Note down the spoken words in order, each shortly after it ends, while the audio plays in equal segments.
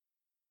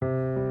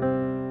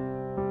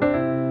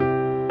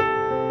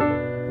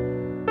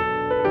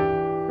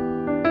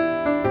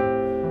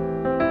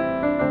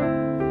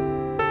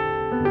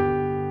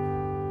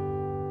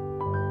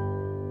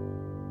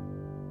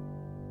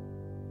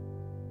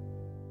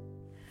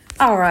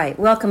All right,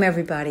 welcome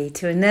everybody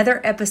to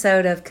another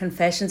episode of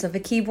Confessions of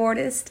a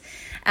Keyboardist.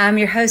 I'm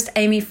your host,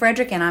 Amy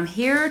Frederick, and I'm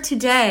here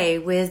today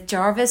with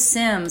Jarvis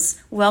Sims.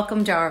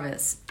 Welcome,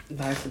 Jarvis.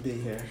 Nice to be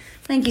here.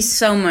 Thank you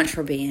so much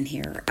for being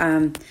here.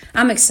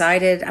 I'm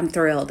excited. I'm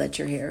thrilled that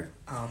you're here.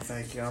 Oh,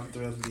 thank you. I'm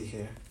thrilled to be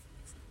here.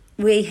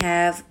 We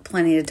have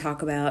plenty to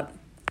talk about,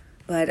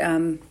 but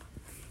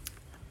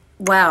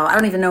wow, I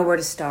don't even know where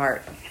to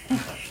start.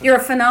 You're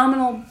a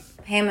phenomenal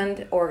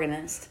Hammond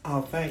organist.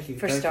 Oh, thank you.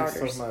 Thank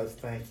you so much.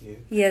 Thank you.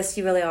 Yes,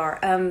 you really are.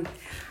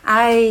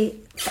 I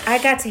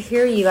got to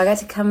hear you. I got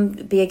to come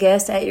be a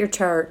guest at your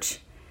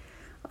church.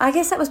 I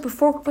guess that was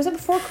before. Was it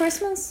before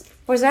Christmas?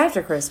 Or was it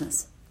after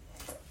Christmas?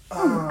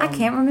 I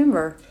can't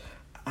remember.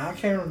 I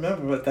can't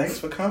remember, but thanks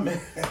for coming.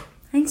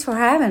 Thanks for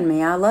having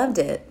me. I loved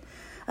it.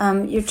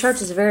 Your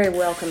church is very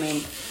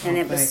welcoming, and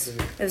it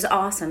was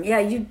awesome. Yeah,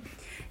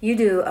 you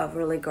do a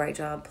really great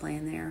job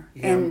playing there.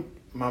 Yeah, and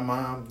my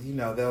mom,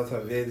 that was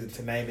her visit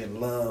to name it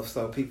Love,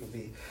 so people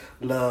be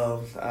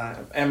love,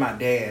 and my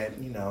dad,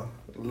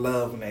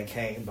 love when they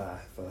came by.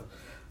 So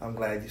I'm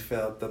glad you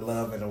felt the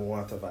love and the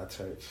warmth of our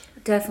church.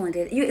 Definitely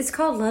did. It's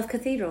called Love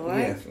Cathedral,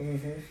 right? Yes.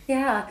 Mm-hmm.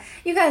 Yeah.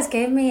 You guys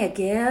gave me a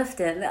gift,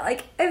 and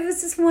it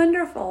was just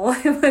wonderful.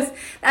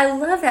 I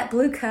love that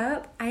blue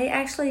cup. I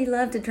actually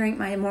love to drink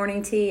my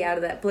morning tea out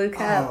of that blue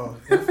cup. Oh,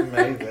 that's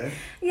amazing.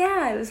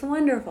 Yeah, it was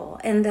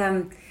wonderful.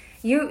 And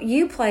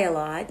you play a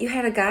lot. You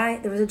had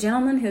there was a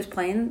gentleman who was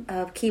playing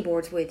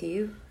keyboards with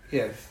you.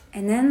 Yes.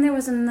 And then there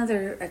was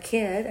a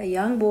kid, a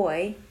young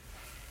boy,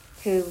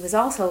 who was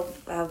also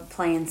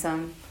playing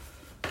some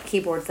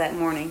keyboards that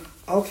morning.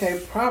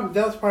 Okay, probably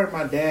that was part of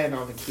my dad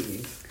on the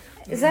keys.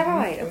 Is that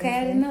right? Okay,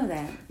 I didn't know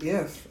that.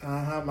 Yes,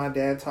 my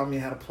dad taught me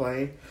how to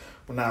play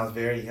when I was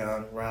very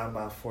young, around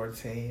about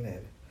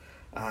 14,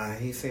 and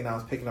he seen I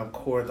was picking up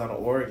chords on the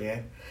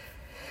organ,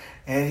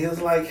 and he was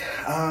like,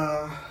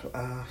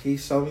 he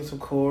showed me some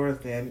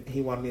chords, then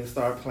he wanted me to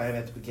start playing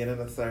at the beginning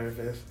of the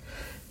service,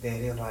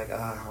 then he was like,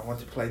 I want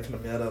you to play to the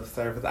middle of the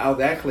service. I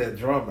was actually a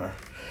drummer.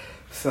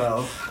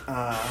 So,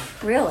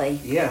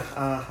 really?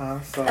 Yeah,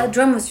 So a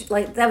drum was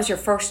that was your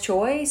first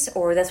choice,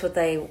 or that's what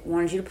they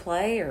wanted you to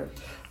play, or?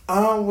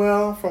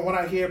 Well, from what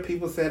I hear,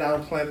 people said I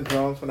was playing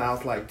drums when I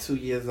was 2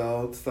 years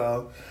old.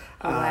 So,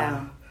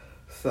 wow.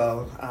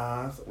 So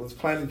I was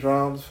playing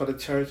drums for the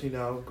church,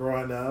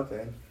 growing up,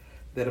 and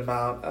then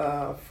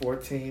about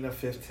 14 or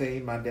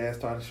 15, my dad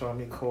started showing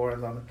me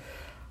chords on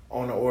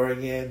the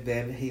organ.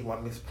 Then he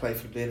wanted me to play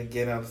for the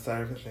beginning of the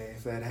service, and he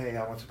said, "Hey,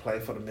 I want you to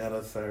play for the middle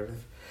of the service."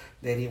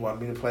 Then he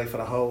wanted me to play for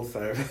the whole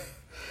service.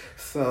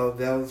 So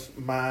that was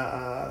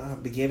my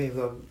beginnings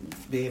of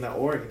being an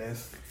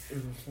organist.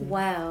 Mm-hmm.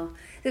 Wow.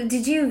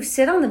 Did you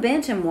sit on the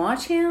bench and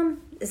watch him?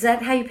 Is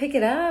that how you pick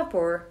it up,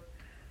 or?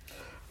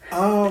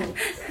 Not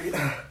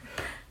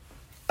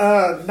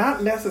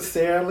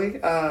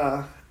necessarily.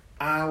 I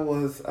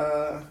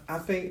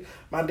think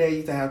my dad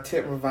used to have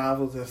tent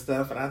revivals and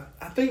stuff, and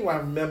I think I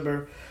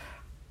remember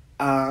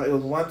it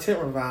was one tent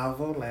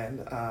revival,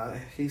 and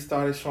he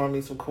started showing me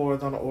some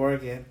chords on the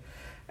organ.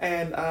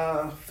 And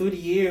through the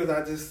years,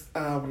 I just,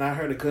 when I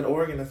heard a good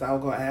organist, I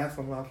would go ask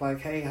him. I was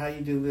like, "Hey, how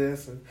you do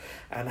this?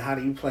 And how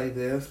do you play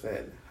this?"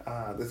 And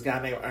this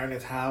guy named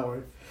Ernest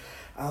Howard,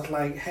 I was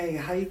like, "Hey,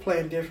 how you play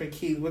in different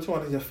keys? Which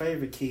one is your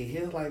favorite key?" He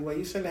was like, "Well,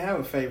 you shouldn't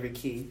have a favorite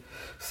key."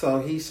 So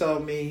he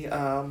showed me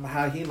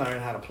how he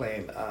learned how to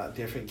play in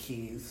different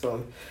keys.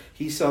 So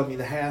he showed me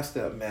the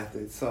half-step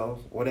method. So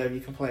whatever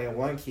you can play in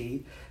one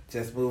key,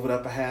 just move it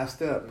up a half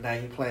step. Now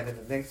you're playing in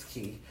the next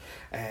key.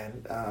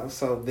 And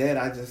so then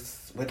I just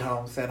went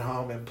home, sat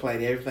home, and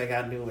played everything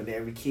I knew in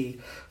every key.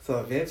 So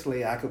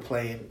eventually I could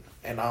play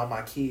in all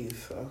my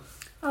keys. So.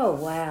 Oh,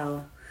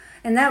 wow.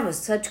 And that was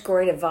such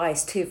great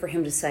advice, too, for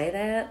him to say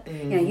that.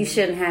 Mm-hmm. You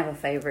shouldn't have a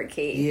favorite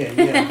key.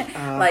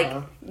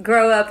 Yeah.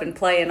 Grow up and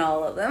play in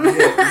all of them.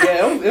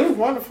 It was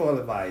wonderful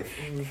advice.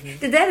 Mm-hmm.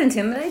 Did that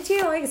intimidate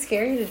you?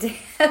 Scare you to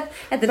death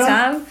at the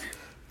time?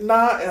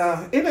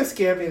 No, it didn't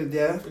scare me to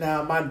death.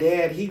 Now, my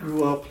dad, he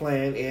grew up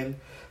playing in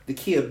the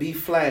key of B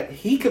flat.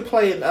 He could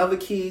play in other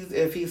keys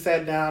if he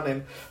sat down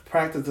and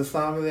practiced a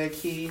song in that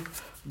key.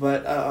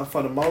 But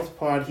for the most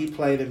part, he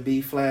played in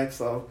B flat.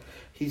 So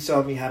he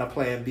showed me how to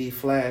play in B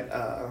flat.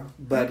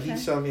 But he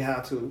showed me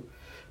how to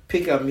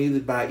pick up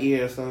music by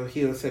ear. So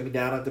he'll sit me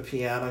down at the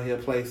piano. He'll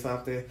play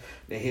something.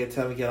 Then he'll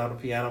tell me to get on the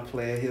piano,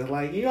 play it. He was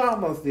like, "You're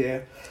almost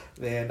there."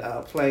 Then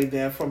play.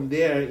 Then from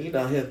there,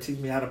 he'll teach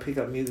me how to pick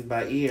up music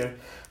by ear.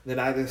 Then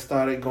I just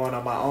started going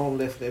on my own,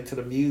 listening to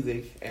the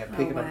music and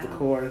picking up the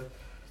chords.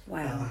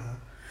 Wow.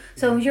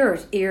 So you're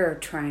ear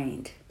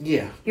trained.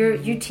 Yeah.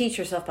 You teach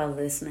yourself by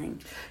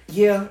listening.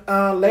 Yeah.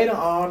 Later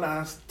on,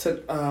 I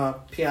took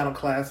piano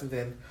classes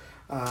and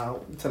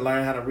to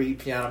learn how to read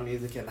piano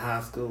music in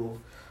high school.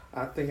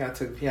 I think I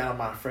took piano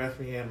my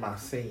freshman year and my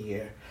senior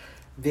year.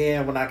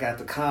 Then when I got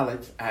to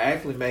college, I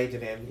actually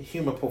majored in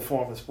human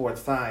performance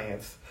sports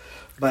science.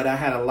 But I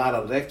had a lot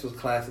of elective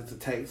classes to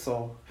take,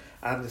 so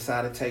I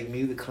decided to take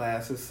music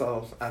classes.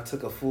 So I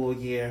took a full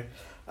year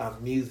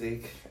of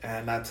music,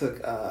 and I took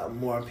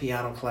more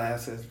piano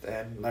classes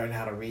and learned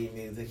how to read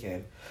music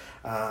and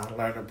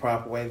learn the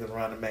proper way to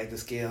run the major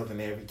scales in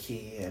every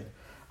key. And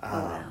Oh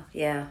wow,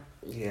 yeah.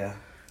 yeah,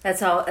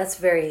 That's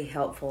very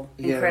helpful.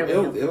 yeah, Incredibly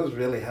helpful. it was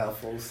really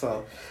helpful.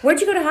 So Where'd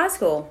you go to high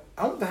school?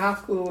 I went to high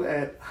school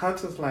at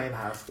Hunters Lane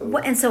High School.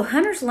 What, and so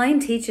Hunters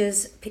Lane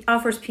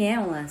offers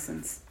piano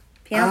lessons,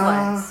 piano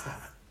class.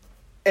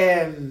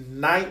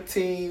 In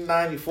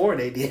 1994,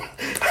 they did.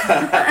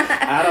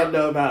 I don't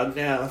know about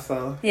now.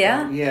 So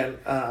Yeah?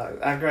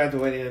 I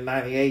graduated in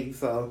 '98.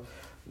 So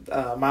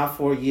my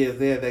 4 years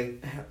there, they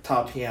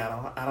taught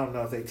piano. I don't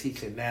know if they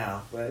teach it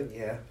now, but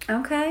yeah.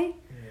 Okay.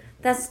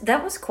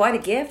 That was quite a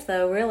gift,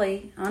 though.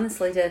 Really,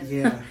 honestly,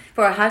 Yeah.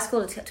 for a high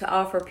school to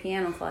offer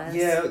piano class.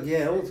 Yeah,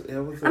 it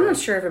was. I'm not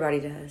sure everybody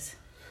does.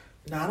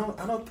 No,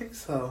 I don't think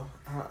so.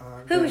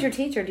 Who was your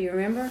teacher? Do you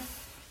remember?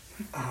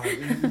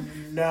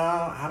 No,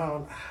 I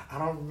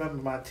don't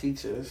remember my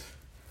teachers.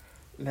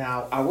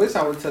 Now, I wish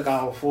I would have took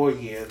all 4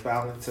 years, but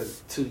I only took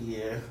 2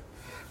 years.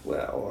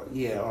 Well,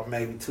 or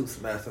maybe 2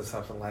 semesters,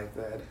 something like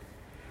that.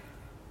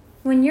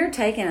 When you're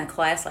taking a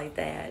class like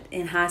that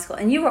in high school,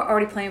 and you were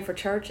already playing for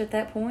church at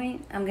that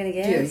point, I'm going to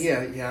guess.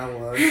 Yeah, I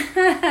was.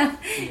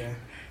 Yeah.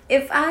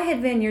 If I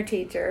had been your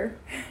teacher,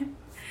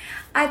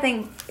 I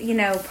think,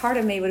 part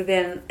of me would have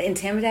been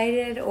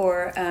intimidated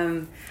or,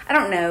 I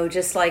don't know,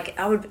 just like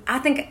I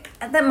think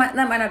that might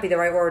not be the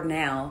right word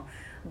now,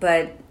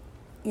 but,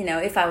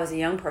 if I was a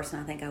young person,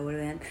 I think I would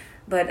have been.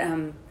 But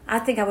I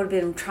think I would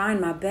have been trying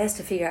my best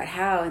to figure out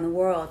how in the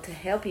world to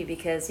help you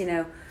because,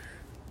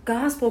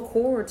 gospel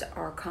chords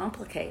are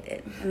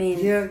complicated. I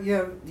mean, they're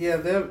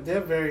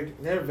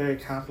very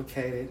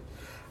complicated.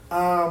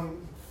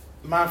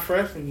 My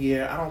freshman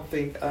year, I don't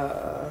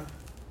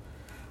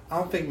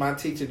think my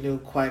teacher knew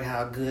quite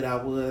how good I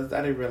was.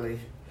 I didn't really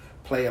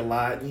play a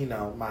lot,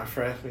 my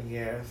freshman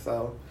year.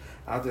 So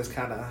I was just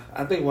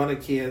I think one of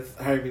the kids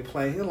heard me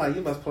play. He was like,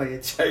 "You must play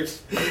in church."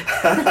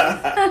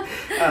 I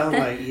was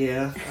like,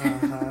 "Yeah."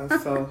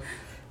 So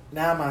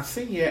now my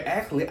senior year,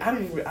 actually, I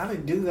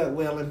didn't do that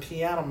well in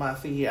piano my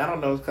senior year. I don't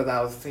know, it's because I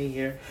was a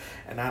senior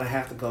and I'd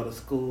have to go to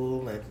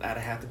school and I'd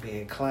have to be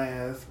in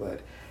class.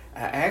 But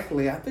I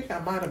think I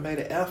might have made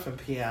an F in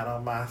piano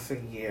my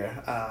senior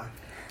year.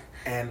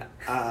 And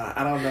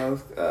I don't know,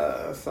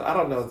 so I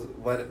don't know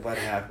what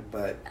happened,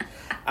 but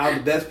I was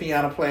the best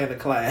piano player in the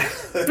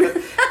class.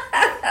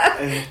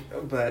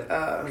 But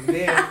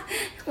then,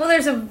 well,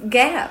 there's a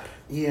gap.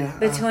 Yeah.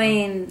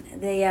 Between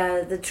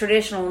the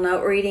traditional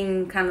note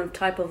reading kind of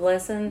type of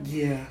lesson,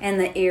 and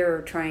the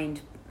ear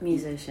trained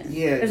musician.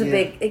 Yeah. There's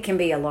it can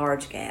be a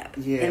large gap.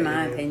 In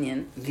my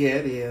opinion. Yeah,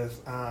 it is.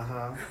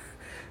 And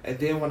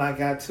then when I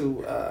got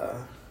to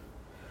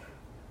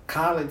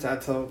college, I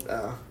told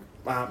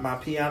my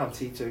piano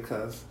teacher,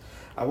 because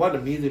I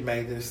wasn't a music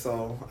major,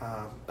 so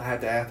I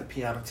had to ask the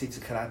piano teacher,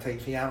 could I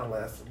take piano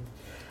lessons?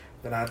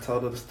 Then I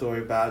told her the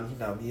story about,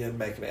 me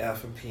making an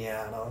F in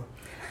piano.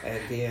 And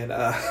then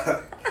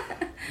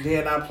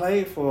then I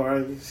played for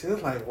her. She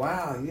was like,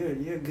 "Wow,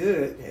 you're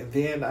good." And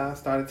then I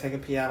started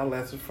taking piano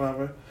lessons from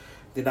her.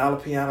 Then all the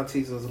piano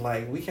teachers was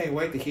like, "We can't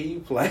wait to hear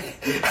you play."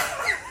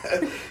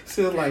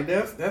 She was like,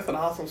 "That's an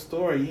awesome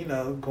story,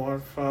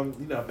 going from,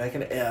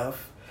 making an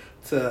F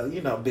to,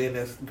 being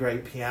this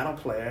great piano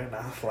player." And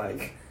I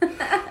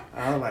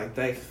was like,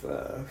 "Thanks."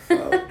 But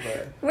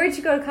where'd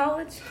you go to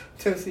college?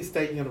 Tennessee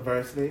State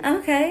University.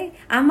 Okay,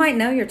 I might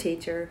know your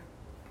teacher.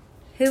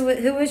 Who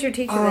was your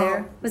teacher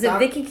there? Was it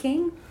Vicki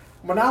King?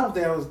 When I was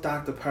there, it was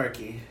Dr.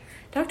 Perky.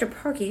 Dr.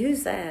 Perky,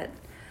 who's that?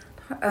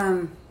 I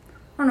don't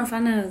know if I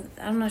know.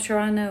 I'm not sure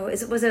I know.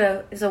 Is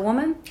it a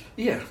woman?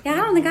 Yeah. Yeah, I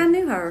don't think I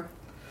knew her.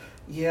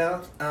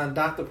 Yeah,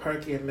 Dr.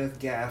 Perky and Miss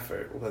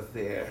Gafford was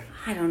there.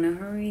 I don't know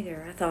her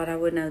either. I thought I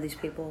would know these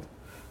people.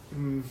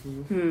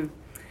 Mm-hmm.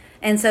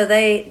 And so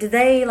did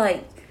they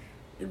like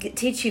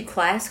teach you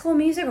classical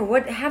music or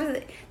what? How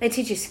did they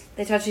teach you?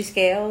 They taught you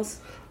scales.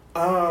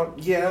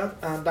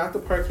 Dr.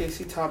 Perky,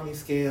 she taught me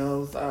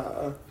scales.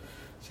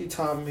 She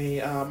taught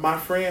me, my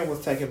friend was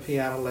taking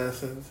piano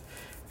lessons,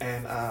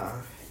 and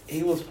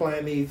he was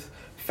playing these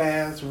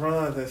fast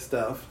runs and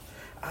stuff.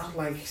 I was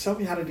like, show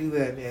me how to do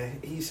that, man.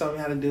 He showed me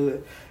how to do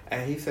it,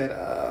 and he said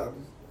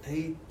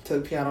he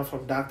took piano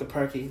from Dr.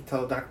 Perky. He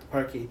told Dr.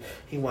 Perky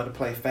he wanted to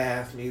play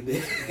fast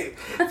music.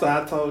 So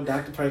I told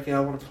Dr. Perky I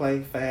want to play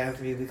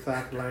fast music so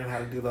I can learn how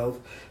to do those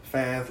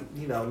fast,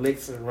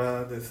 licks and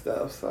runs and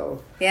stuff.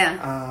 So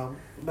yeah.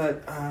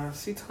 But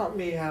she taught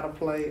me how to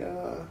play.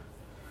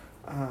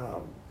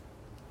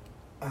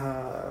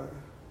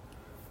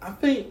 I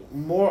think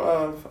more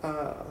of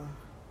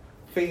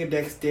finger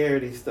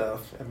dexterity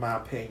stuff, in my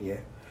opinion.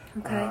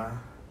 Okay.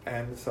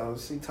 And so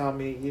she taught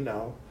me,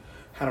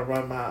 how to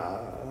run my,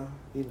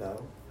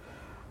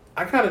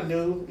 I kind of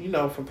knew,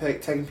 from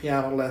taking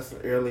piano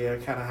lessons earlier,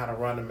 kind of how to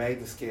run the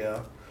major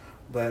scale.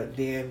 But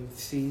then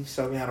she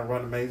showed me how to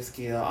run the major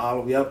scale all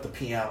the way up the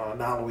piano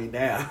and all the way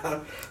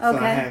down. So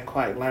I hadn't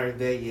quite learned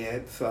that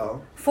yet.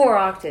 So 4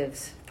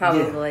 octaves,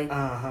 probably.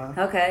 Yeah.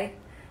 Okay.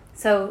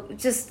 So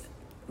just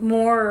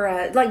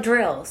more like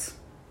drills.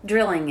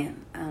 drilling it?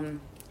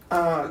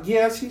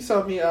 Yeah, she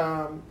showed me.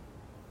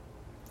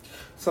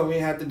 So we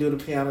had to do the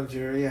piano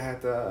jury. I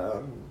had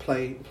to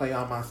play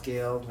on my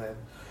scales, and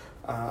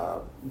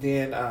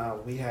then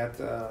we had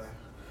to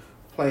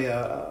play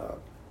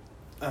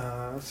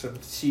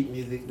some sheet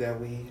music that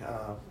we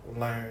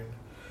learned.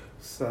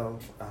 So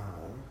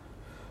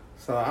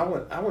I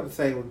wouldn't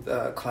say it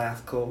was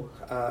classical.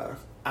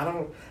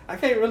 I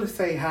can't really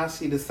say how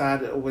she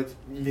decided which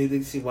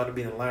music she wanted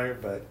me to learn,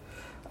 but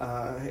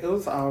it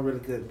was all really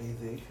good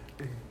music.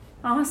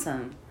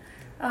 Awesome.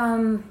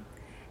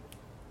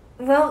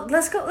 Well,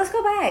 let's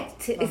go back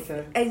to.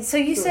 Okay. So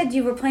you said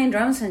you were playing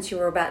drums since you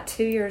were about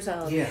 2 years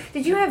old. Yeah.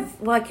 Did you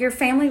have your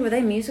family? Were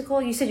they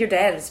musical? You said your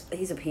dad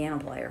he's a piano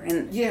player,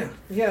 and Yeah.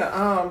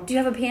 do you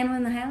have a piano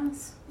in the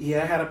house?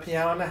 Yeah, I had a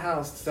piano in the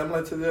house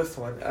similar to this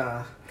one.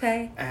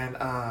 Okay. And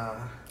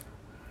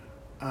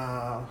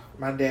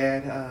my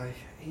dad,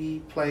 he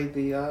played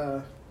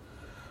the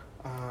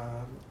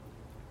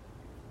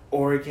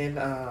organ.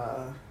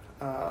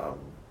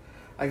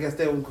 I guess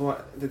they was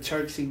going. The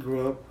church he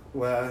grew up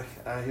where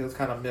he was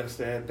kind of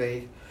minister, and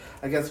they,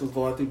 I guess, was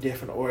going through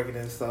different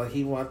organists. So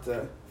he wanted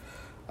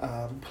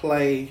to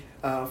play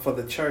for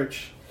the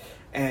church,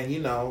 and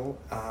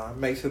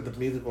make sure the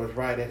music was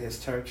right at his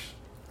church.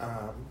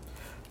 I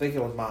think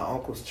it was my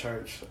uncle's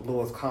church,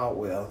 Lewis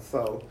Caldwell.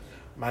 So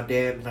my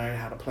dad learned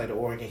how to play the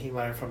organ. He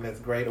learned from this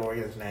great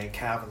organist named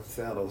Calvin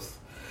Settles.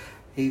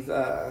 He's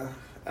in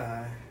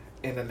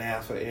the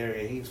Nashville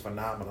area. He's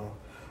phenomenal.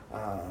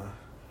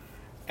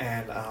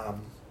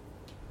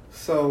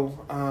 So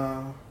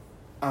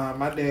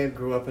my dad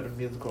grew up in a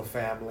musical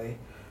family.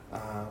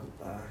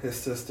 His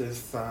sisters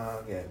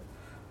sung, and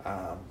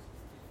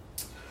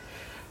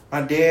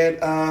my dad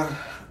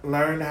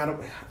learned how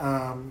to.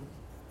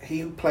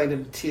 He played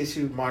in the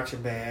TSU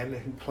marching band.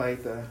 He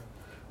played the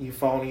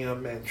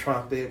euphonium and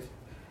trumpet,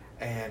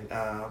 and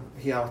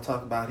he always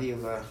talked about he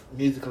was a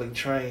musically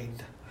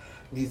trained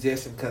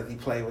musician because he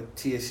played with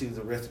TSU's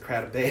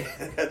aristocratic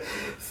band.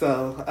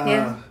 So,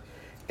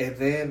 and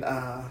then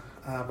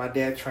my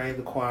dad trained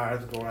the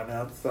choirs growing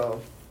up.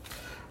 So,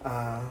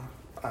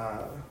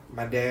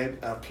 my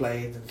dad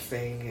plays and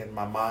sings, and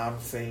my mom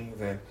sings,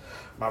 and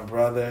my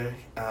brother,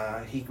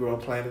 he grew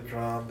up playing the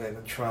drums and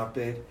the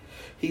trumpet.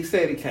 He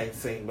said he can't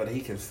sing, but he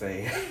can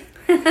sing.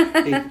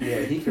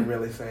 he can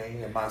really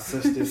sing. And my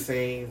sister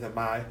sings, and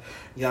my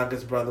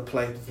youngest brother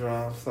plays the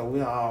drums. So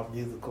we're all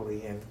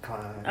musically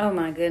inclined. Oh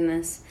my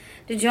goodness!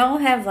 Did y'all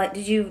have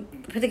did you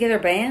put together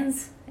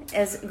bands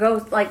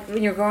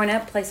when you're growing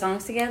up, play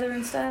songs together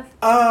and stuff?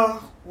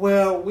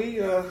 Well, we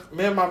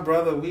me and my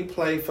brother, we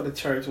played for the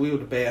church. We were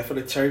the band for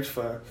the church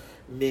for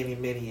many,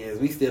 many years.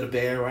 We still the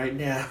band right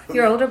now.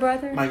 Your older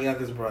brother? My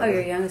youngest brother. Oh,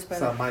 your youngest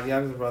brother. So my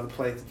youngest brother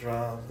plays the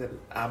drums, and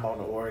I'm on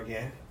the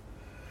organ.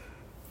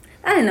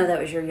 I didn't know that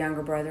was your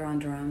younger brother on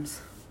drums.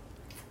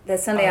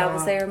 That Sunday I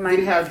was there. Did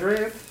he have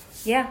dreads?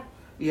 Yeah.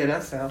 Yeah,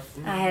 that's him.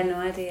 Mm-hmm. I had no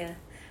idea.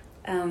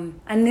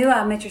 I knew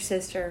I met your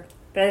sister,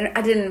 but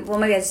I didn't. Well,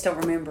 maybe I just don't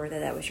remember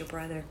that was your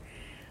brother.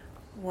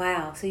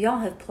 Wow. So y'all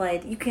have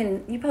played. You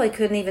probably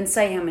couldn't even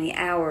say how many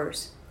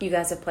hours you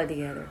guys have played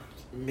together.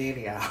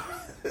 Many hours.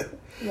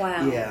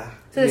 Wow. Yeah.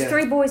 So there's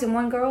 3 boys and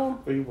 1 girl?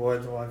 3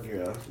 boys and 1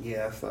 girl.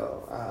 Yeah,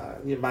 so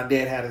my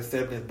dad had his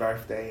 70th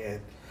birthday,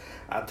 and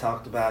I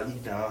talked about,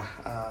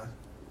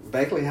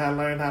 basically how I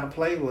learned how to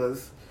play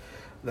was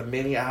the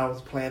many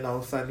hours playing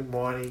on Sunday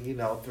morning,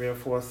 3 or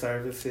 4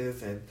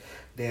 services, and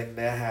then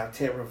they'll have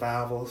tent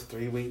revivals,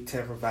 3-week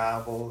tent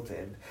revivals,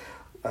 and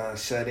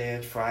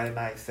shut-ins Friday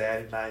night,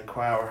 Saturday night,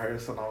 choir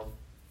rehearsal on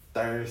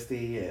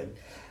Thursday, and,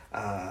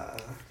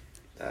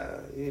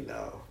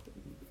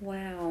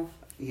 Wow.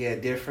 Yeah,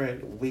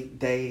 different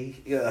weekday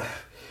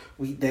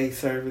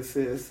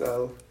services.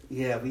 So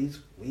yeah,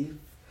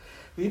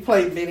 we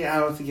played many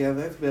hours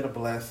together. It's been a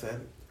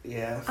blessing.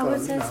 Yeah. So, I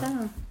would say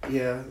so.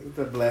 Yeah, it's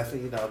a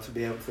blessing, to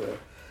be able to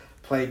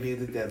play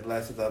music that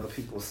blesses other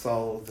people's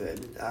souls, and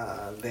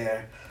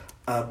they're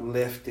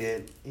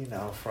uplifted,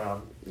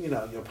 from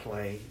your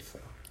playing. So.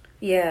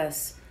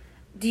 Yes.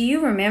 Do you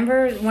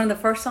remember one of the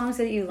first songs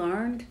that you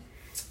learned?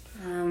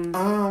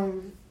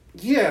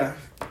 Yeah.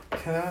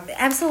 Can I?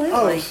 Absolutely.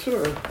 Oh,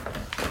 sure.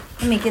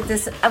 Let me get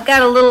this. I've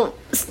got a little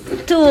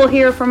stool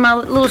here for my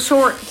little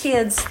short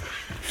kids.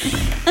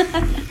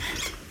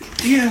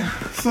 Yeah.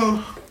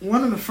 So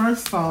one of the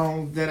first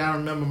songs that I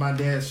remember my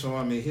dad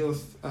showing me,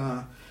 there's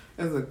a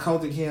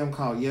cultic hymn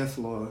called "Yes,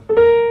 Lord."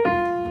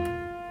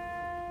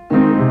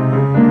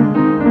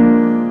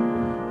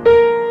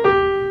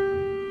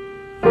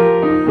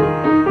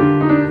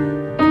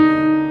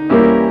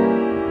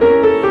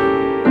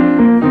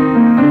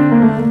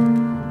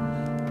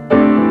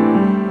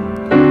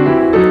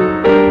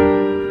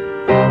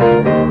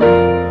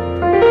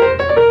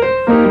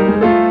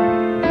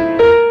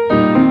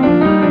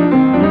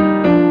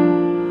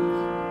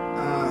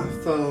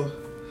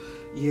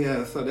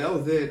 So that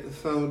was it.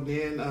 So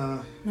then,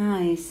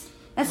 nice.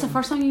 That's the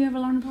first song you ever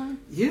learned to play?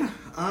 Yeah.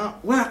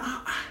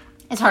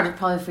 It's hard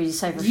probably for you to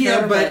say for sure.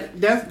 Yeah,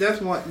 but that's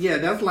one. Yeah,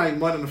 that's like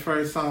one of the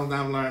first songs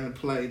I've learned to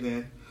play.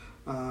 Then,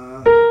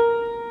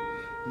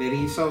 Then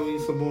he showed me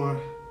some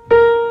more.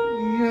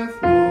 Yes,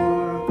 Lord.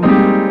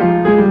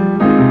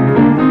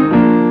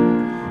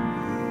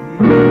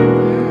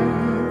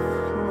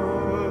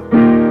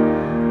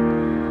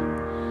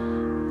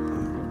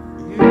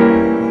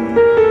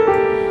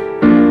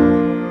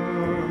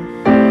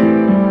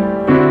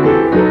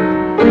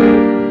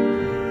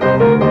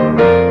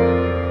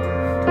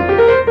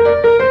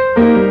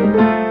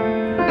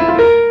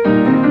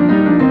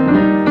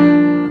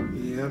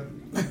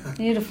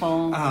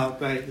 Beautiful. Oh,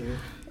 thank you.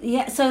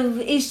 Yeah.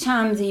 So each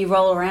time that you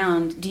roll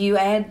around, do you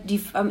add? Do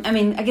you? I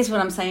mean, I guess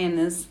what I'm saying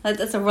is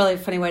that's a really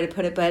funny way to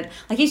put it. But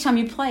like each time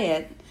you play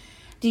it,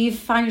 do you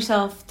find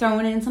yourself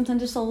throwing in something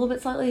just a little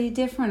bit slightly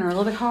different or a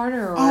little bit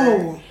harder?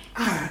 Or...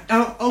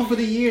 Over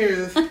the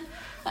years,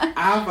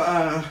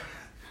 I've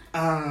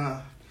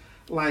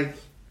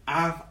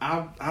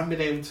I've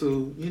been able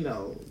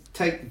to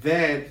take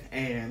that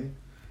and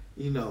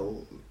a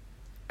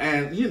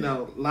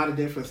lot of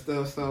different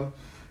stuff. So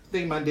I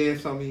think my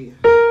dad told me.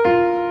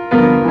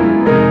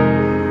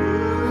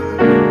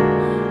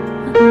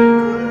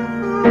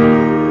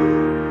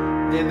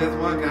 Then there's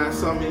one guy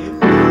saw me.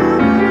 And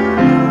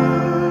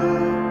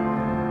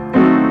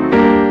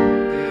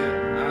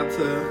I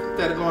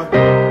started going.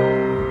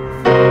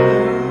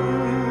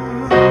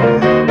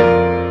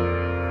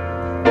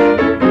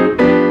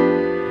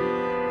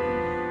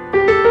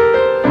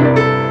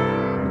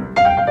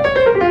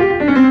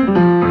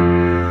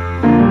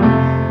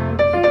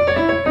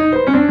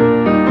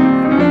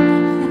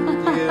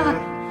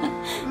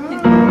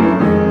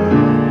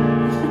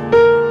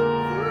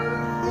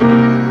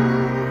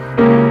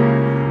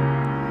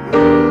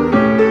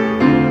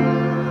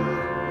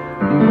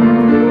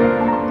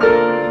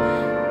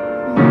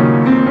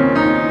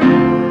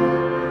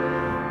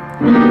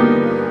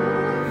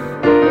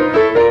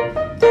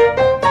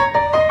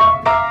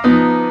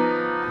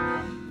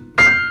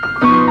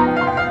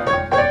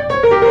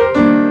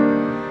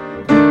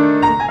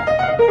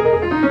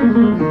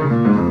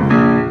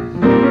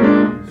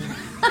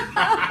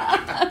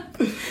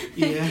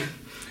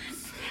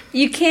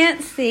 You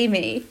can't see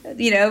me,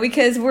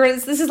 because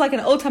this is like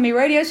an old-timey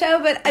radio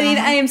show, but I mean,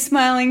 I am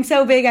smiling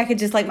so big I could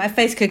just, my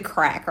face could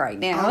crack right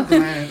now. I'm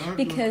glad.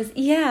 Because,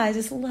 I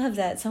just love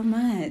that so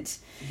much.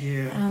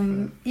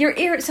 Yeah. Your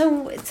ear,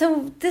 so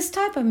this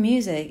type of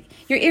music,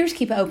 your ears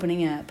keep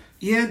opening up.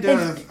 Yeah, it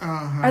does.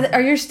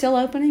 Are yours still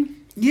opening?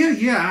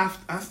 Yeah.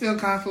 I still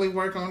constantly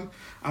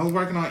I was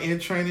working on ear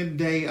training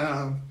today,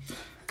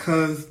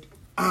 because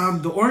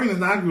the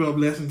organist I grew up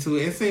listening to,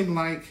 it seemed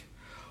like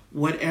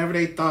whatever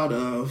they thought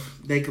of,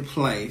 they could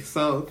play.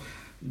 So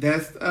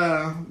that's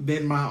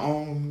been my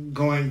own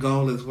going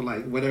goal is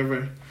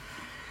whatever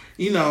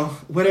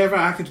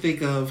I can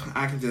think of,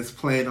 I can just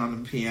play it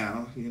on the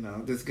piano.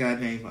 This guy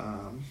named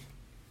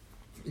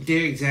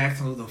Derek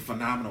Jackson, who's a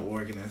phenomenal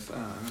organist.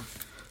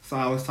 So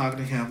I was talking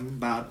to him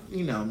about,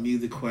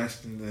 music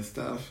questions and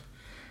stuff.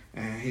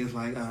 And he was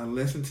like,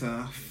 listen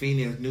to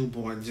Phineas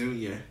Newborn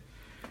Jr.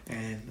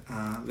 And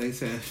they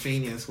said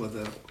Phineas was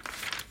a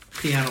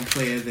piano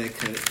player that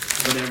could,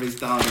 whatever he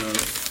thought of,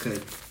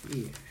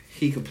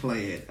 he could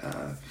play it.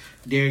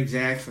 Derek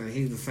Jackson,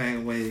 he's the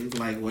same way,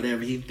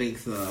 whatever he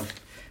thinks of,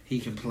 he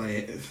can play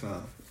it.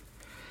 So,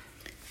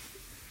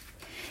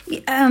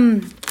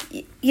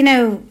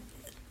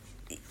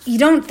 you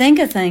don't think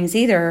of things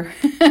either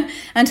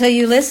until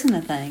you listen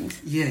to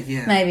things.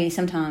 Yeah. Maybe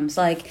sometimes,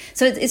 so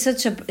it's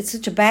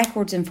such a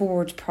backwards and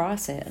forwards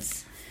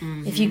process.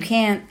 Mm-hmm. If you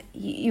can't,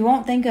 you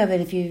won't think of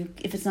it if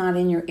it's not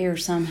in your ear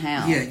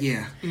somehow.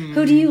 Yeah. Mm-hmm.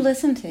 Who do you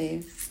listen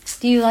to?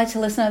 Do you like to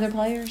listen to other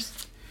players?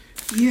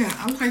 Yeah,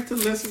 I like to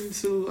listen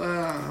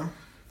to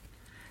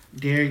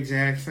Derek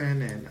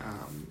Jackson and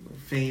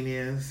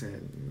Phineas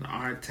and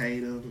Art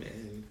Tatum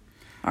and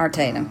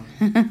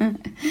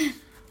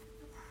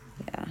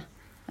yeah,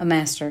 a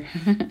master.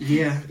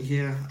 yeah.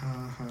 And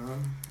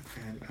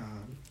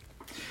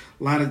a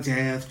lot of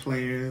jazz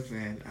players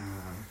and.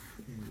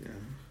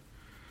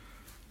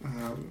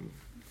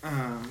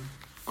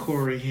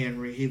 Corey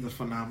Henry, he's a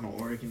phenomenal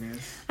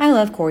organist. I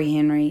love Corey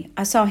Henry.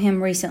 I saw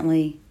him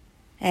recently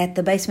at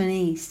the Basement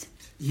East.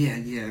 Yeah.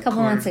 A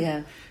couple months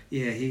ago.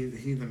 Yeah,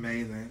 he's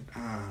amazing.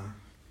 I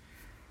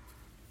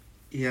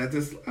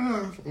just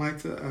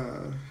like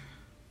to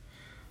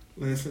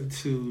listen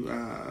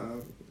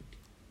to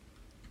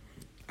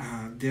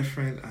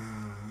different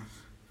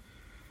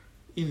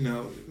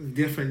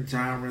different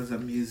genres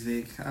of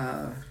music.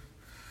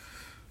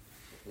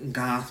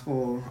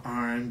 Gospel,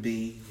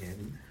 R&B,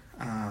 and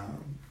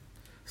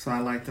so I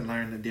like to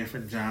learn the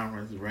different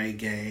genres: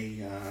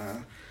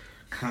 reggae,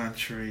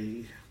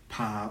 country,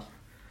 pop.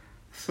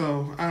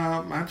 So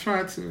I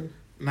try to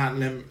not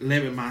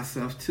limit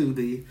myself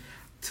to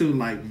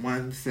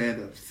one set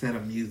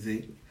of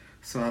music.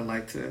 So I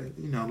like to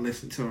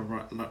listen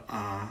to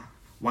a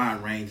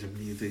wide range of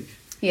music.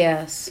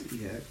 Yes.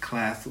 Yeah,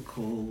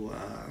 classical.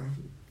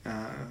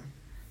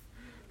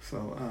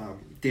 So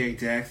Derek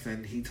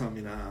Jackson, he told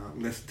me to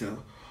listen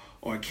to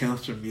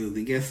orchestral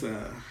music. It's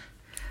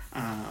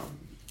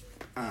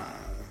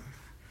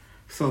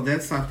So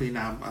that's something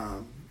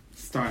I'm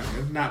starting.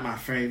 It's not my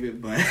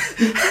favorite, but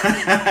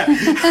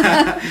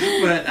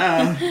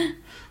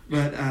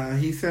but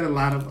he said a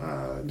lot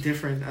of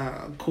different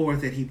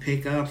chords that he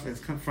pick up has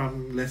come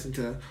from listening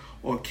to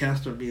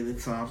orchestral music.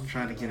 So I'm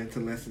trying to get into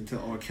listen to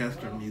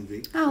orchestral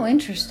music. Oh,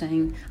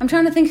 interesting. I'm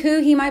trying to think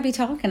who he might be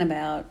talking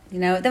about.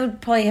 That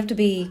would probably have to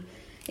be,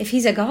 if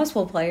he's a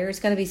gospel player, it's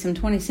got to be some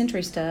 20th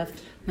century stuff,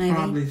 maybe.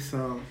 Probably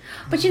so.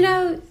 But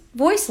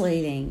voice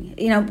leading,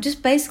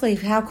 just basically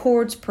how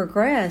chords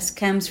progress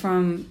comes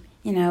from,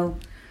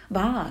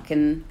 Bach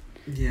and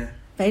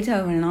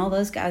Beethoven and all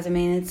those guys. I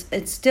mean,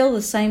 it's still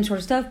the same sort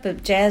of stuff,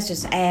 but jazz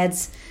just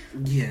adds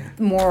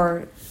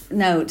more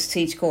notes to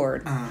each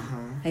chord.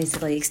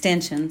 Basically,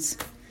 extensions.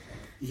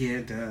 Yeah,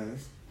 it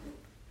does.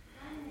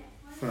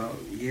 So,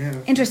 yeah.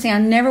 Interesting. I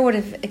never would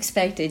have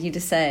expected you to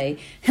say,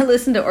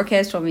 listen to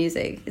orchestral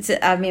music.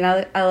 I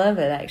love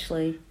it,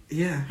 actually.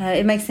 Yeah.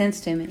 It makes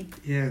sense to me.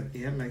 Yeah,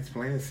 it makes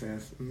plenty of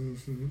sense.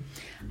 Mm-hmm.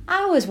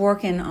 I was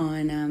working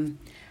on,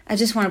 I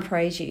just want to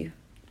praise you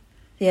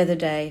the other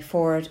day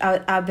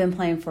I've been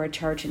playing for a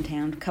church in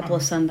town a couple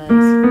of Sundays.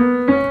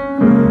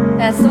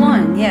 That's the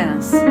one,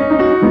 yes.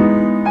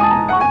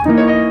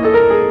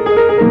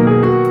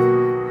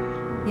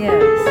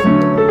 Yes.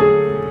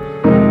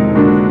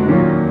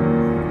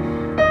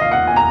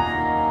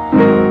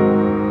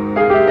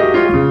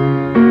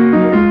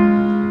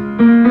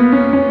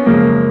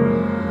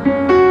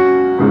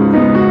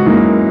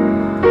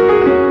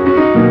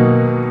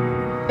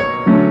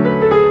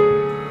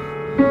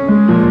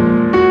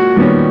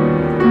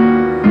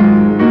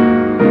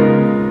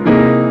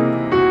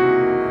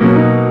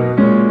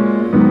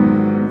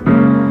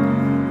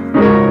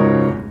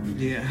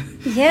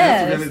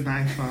 Yes. That's a really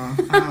nice song.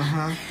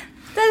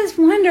 That is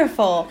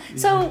wonderful. Yeah.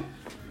 So,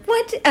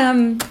 what,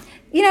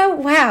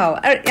 wow.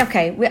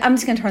 Okay, I'm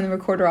just going to turn the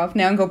recorder off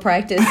now and go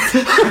practice.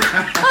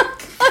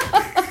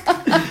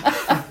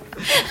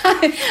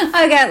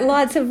 I got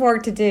lots of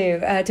work to do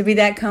to be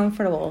that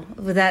comfortable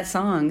with that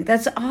song.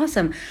 That's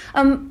awesome.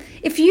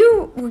 If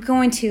you were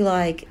going to,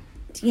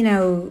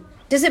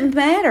 does it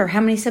matter how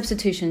many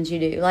substitutions you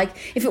do?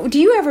 Do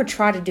you ever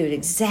try to do it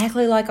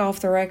exactly like off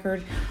the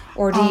record,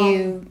 or are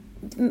you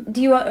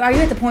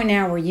at the point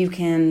now where you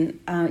can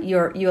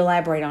you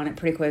elaborate on it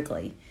pretty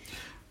quickly?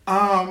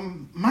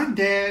 My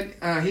dad,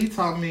 he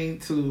taught me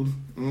to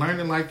learn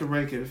it like the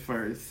record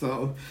first.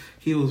 So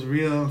he's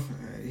real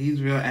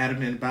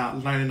adamant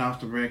about learning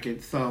off the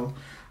record. So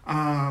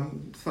I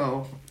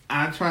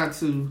try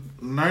to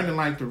learn it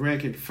like the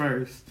record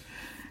first.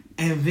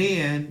 And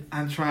then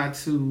I try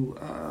to,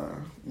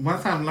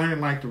 once I'm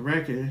learning like the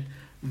record,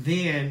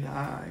 then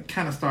it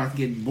kind of starts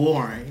getting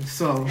boring.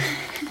 So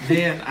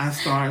then I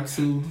start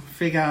to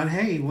figure out,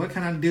 hey, what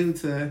can I do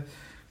to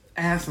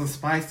add some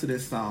spice to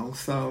this song?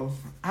 So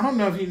I don't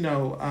know if you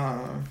know.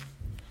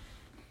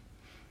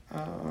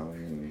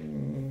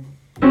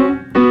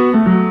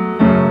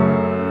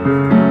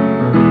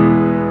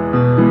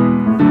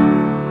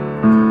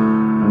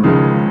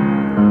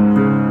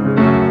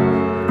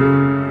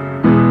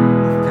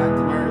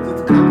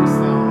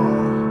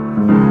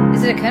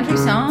 Is it a country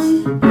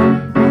song?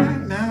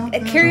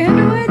 Carrie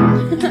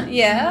Underwood?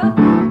 Yeah.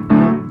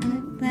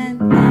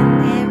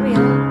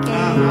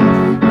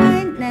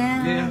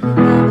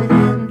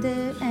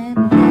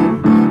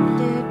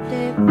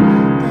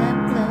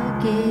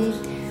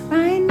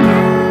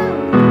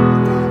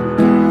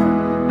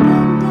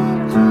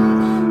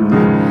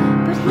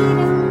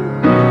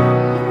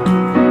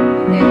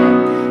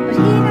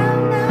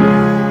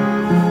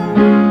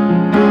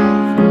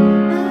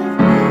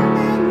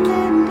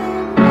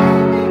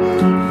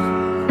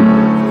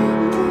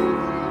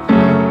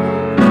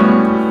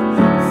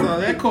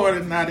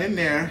 Not in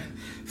there,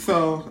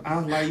 so I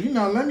was like,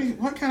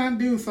 what can I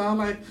do? So I was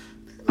like,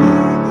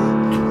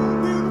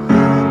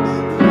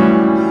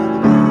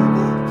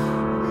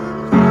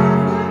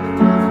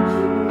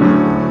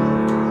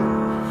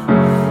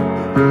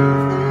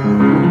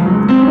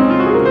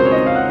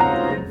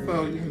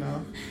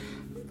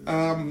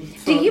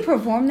 do you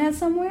perform that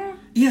somewhere?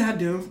 Yeah, I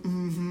do.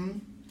 Mm-hmm.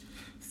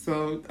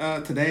 So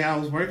today I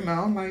was working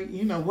on,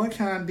 what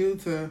can I do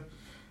to?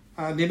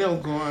 Then it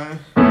was going.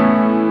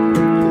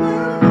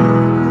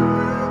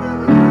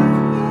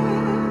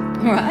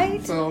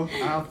 Right. So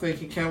I was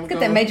thinking, can we get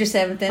that major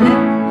seventh in it?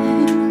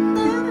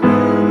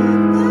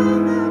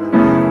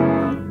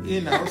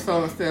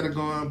 So instead of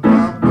going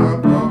bum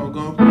bum bum,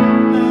 go.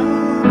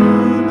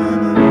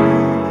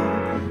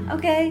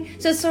 Okay,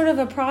 so it's sort of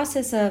a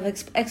process of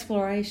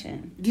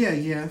exploration.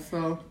 Yeah.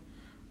 So,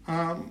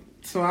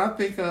 so I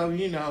think of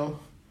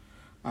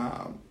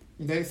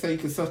they say you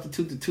can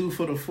substitute the 2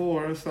 for the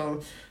 4.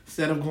 So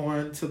instead of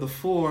going to the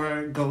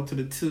 4, go to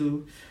the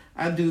 2.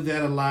 I do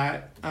that a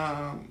lot.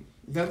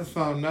 That's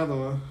another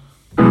one.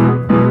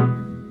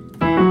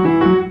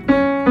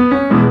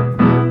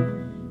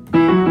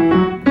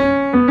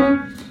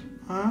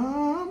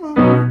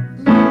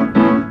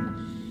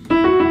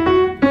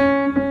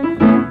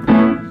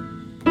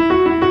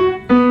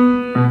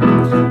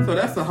 So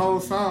that's the whole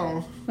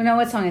song. Well, now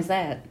what song is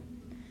that?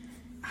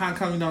 I How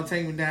Come You Don't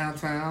Take Me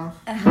Downtown?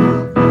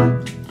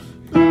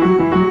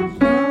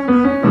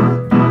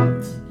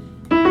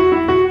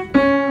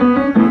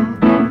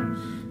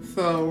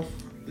 So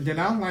then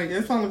I'm like,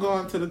 it's only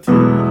going to the two.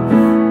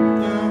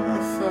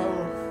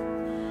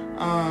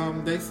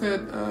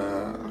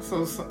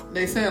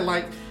 They said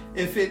like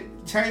if it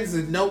changes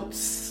the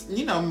notes,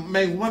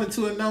 maybe one or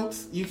two of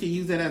notes, you can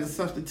use that as a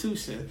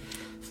substitution.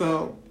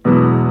 So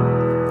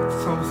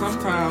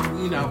sometimes,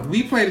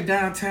 we played it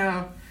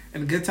downtown,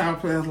 and the guitar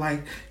player's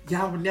like,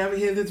 y'all would never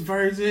hear this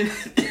version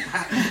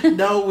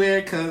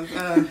nowhere, because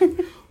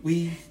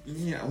we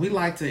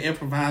like to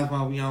improvise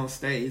while we on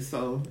stage.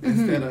 So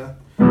instead of,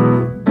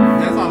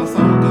 that's all the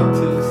song go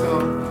to.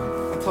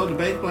 So I told the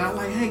bass player, I'm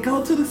like, hey,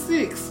 go to the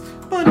 6.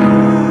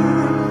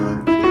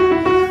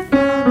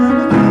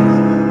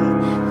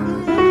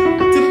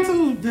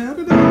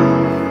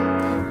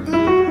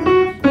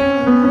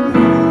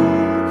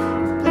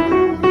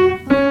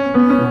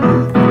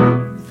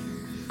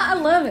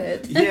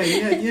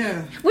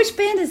 Yeah. Which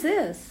band is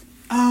this?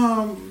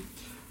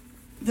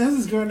 There's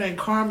this girl named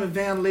Carmen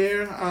Van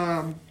Leer.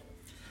 Her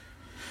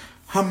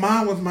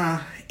mom was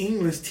my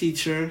English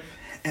teacher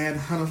at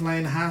Hunters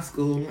Lane High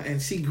School,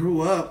 and she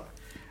grew up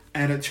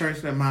at a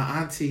church that my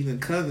aunties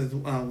and cousins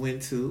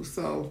went to.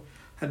 So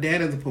her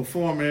dad is a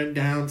performer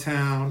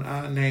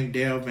downtown named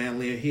Daryl Van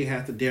Leer. He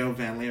has the Daryl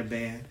Van Leer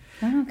Band.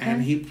 Oh, okay.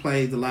 And he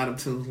plays a lot of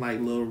tunes like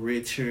Little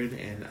Richard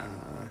and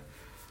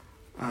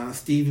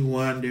Stevie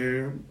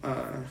Wonder,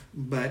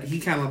 but he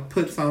kind of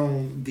puts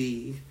on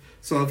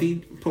so if he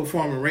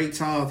performing Ray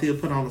Charles, he'll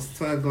put on the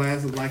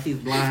sunglasses like he's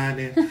blind,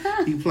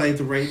 and he plays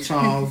the Ray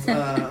Charles.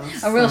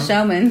 A real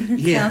showman,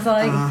 yeah, sounds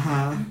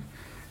like.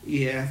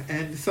 Yeah,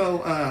 and so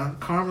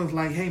Carmen's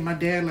like, hey, my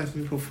dad lets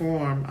me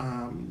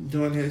perform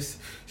during his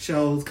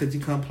shows. Could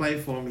you come play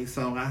for me?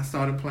 So I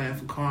started playing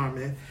for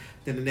Carmen.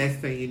 Then the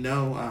next thing you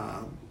know,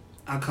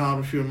 I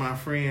called a few of my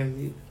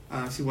friends.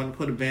 She wanted to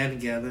put a band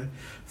together.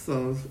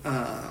 So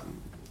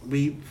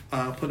we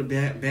put a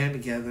band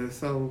together.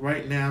 So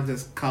right now, I'm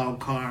just called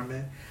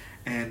Carmen.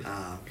 And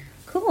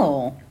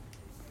cool.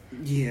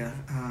 Yeah.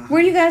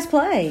 Where do you guys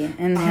play?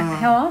 And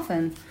how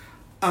often?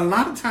 A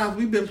lot of times,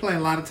 we've been playing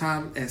a lot of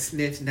time at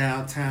Snitch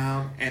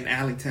Downtown and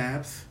Alley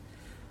Taps.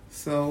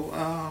 So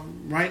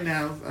right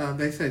now,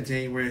 they said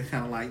January is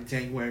kind of like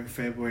January,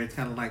 February,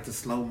 kind of like the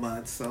slow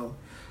months. So,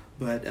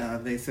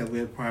 but they said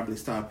we'll probably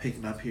start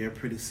picking up here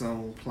pretty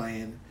soon,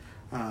 playing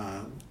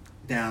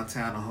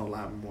downtown a whole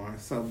lot more.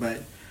 So,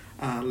 but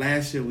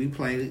last year we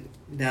played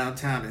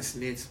downtown and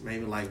Snitch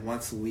maybe like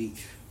once a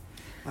week.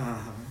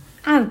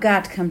 I've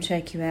got to come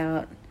check you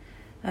out.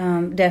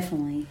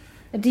 Definitely.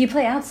 Do you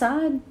play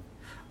outside?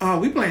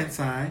 We play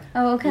inside.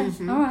 Oh, okay.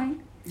 Mm-hmm. All right.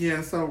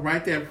 Yeah, so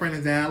right there,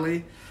 Prentice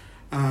Alley.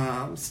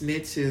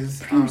 Snitch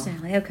is Prentice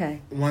Alley,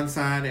 okay. one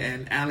side,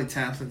 and Alley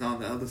Taps is on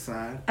the other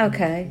side.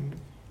 Okay. Mm-hmm.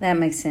 That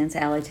makes sense.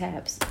 Alley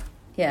Taps.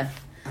 Yeah.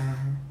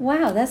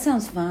 Wow, that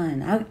sounds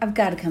fun. I've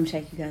got to come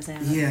check you guys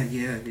out. Yeah.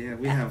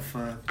 We have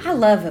fun. I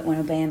love it when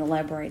a band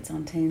elaborates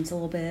on tunes a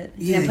little bit.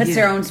 Puts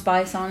their own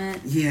spice on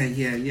it.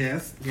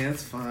 Yes,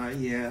 it's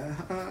fun.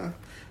 Yeah.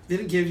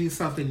 Then it gives you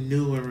something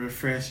new and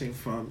refreshing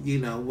from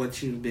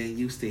what you've been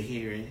used to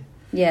hearing.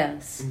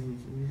 Yes.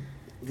 Mm-hmm.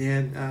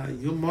 Then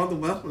you're more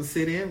than welcome to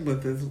sit in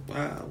with us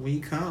when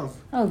you come.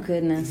 Oh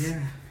goodness.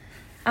 Yeah.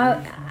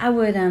 I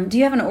would. Do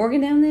you have an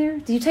organ down there?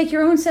 Do you take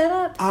your own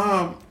setup?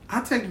 I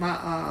take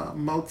my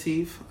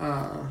Motif,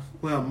 Mo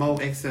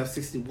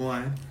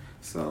XF61,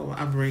 so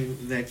I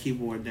bring that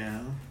keyboard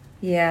down.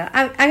 Yeah,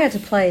 I got to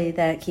play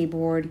that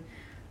keyboard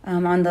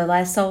on the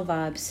last Soul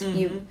Vibes.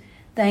 Mm-hmm.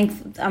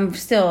 I'm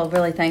still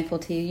really thankful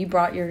to you. You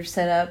brought your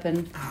setup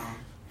and.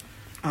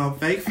 I'm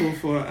thankful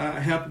for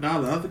helping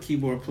all the other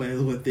keyboard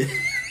players with it.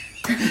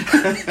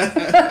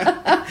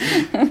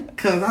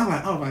 Because I'm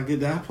like, oh my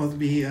goodness, I'm supposed to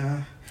be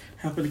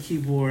helping the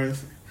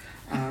keyboards.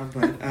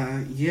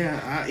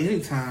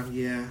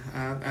 Anytime,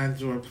 I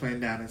enjoy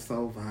playing down in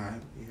Soul Vibe.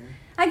 Yeah.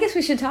 I guess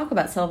we should talk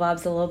about Soul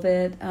Vibes a little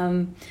bit.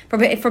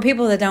 For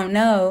people that don't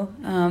know,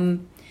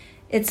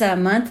 it's a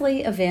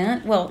monthly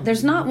event. Well,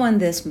 there's not one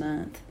this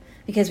month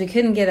because we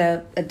couldn't get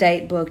a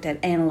date booked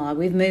at Analog.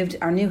 We've moved.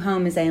 Our new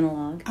home is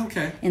Analog.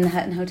 Okay. In the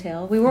Hutton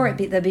Hotel. We were at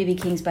the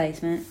BB King's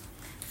basement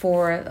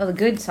for a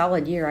good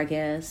solid year, I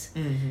guess.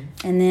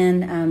 Mm-hmm. And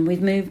then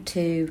we've moved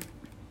to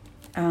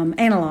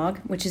Analog,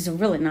 which is a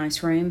really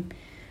nice room.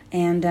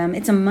 And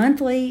it's a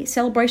monthly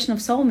celebration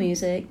of soul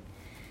music.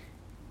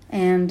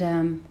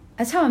 And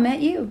that's how I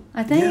met you,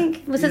 I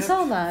think. Was it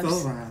Soul Vibes?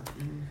 Soul Vibe.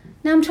 Mm-hmm.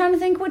 Now I'm trying to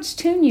think which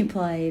tune you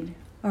played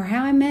or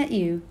how I met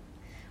you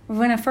or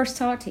when I first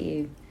talked to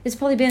you. It's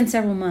probably been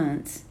several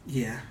months.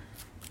 Yeah.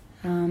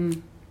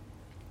 I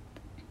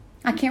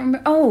can't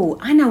remember. Oh,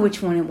 I know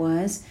which one it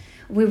was.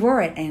 We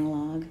were at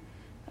Analog.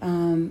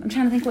 I'm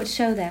trying to think what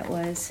show that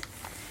was.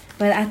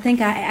 But I think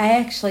I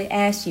actually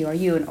asked you, are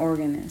you an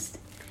organist?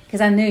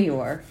 Because I knew you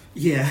were.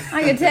 Yeah.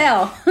 I could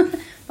tell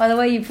by the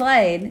way you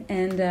played.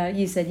 And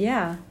you said,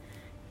 yeah.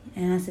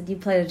 And I said, "You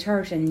played at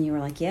church?" And you were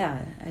like,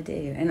 "Yeah, I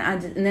do." And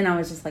then I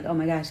was just like, "Oh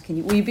my gosh,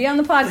 will you be on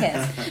the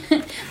podcast?"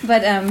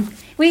 But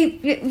we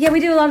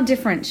do a lot of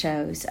different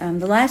shows.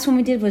 The last one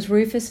we did was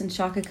Rufus and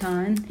Shaka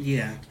Khan.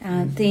 Yeah.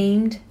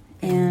 Themed,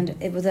 and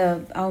it was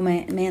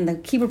man, the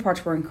keyboard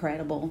parts were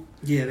incredible.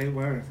 Yeah, they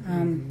were.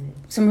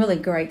 Some really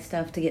great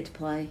stuff to get to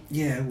play.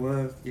 Yeah, it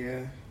was.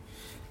 Yeah,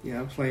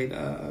 I played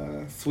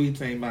 "Sweet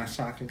Thing" by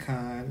Shaka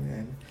Khan,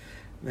 and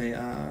they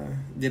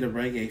did a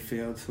reggae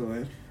feel to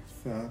it.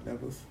 So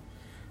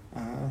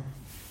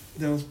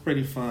that was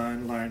pretty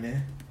fun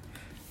learning.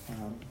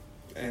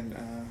 And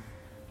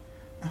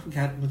I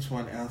forgot which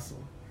one else.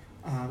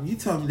 You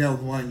told me there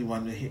was one you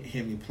wanted to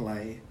hear me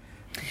play.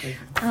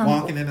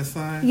 Walking in the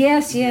Sun.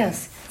 Yes.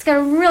 It's got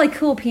a really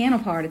cool piano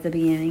part at the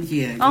beginning.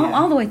 Yeah.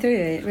 All the way through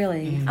it,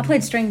 really. Mm-hmm. I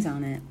played strings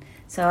on it.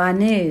 So I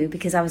knew,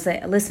 because I was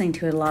listening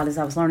to it a lot as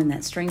I was learning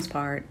that strings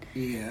part.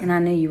 Yeah. And I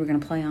knew you were going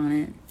to play on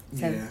it.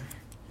 So.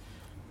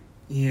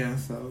 Yeah,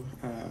 so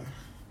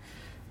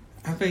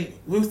I think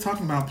we was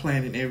talking about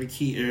playing in every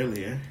key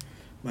earlier,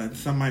 but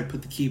somebody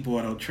put the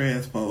keyboard on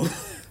transpose.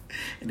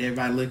 And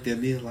everybody looked at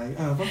me like,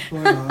 "Oh, what's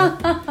going on?"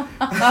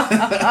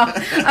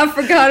 I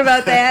forgot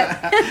about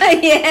that.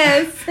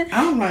 Yes.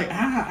 I'm like,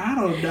 I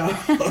don't know.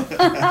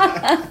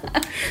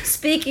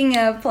 Speaking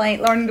of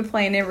learning to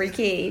play in every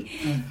key,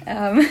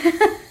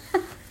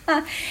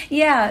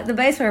 yeah, the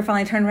bass player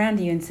finally turned around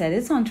to you and said,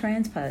 "It's on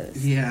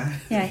transpose." Yeah.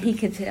 Yeah, he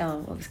could tell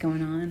what was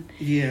going on.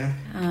 Yeah.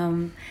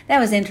 That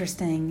was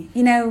interesting.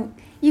 You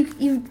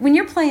when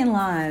you're playing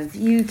live,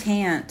 you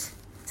can't.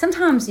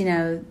 Sometimes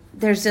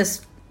there's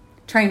just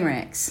train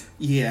wrecks.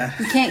 Yeah.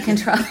 You can't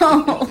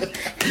control.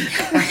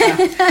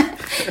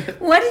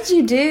 What did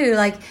you do?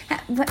 Like,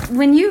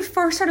 when you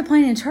first started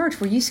playing in church,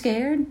 were you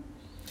scared?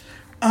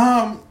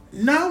 No,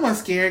 I wasn't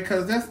scared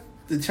because that's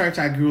the church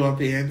I grew up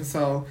in.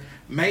 So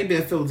maybe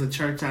if it was a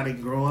church I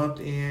didn't grow up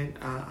in,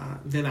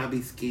 then I'd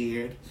be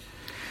scared.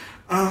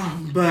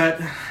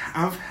 But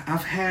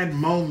I've had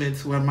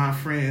moments where my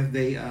friends,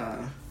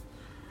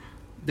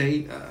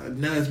 they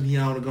nudged me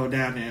on to go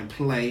down there and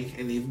play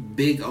in these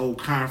big old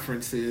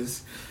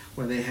conferences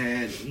where they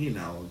had,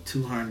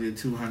 200,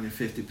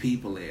 250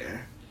 people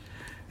there.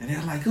 And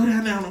they're like, "Go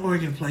down there on the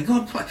organ and play.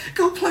 Go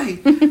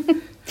play.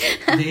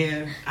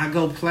 Then I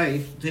go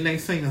play. Then they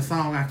sing a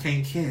song I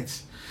can't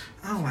catch.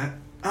 I'm like,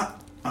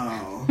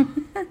 uh-oh.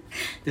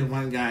 Then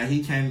one guy,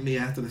 he came to me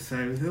after the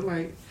service. They're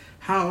like,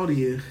 "How old are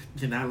you?"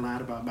 Then I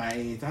lied about my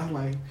age. I was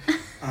like,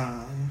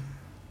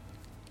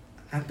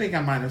 I think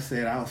I might have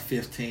said I was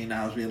 15.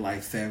 I was really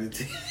like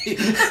 17.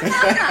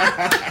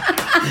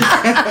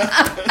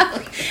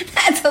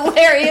 That's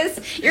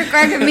hilarious. You're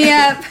cracking me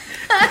up.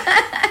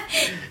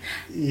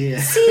 Yeah.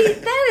 See,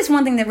 that is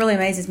one thing that really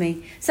amazes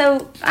me.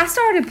 So I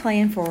started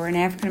playing for an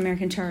African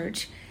American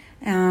church,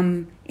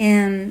 and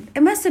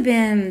it must have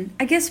been,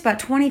 I guess, about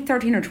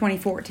 2013 or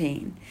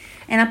 2014.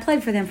 And I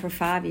played for them for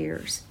 5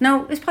 years.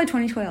 No, it was probably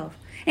 2012.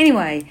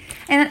 Anyway,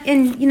 and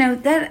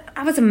that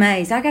I was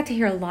amazed. I got to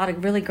hear a lot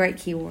of really great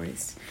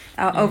keyboardists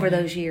over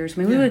those years.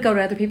 I mean, we would go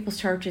to other people's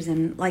churches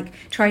and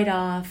trade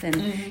off, and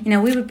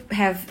we would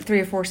have 3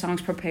 or 4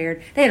 songs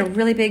prepared. They had a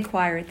really big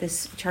choir at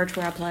this church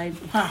where I played,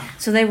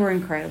 so they were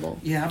incredible.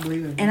 Yeah, I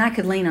believe it. And I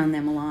could lean on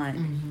them a lot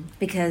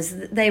because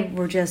they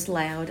were just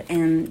loud,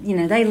 and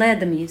they led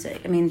the music.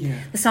 I mean,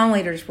 the song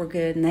leaders were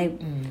good, and they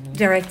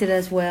directed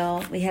us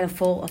well. We had a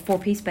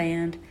 4-piece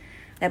band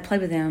that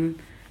played with them.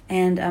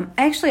 And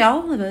actually,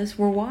 all of us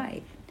were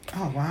white.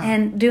 Oh, wow.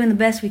 And doing the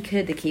best we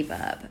could to keep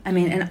up. I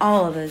mean, and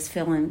all of us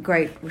feeling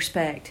great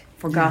respect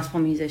for gospel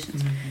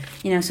musicians.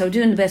 So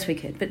doing the best we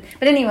could. But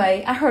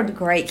anyway, I heard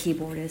great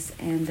keyboardists.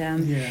 And,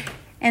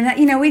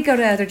 we'd go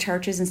to other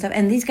churches and stuff.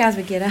 And these guys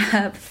would get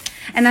up.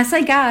 And I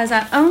say guys,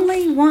 I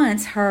only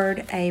once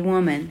heard a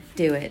woman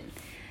do it.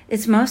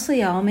 It's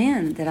mostly all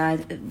men that I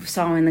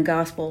saw in the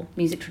gospel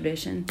music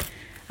tradition.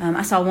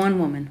 I saw one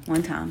woman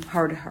one time,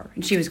 heard her,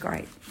 and she was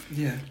great.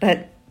 Yeah.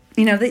 But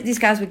these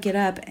guys would get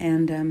up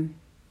and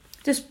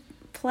just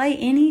play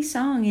any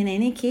song in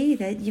any key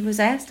that was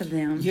asked of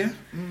them. Yeah.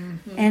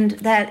 And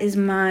that is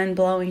mind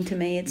blowing to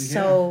me. It's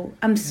so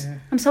I'm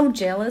so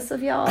jealous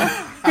of y'all.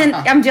 And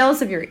I'm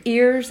jealous of your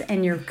ears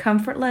and your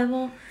comfort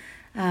level,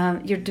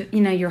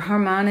 your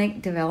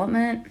harmonic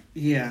development.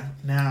 Yeah.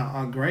 Now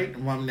a great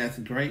woman that's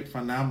a great,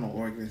 phenomenal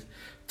organist,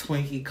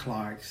 Twinkie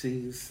Clark.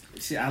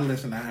 I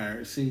listen to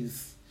her.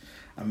 She's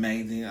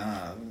amazing.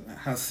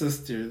 Her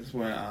sisters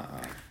were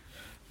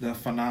the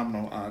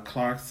phenomenal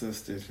Clark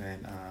sisters,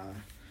 and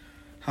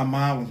her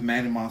mom was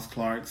Mattie Moss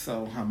Clark,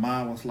 so her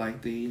mom was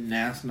like the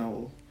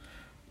national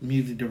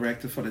music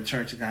director for the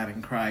Church of God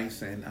in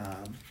Christ, and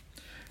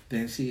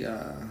then she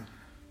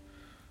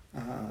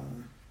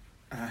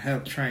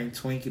helped train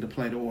Twinkie to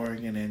play the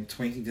organ, and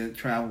Twinkie just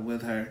traveled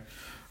with her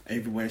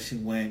everywhere she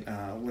went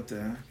with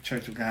the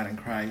Church of God in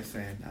Christ,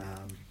 and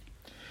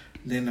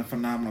then the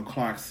phenomenal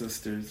Clark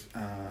sisters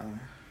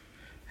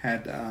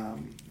had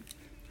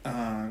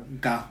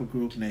gospel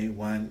group, and they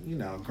won,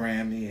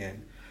 Grammy,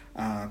 and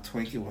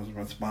Twinkie was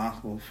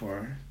responsible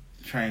for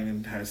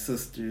training her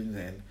sisters,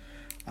 and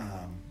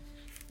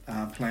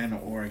playing the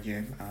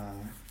organ.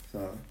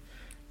 So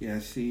yeah,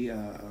 she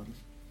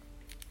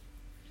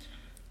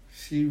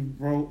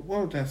wrote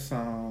what was that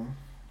song?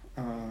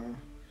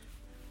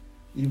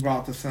 You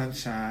Brought the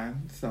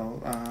Sunshine.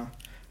 So I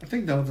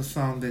think that was a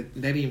song that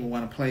they didn't even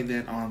want to play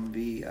that on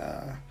the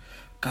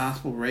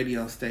gospel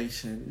radio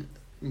station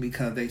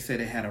because they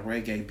said it had a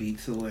reggae beat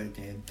to it,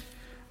 and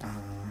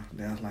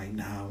they was like,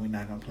 "No, we're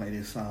not gonna play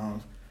this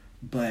song."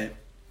 But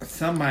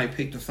somebody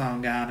picked the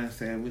song out and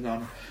said, "We're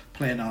gonna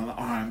play it on the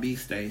R&B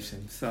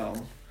station." So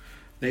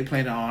they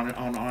played it on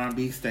the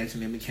R&B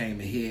station. It became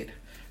a hit.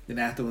 Then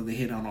after it was a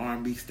hit on the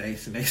R&B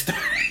station, they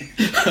started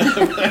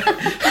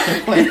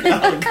playing it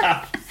on the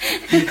gospel.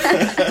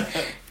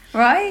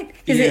 Right?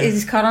 Because it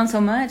just caught on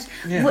so much.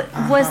 Yeah,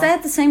 Was that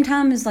at the same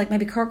time as like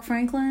maybe Kirk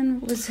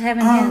Franklin was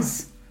having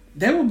his?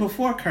 They were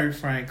before Kirk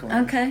Franklin.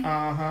 Okay.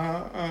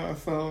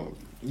 So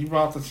You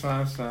Brought the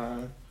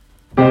Sunshine.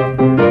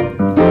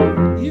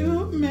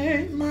 You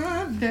made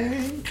my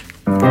day.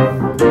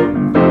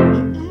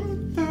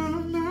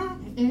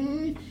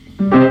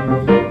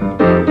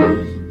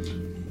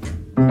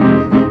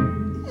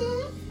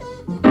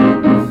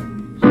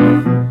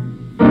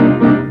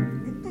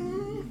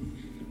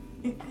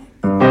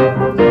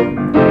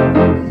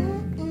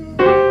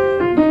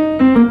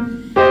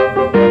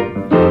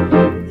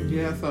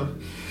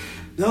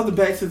 Those are the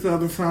basics of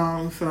the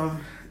song, so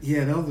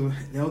yeah, those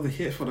are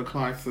hits for the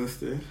Clark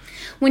sisters.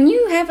 When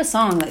you have a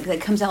song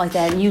that comes out like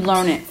that and you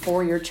learn it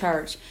for your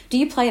church, do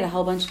you play it a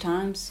whole bunch of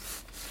times?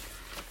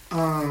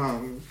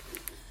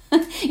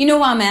 You know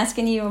why I'm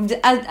asking you?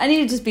 I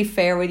need to just be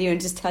fair with you and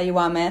just tell you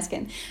why I'm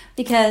asking.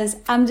 Because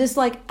I'm just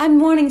like, I'm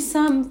wanting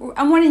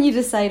you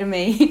to say to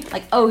me,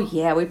 like, oh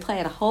yeah, we play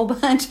it a whole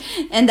bunch.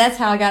 And that's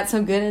how I got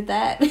so good at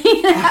that.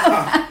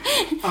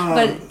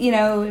 But,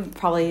 it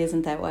probably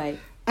isn't that way.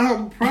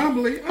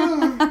 Probably.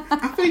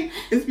 I think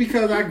it's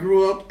because I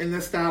grew up in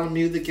this style of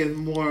music and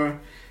more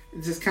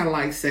just kind of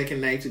like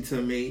second nature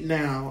to me.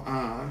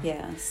 Now,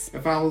 yes.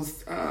 If I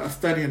was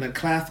studying a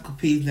classical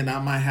piece, then I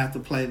might have to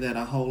play that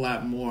a whole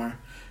lot more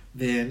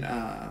than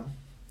I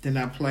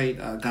played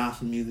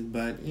gospel music.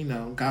 But,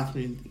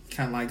 gospel music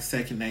kind of like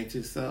second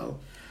nature. So,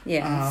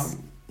 yes.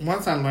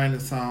 Once I learn the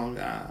song,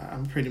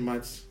 I'm pretty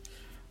much...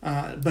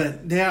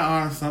 but there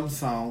are some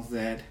songs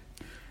that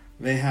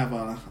they have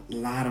a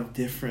lot of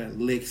different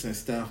licks and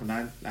stuff, and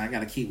I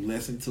got to keep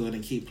listening to it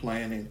and keep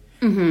playing it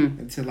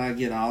until I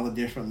get all the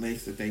different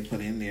licks that they put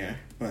in there.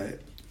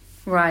 But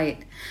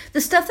right. The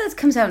stuff that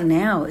comes out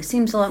now, it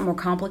seems a lot more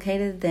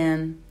complicated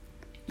than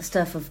the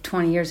stuff of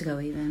 20 years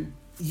ago even.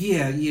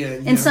 Yeah.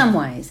 In some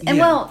ways. And,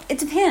 well, it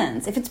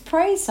depends. If it's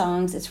praise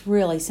songs, it's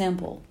really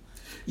simple.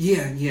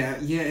 Yeah,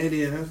 it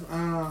is.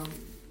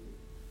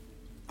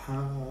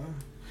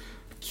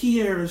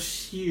 Kierra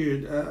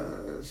Sheard,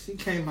 she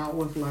came out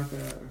with like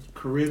a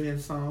Caribbean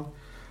song.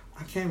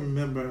 I can't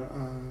remember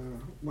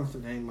what's the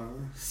name of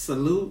it.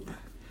 Salute.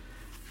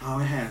 Oh,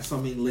 it had so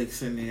many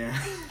licks in there.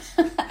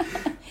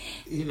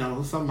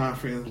 Some of my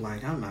friends were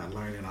like, I'm not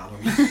learning all of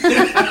it.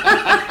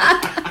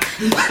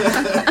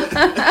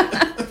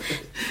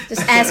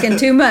 Just asking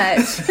too much.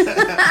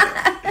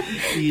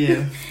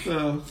 Yeah.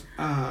 So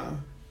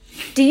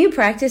do you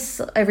practice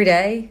every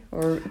day,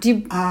 or do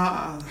you?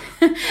 I'm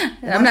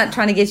not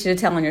trying to get you to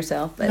tell on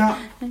yourself, but no,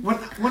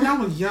 when I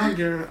was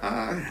younger,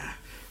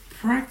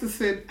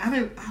 practicing.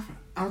 I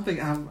don't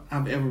think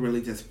I've ever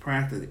really just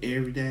practiced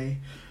every day,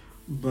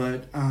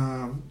 but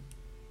I'm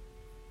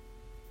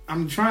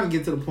trying to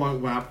get to the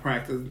point where I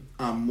practice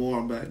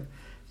more. But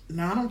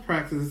no, I don't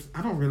practice.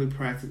 I don't really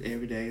practice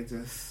every day. It's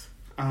just,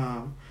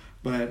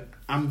 but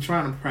I'm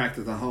trying to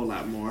practice a whole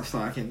lot more so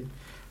I can.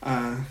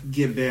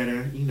 Get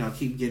better,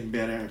 keep getting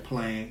better at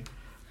playing.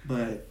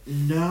 But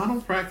no, I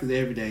don't practice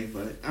every day,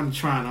 but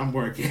I'm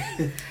working.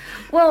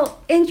 Well,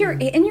 in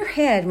your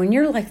head, when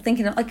you're like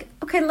thinking of, like,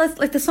 okay, let's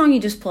like the song you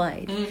just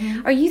played,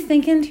 are you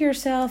thinking to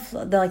yourself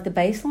the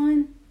bass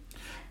line?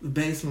 The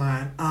bass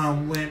line.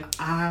 When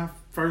I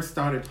first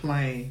started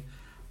playing,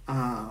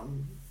 I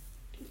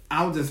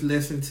would just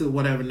listen to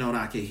whatever note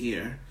I could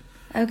hear.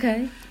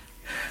 Okay.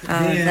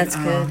 Then, that's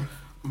good.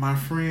 My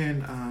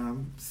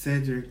friend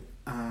Cedric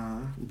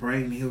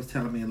Braden, he was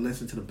telling me to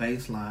listen to the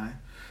bass line,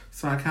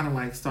 so I kind of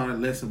like started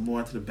listening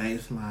more to the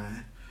bass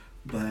line.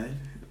 But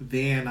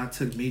then I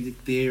took music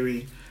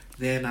theory.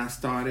 Then I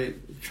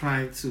started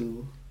trying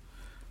to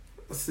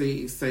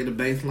say the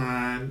bass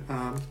line.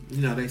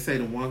 They say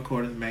the 1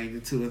 chord is major,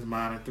 2 is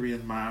minor, 3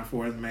 is minor,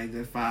 4 is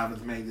major, 5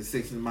 is major,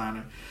 6 is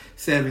minor,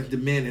 7 is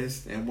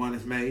diminished, and 1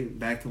 is major,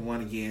 back to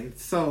 1 again.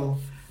 So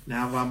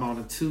now if I'm on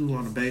a 2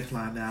 on the bass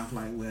line, now I'm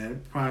like, well,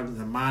 it probably is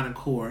a minor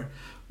chord.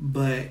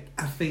 But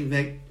I think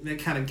that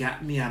kind of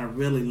got me out of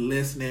really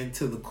listening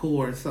to the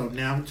chords. So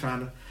now I'm trying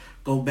to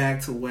go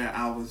back to where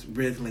I was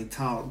originally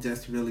taught,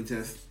 just really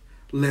just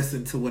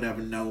listen to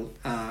whatever note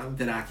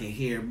that I can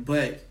hear.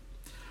 But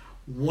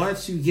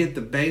once you get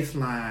the bass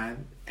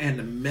line and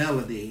the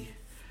melody,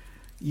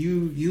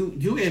 you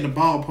in the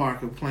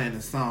ballpark of playing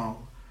the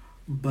song.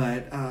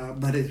 But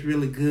it's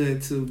really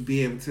good to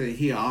be able to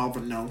hear all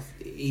the notes,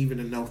 even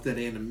the notes that are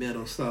in the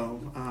middle.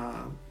 So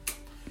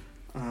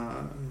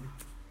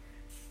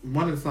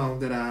one of the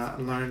songs that I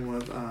learned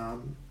was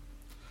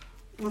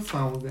what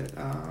song was that?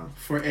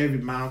 For Every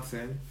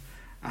Mountain.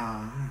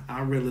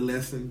 I really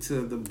listened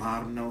to the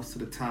bottom notes to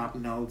the top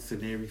notes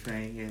and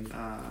everything, and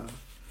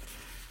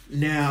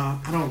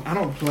now I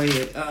don't play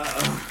it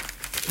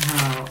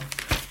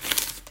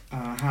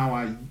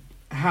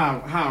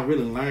how I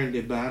really learned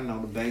it, but I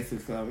know the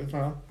basics of it.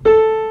 So.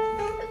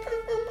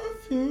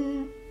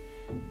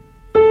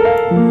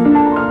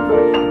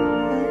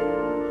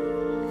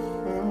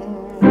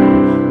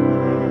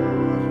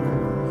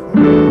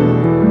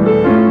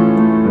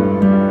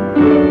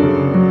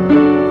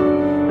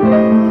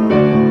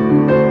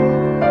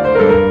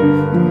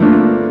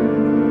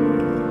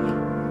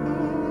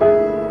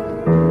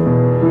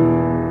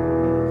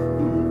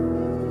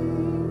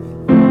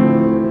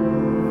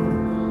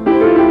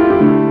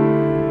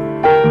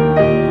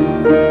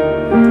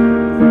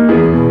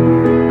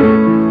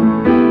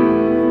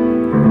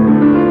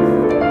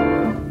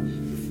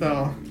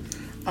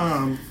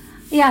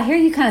 Yeah, I hear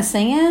you kind of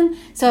singing.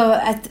 So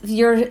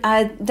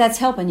that's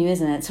helping you,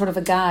 isn't it? Sort of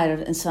a guide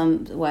in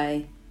some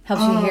way.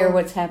 Helps you hear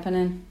what's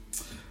happening.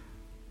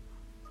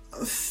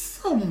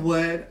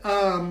 Somewhat.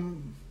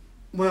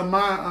 Well,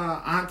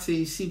 my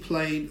auntie, she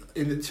played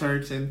in the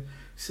church, and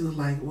she was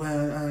like,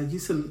 "Well, you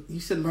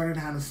should learn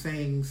how to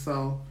sing."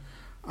 So,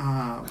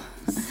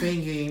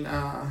 singing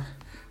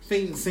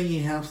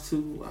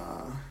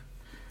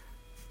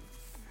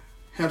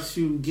helps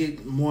you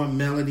get more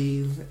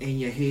melodies in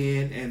your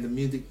head, and the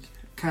music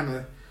kind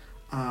of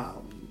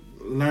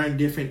learn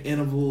different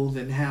intervals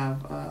and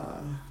have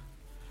I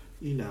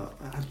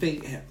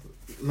think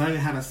learning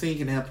how to sing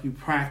can help you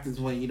practice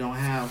when you don't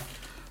have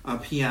a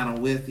piano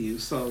with you,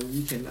 so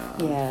you can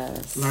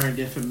learn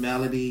different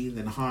melodies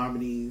and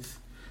harmonies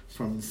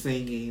from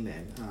singing.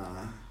 And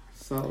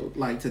so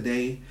like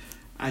today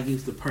I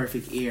use the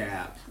Perfect Ear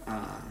app,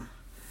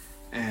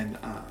 and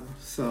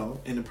so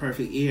in the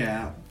Perfect Ear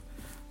app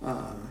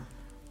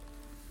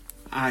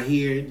I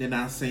hear it, then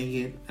I sing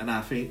it, and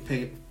I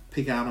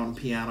pick out on the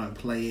piano and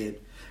play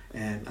it,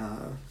 and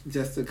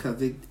just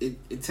because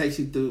it takes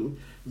you through.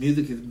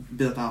 Music is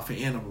built off of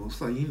intervals,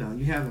 so you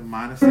have a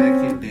minor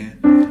second,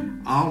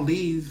 and all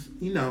these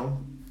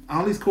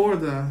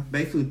chords are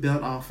basically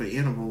built off of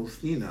intervals.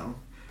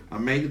 A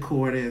major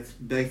chord is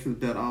basically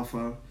built off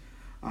of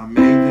a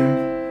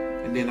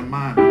major and then a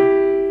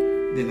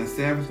minor, then a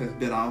seventh is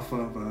built off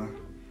of a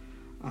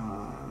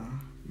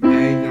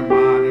major,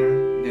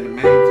 minor, then a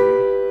major.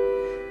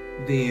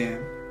 Then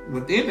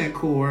within that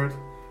chord,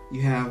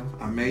 you have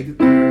a major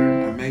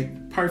third, a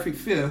major perfect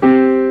fifth,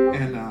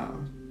 and a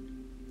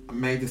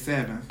major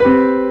seventh.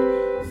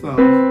 So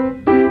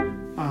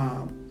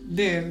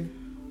then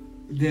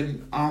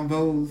on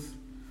those,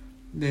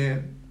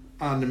 then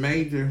on the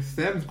major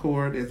seventh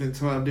chord is in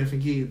 12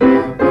 different keys.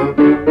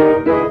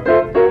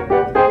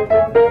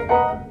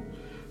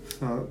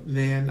 So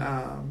then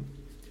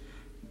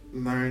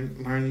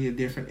learning your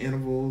different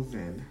intervals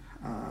and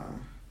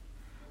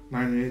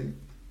learning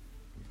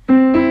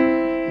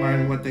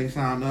what they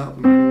sound up,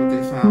 learning what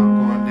they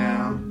sound going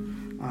down,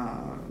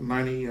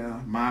 learning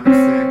minor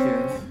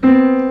seconds,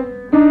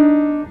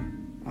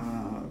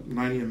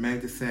 learning your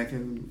major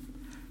second,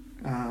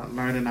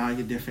 learning all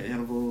your different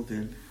intervals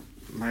and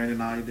learning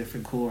all your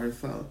different chords.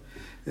 So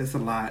it's a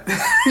lot.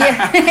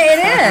 Yeah,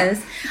 it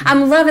is.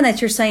 I'm loving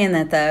that you're saying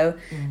that, though,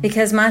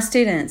 because my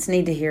students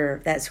need to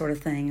hear that sort of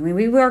thing. I mean,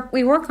 we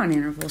work on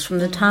intervals from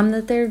the time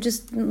that they're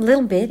just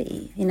little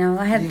bitty.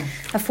 I had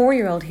a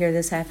 4-year-old here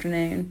this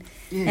afternoon,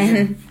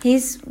 and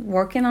he's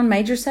working on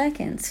major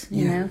seconds.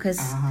 Because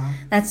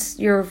that's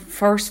your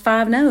first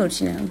 5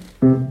 notes.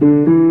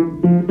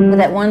 With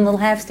that one little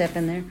half step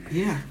in there.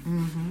 Yeah.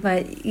 Mm-hmm.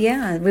 But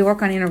we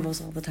work on intervals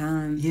all the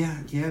time.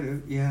 Yeah.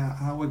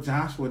 With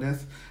Joshua,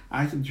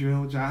 I used to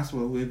drill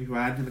Joshua. We'd be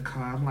riding in the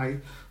car. I'm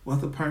like,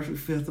 what's a perfect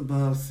fifth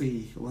above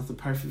C? What's a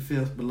perfect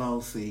fifth below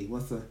C?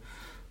 What's a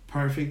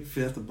perfect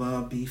fifth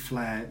above B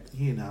flat?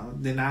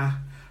 Then I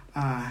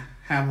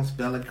have them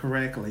spell it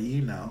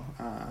correctly.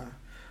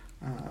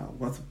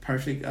 What's a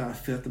perfect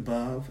fifth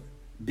above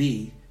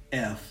B,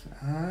 F?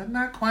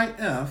 Not quite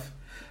F,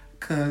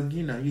 because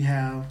you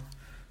have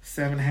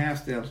 7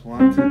 half steps.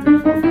 1, 2, 3,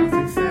 4, 5,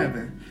 6,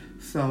 7.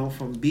 So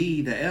from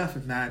B to F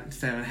is not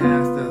 7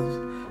 half steps.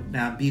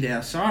 Now B to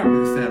F sharp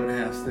is 7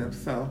 half steps.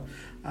 So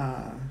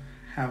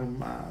have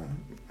them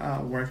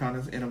work on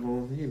his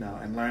intervals,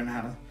 and learn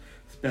how to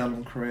spell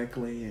them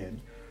correctly. And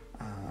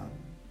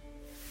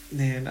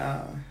then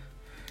I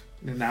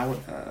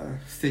would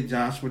sit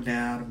Joshua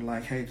down and be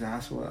like, "Hey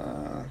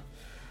Joshua,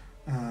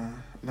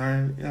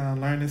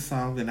 learn this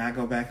song." Then I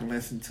go back and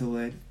listen to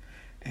it.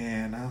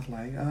 And I was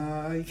like,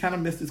 you kind of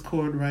missed this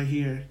chord right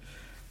here.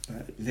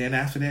 But then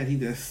after that, he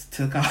just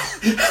took off.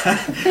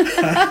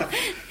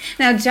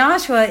 Now,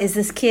 Joshua is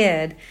this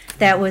kid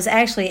that was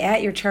actually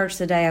at your church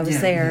the day I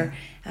was there.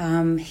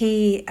 Yeah.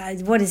 He,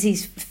 what is he,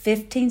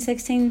 15,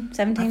 16,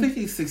 17? I think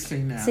he's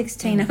 16 now.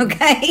 16,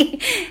 okay.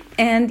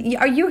 And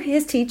are you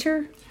his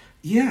teacher?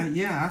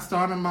 Yeah. I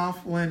started him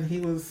off when he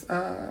was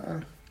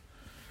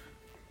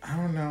I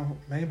don't know,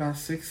 maybe about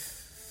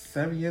 6,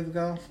 7 years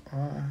ago.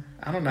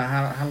 I don't know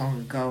how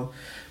long ago.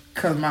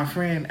 Because my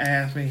friend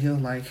asked me, he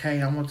was like,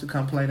 hey, I want to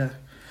come play the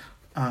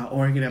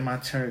organ at my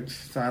church.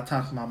 So I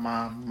talked to my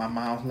mom. My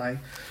mom was like,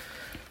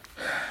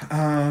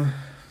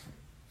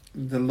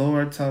 the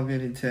Lord told me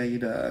to tell you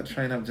to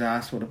train up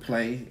Joshua to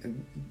play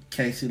in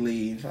case you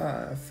leave.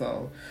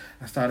 So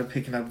I started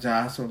picking up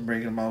Joshua and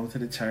bringing him over to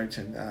the church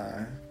and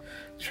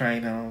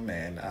train him.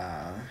 And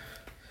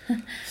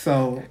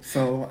so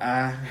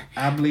I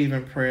believe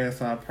in prayer,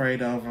 so I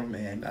prayed over him.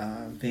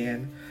 And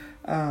then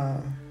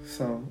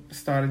so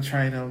started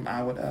training him.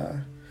 I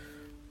would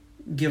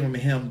give him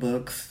hymn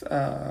books.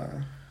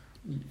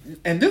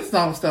 And this is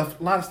all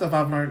stuff, a lot of stuff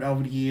I've learned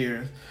over the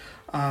years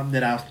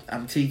that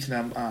I'm teaching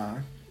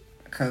them.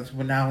 Because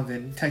when I was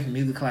taking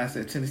music class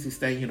at Tennessee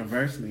State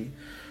University,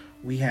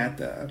 we had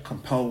to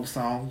compose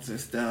songs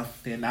and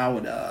stuff. Then I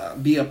would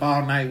be up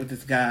all night with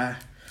this guy.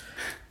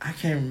 I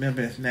can't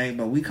remember his name,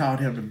 but we called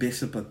him the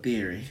Bishop of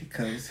Theory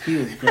because he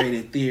was great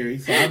at theory.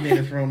 So I've been in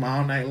his room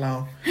all night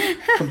long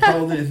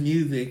composing his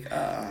music.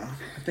 I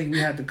think we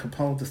had to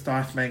compose the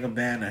Star Spangled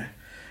Banner.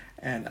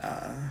 And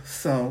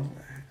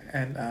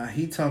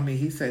he told me,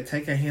 he said,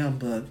 take a hymn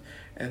book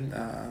and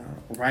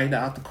write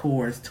out the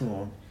chords to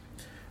him.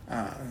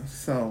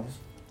 So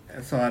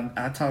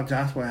I taught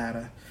Joshua how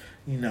to,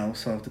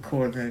 so if the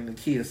chords are in the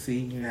key of C,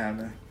 you have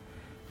the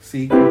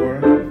C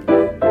chord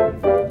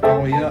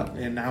all the way up,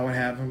 and I would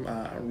have him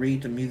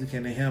read the music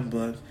in the hymn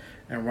book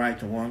and write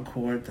the 1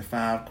 chord, the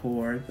 5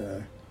 chord,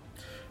 the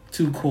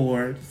 2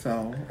 chord.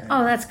 So.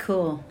 That's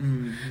cool.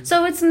 Mm-hmm.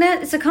 So it's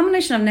a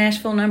combination of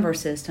Nashville number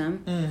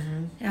system.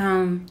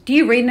 Mm-hmm. Do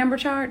you read number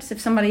charts if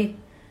somebody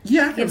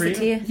gives it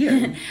to you? Yeah.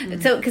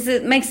 Mm-hmm. So because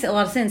it makes a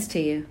lot of sense to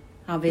you.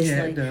 Obviously.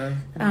 Yeah, it does.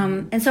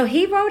 Mm-hmm. And so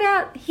he wrote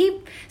out,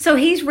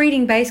 he's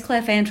reading bass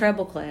clef and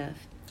treble clef,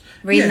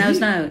 reading those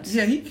notes.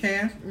 Yeah, he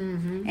can.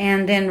 Mm-hmm.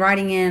 And then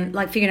writing in,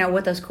 like figuring out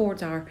what those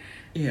chords are.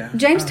 Yeah.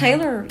 James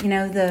Taylor,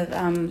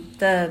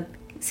 the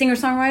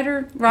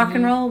singer-songwriter, rock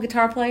and roll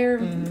guitar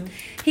player,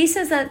 he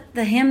says that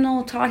the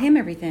hymnal taught him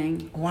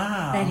everything.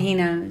 Wow. That he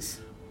knows.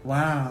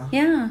 Wow.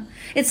 Yeah.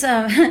 It's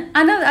I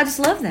know, I just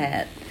love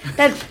that.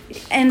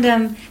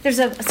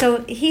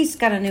 So he's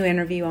got a new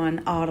interview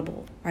on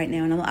Audible right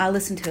now, and I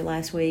listened to it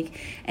last week,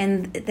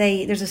 and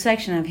there's a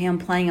section of him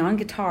playing on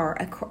guitar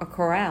a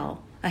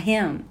chorale, a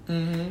hymn,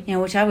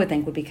 which I would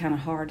think would be kind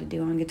of hard to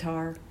do on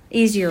guitar.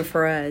 Easier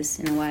for us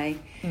in a way,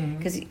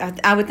 because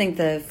I would think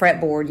the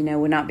fretboard,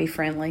 would not be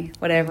friendly,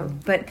 whatever.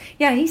 But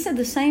yeah, he said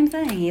the same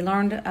thing. He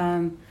learned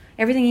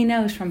everything he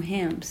knows from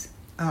hymns.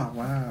 Oh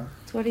wow.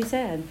 That's what he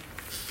said.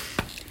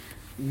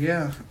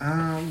 Yeah,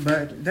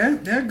 but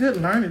they're good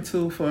learning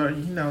tool for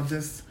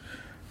just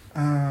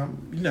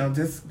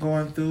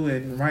going through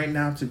and writing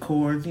out the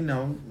chords,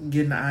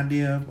 getting the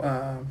idea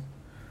of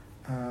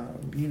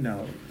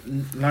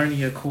learning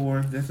your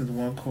chords. This is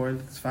 1 chord,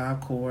 this is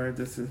 5 chords,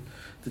 this is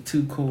the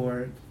 2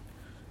 chord.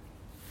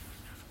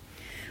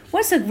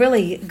 What's a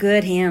really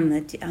good hymn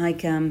that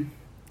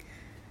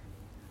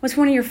what's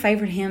one of your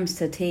favorite hymns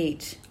to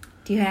teach?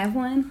 Do you have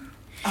one?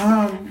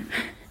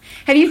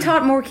 Have you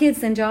taught more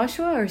kids than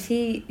Joshua, or is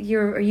he's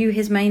your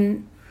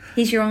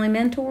only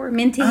mentor,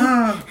 mentee?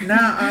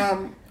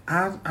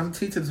 I'm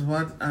teaching this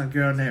one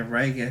girl named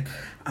Reagan.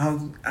 I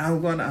was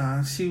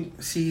gonna she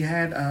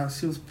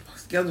was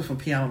scheduled for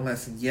piano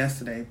lessons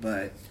yesterday,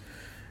 but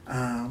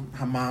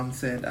her mom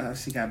said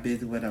she got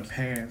busy with her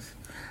parents.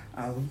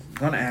 I was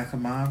gonna ask her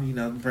mom,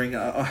 to bring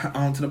her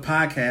onto the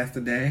podcast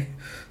today,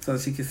 so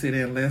she can sit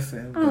there and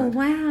listen. Oh,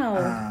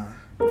 wow.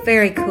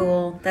 Very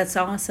cool. That's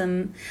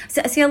awesome.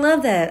 See, I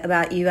love that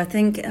about you. I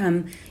think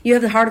you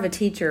have the heart of a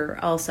teacher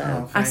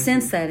also. I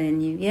sense that in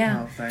you.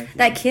 Yeah. Oh, thank you.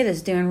 That kid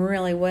is doing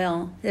really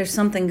well. There's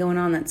something going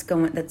on that's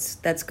going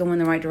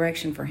the right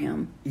direction for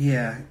him.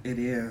 Yeah, it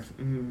is.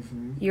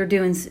 Mm-hmm. You're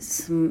doing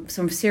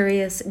some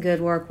serious good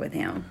work with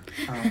him.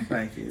 Oh,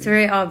 thank you. It's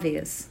very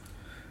obvious.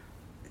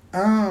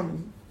 Now,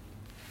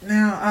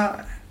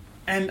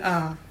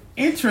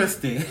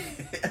 interesting.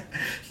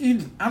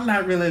 I'm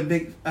not really a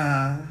big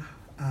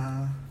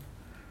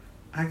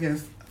I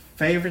guess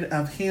favorite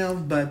of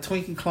him, but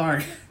Twinkie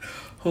Clark,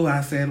 who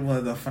I said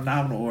was a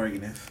phenomenal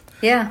organist.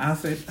 Yeah. I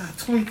said,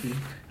 Twinkie.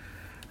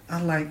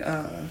 I like,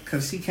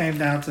 because she came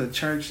down to a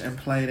church and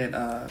played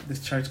at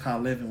this church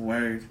called Living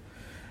Word.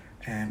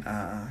 And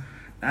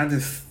I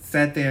just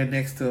sat there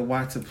next to her,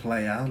 watched her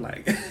play. I was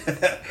like,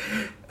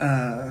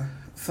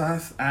 so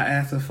I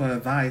asked her for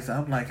advice.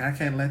 I'm like, I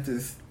can't let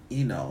this,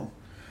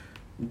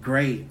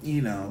 great,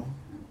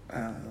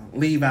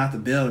 leave out the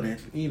building,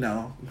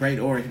 great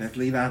organist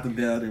leave out the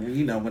building,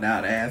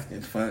 without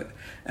asking for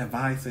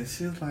advice. And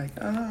she was like,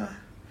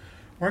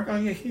 work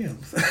on your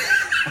hymns.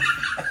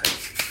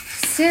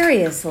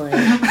 Seriously?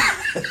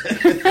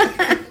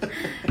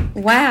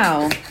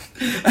 Wow.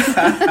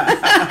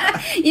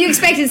 You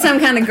expected some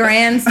kind of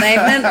grand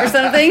statement or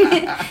something?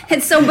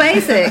 It's so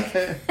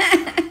basic.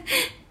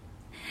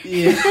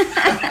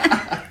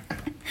 Yeah.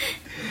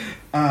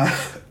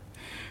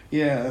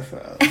 Yeah.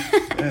 So.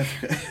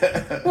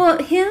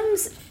 Well,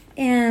 hymns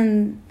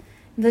and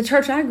the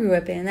church I grew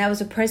up in, that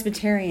was a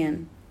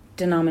Presbyterian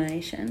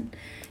denomination.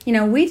 You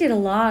know, we did a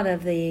lot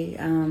of the,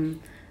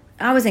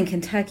 I was in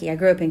Kentucky. I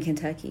grew up in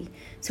Kentucky.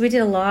 So we did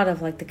a lot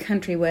of like the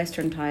country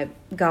western type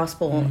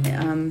gospel,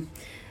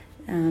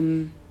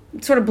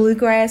 sort of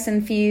bluegrass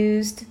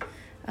infused.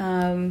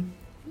 And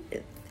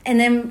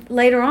then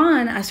later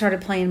on, I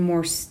started playing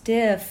more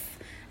stiff.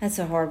 That's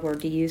a hard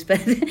word to use,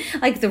 but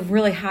like the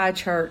really high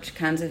church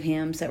kinds of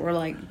hymns that were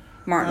like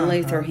Martin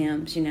Luther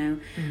hymns, you know,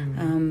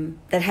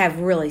 that have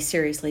really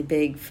seriously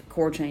big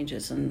chord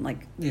changes and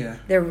like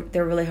they're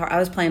really hard. I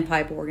was playing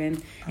pipe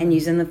organ and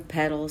using the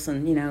pedals,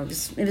 and you know,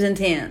 just it was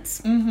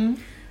intense.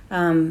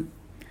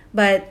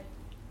 But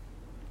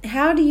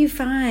how do you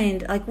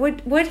find like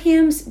what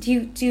hymns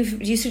do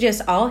you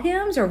suggest? All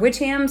hymns, or which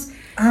hymns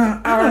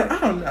I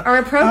don't know. are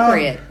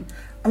appropriate?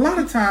 A lot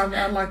of times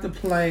I like to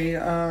play.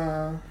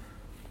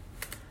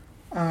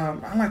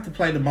 I like to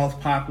play the most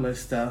popular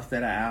stuff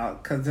that are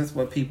out because that's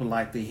what people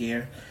like to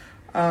hear.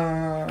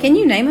 Can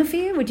you name a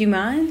few? Would you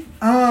mind?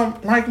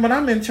 Like when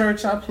I'm in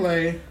church, I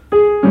play.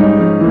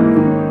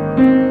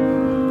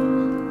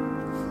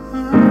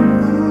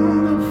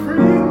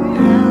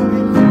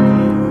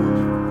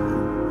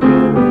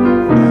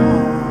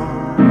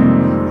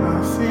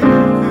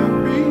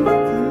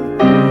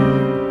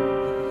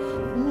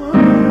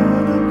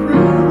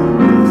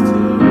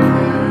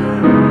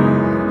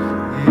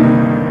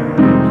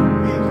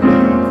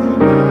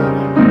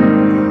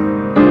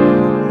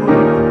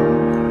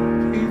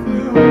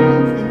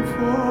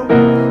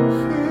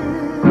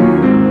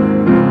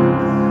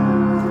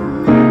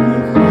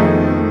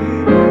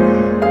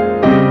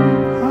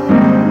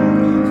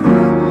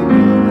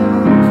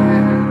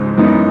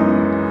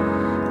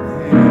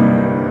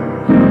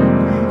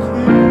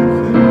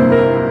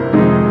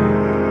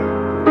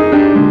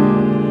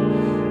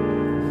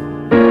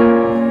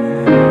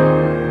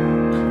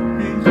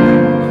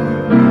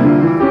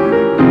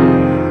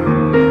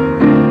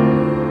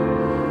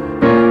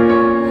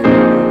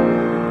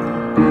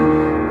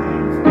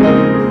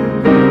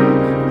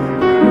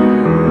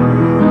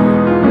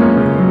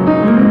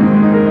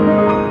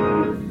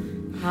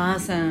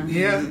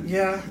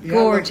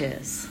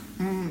 Gorgeous.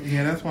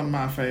 Yeah, that's one of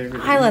my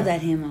favorites. I love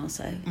that hymn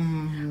also.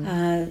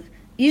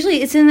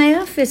 Usually it's in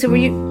F. So were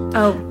you?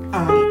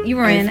 You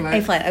were in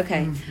A flat.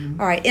 Okay,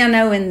 all right. I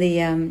know in the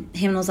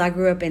hymnals I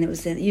grew up in, it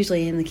was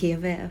usually in the key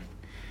of F.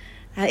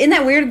 Isn't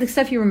that weird? The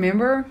stuff you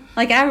remember,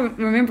 like I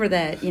remember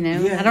that. You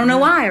know, I don't know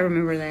why I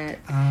remember that.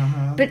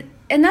 But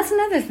and that's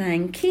another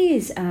thing.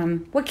 Keys.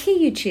 What key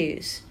you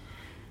choose?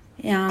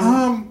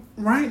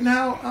 Right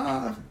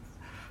now,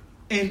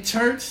 in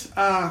church,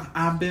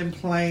 I've been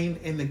playing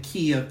in the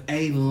key of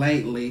A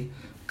lately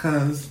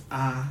because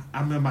I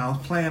remember I was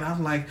playing. I was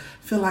like,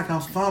 feel like I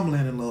was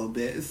fumbling a little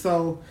bit.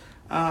 So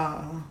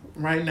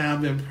right now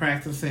I've been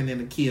practicing in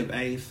the key of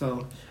A.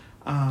 So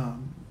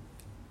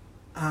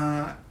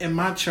in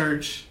my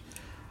church,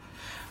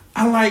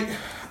 I like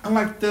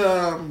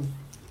the.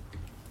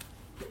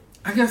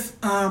 I guess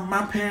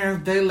my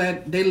parents they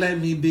let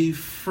me be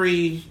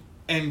free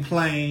and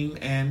playing,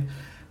 and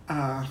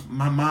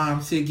my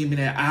mom she'd give me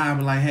that eye,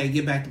 but like, hey,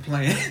 get back to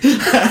playing.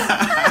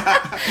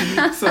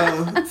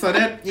 so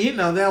that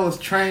that was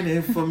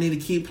training for me to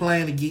keep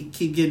playing and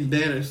keep getting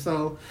better.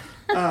 So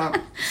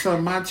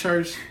in my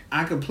church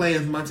I could play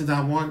as much as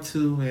I want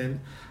to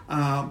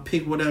and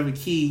pick whatever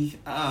key,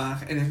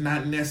 and it's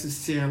not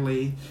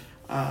necessarily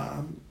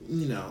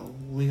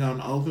we're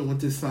gonna open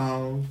with this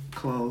song,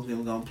 close, then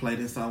we're gonna play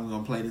this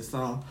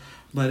song,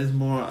 but it's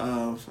more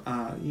of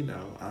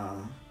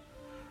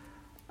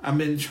I've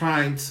been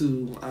trying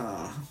to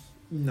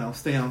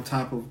stay on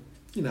top of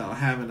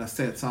having a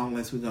set song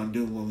list we're gonna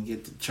do when we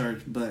get to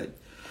church, but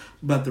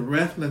the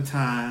rest of the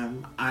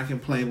time I can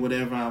play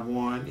whatever I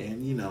want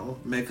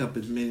and make up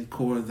as many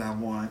chords as I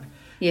want.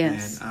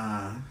 Yes.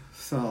 And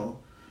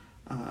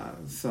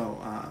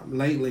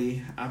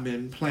lately I've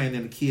been playing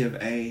in the key of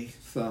A,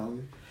 so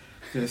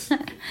just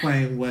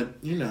playing what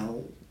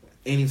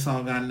any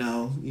song I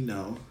know,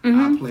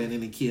 I play it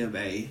in the key of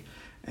A,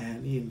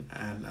 and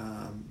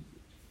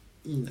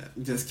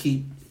just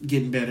keep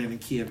getting better in the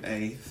key of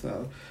A.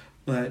 So,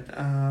 but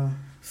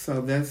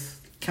so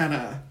that's kind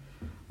of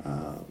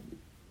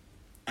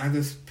I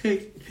just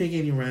pick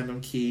any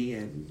random key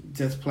and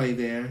just play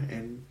there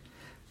and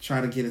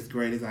try to get as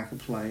great as I can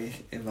play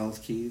in those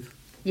keys.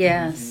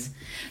 Yes.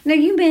 Now,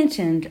 you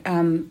mentioned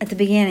at the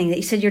beginning that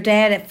you said your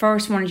dad at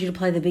first wanted you to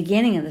play the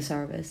beginning of the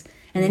service,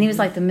 and then he was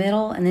like the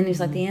middle, and then he was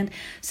like the end.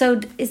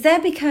 So is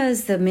that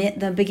because the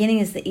beginning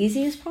is the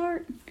easiest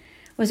part?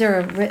 Was there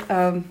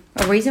a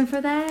reason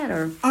for that,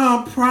 or?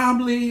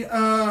 Probably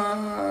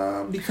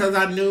because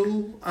I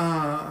knew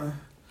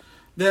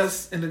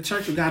there's in the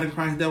Church of God in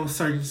Christ there were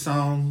certain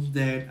songs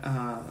that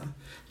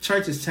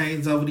churches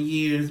changed over the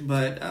years,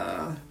 but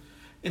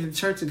in the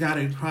Church of God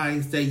in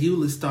Christ they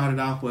usually started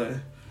off with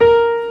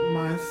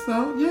my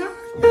soul, yes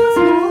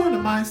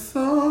Lord, my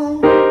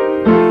soul,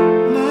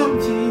 love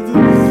Jesus,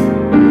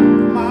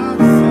 my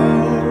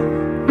soul,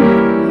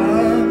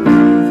 love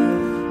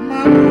Jesus,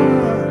 my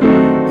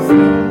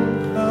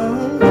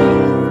soul,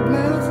 love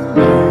Jesus,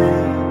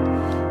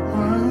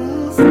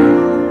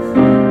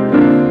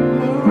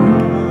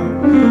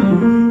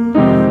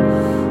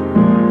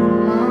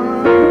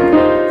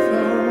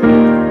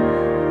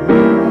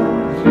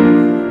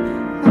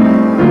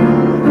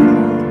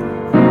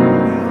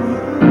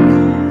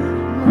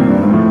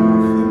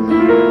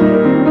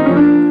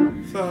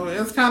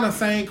 kind of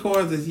same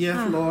chords as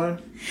Yes,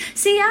 Lord.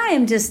 See, I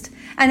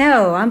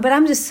know, but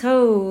I'm just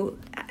so,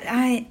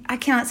 I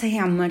cannot say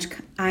how much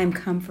I am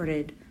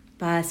comforted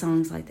by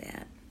songs like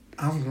that.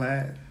 I'm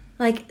glad.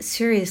 Like,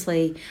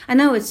 seriously, I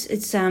know it's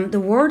the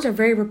words are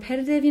very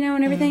repetitive,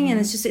 and everything, and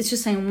it's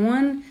just saying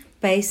one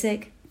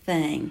basic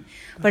thing,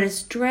 but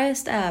it's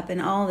dressed up in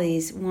all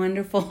these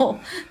wonderful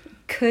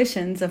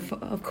cushions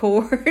of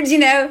chords,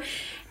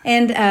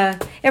 and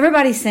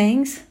everybody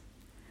sings.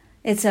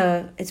 It's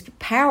a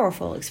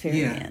powerful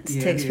experience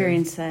to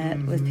experience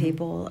that with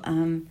people.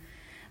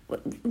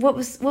 What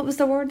was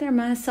the word there?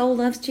 My soul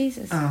loves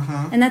Jesus.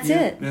 And that's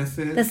it. That's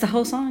it. That's the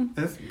whole song.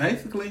 That's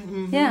basically.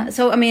 Yeah.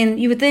 So I mean,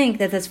 you would think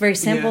that that's very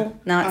simple.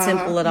 Not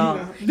simple at all.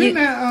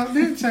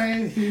 Then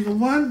change. He's a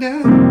wonder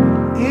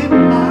in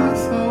my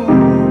soul.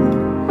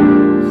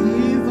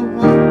 He's a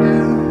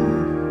wonder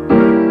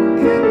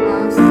in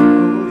my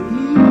soul.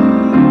 He's a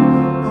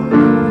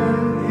wonder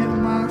in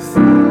my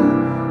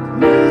soul.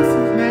 Bless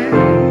his name.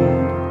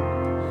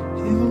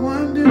 He's a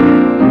wonder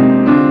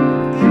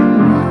in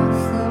my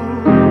soul.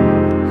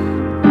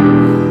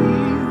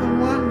 He's a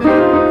wonder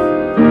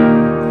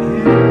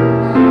in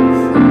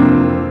my soul.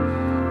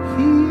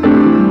 He's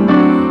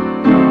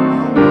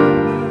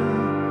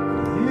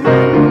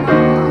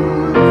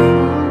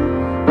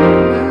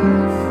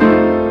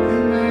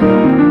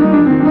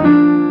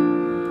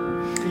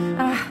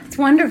It's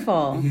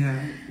wonderful. Yeah.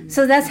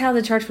 So that's how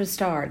the church would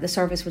start. The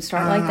service would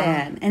start like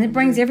that, and it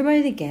brings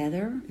everybody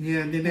together.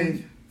 Yeah, then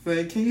they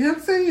say, "Can you help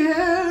say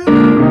yeah?"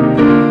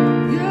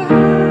 Yes.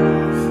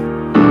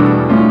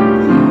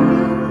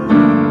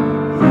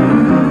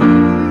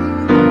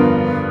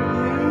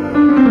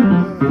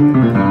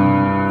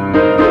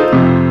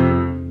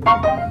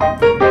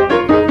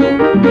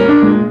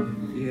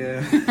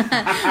 Yeah.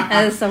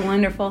 That is so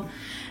wonderful.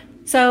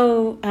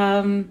 So,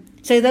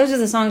 so those are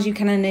the songs you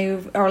kind of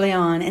knew early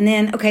on, and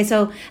then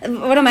so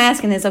what I'm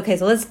asking is, so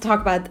let's talk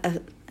about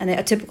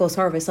a typical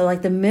service. So,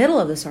 like the middle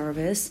of the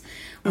service,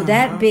 would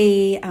that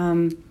be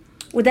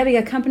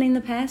accompanying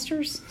the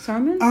pastor's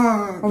sermon,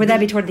 or would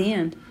that be toward the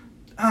end?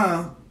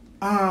 I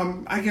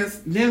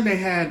guess then they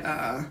had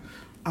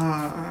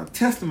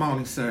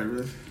testimony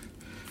service.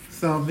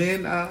 So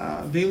then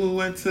we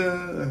went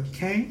to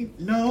Can't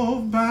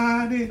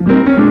Nobody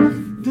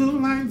Do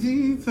Like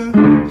Jesus.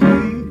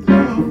 Can't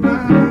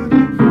nobody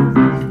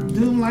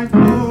do like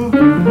Lord.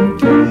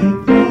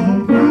 Can't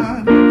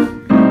nobody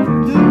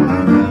do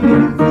like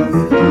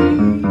Jesus.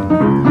 He's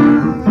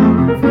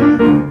my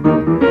friend.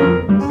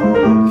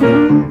 Oh,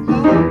 can't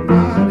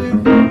nobody do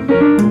like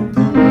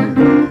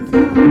Jesus.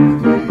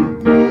 Can't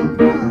nobody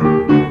do like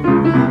Lord.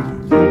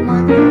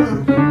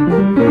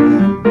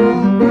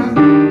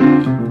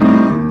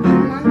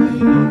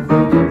 Can't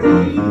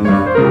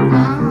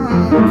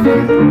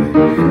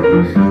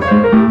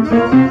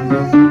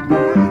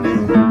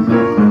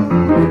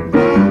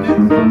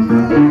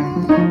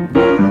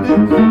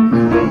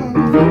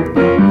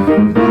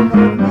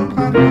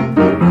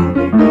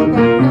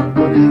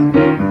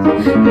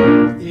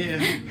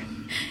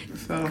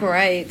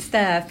Great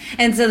stuff.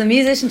 And so the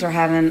musicians are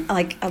having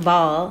like a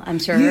ball, I'm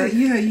sure. Yeah.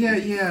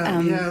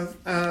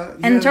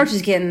 And the church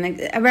is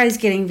everybody's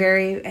getting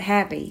very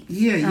happy.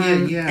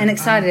 And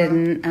excited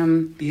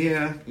and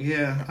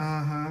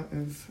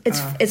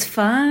It's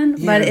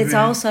fun, but it's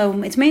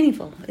also it's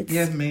meaningful. It's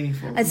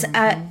meaningful. It's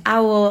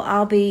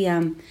I'll be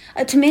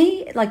to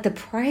me, like the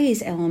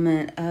praise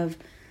element of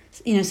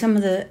some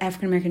of the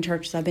African American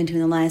churches I've been to in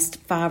the last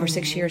 5 or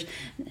 6 years,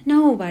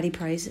 nobody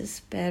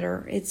praises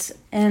better. It's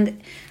sort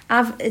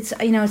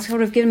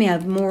of given me a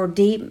more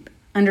deep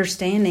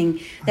understanding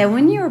that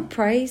when you're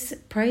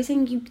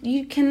praising,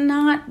 you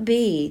cannot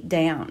be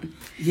down.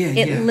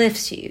 It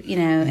lifts you,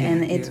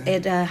 and it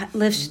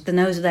lifts the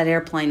nose of that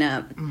airplane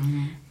up.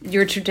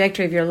 Your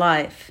trajectory of your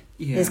life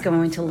is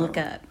going to look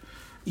up.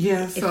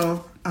 But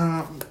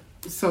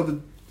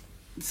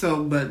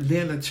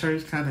then the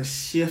church kind of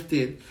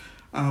shifted.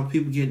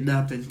 People getting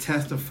up and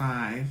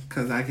testifying,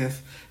 because I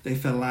guess they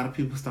felt a lot of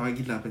people started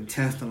getting up and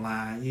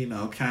testifying,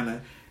 kind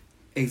of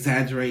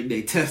exaggerating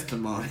their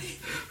testimony.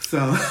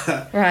 So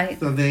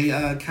so they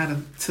kind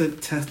of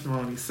took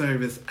testimony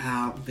service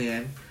out.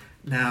 Then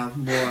now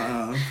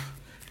more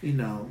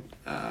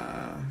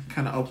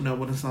kind of open up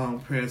with a song,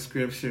 prayer,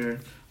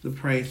 scripture, the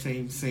praise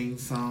team sing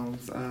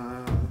songs.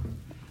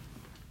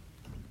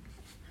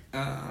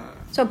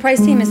 So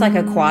praise team is like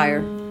a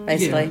choir,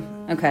 basically.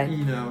 Okay.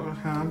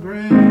 How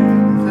great,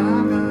 how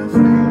great.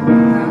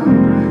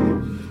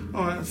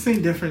 Or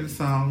sing different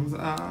songs,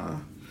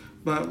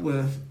 but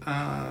with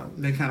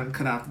they kind of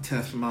cut out the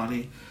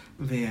testimony.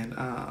 Then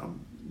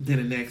the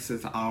next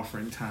is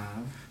offering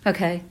time.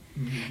 Okay.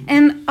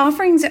 And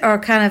offerings are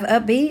kind of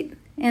upbeat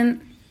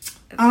and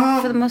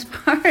for the most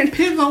part.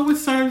 Depends on which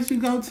service you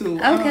go to.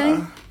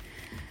 Okay.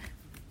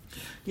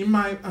 You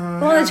might.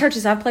 The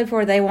churches I've played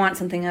for, they want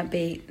something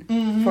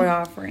upbeat for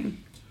offering.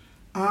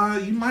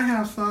 You might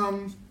have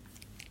some.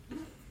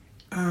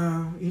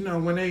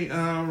 When they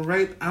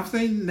I've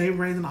seen they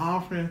raise an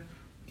offering.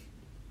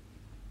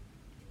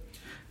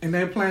 And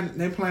they're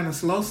playing a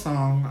slow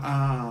song.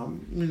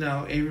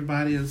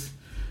 Everybody is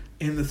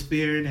in the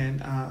spirit,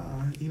 and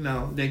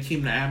they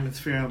keep the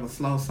atmosphere of a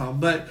slow song.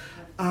 But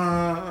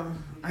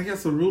I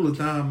guess a rule of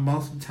thumb,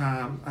 most of the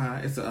time,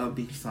 it's an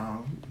upbeat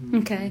song.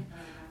 Okay.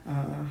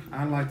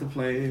 I like to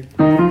play.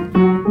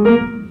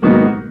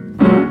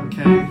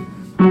 Okay.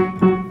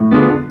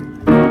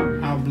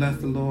 I'll bless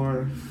the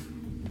Lord.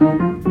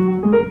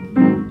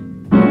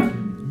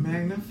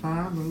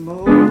 Magnify the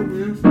Lord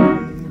with me.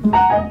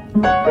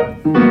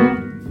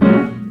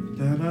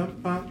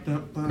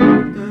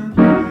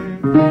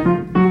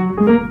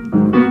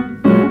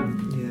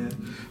 Yeah,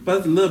 but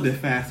it's a little bit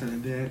faster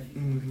than that.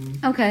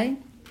 Mm-hmm. Okay.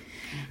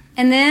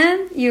 And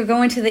then you're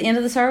going to the end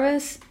of the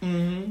service?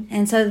 Mm-hmm.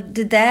 And so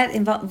did that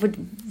involve...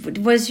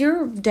 Was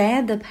your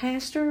dad the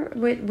pastor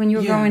when you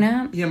were growing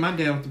up? Yeah, my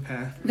dad was the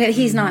pastor. But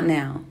he's not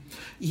now?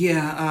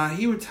 Yeah,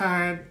 he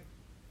retired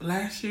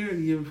last year or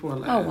the year before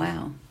last. Oh,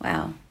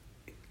 wow.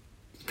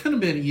 Could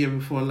have been the year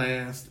before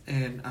last.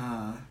 And,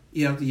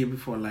 the year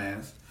before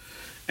last.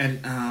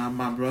 And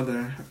my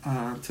brother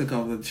took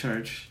over the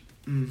church.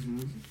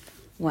 Mm-hmm.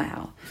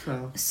 Wow.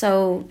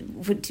 So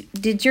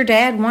did your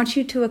dad want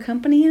you to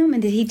accompany him?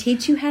 And did he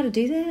teach you how to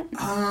do that?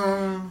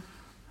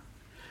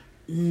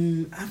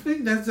 I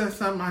think that's just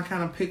something I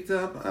kind of picked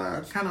up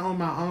kind of on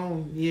my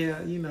own. Yeah,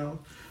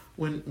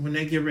 when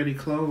they get ready to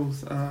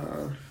close,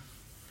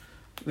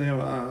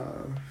 they'll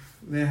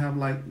have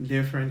like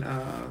different,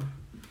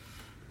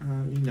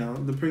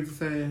 the preacher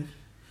said,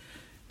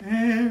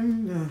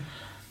 and...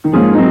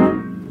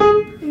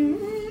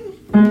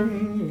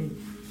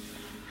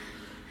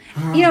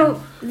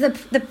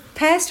 The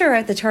pastor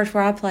at the church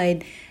where I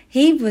played,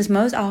 he was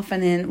most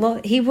often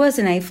he was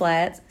in A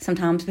flat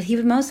sometimes, but he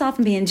would most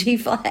often be in G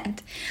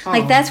flat.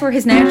 Like that's where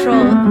his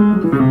natural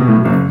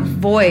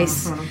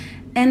voice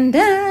and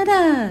da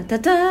da da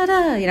da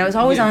da. It was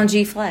always on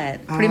G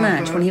flat, pretty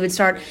much. When he would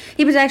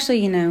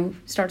actually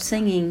start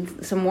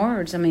singing some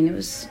words. I mean, it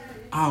was.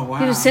 Oh wow!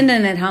 He was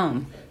sending it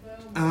home.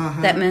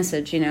 That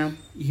message,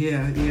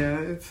 Yeah,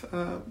 it's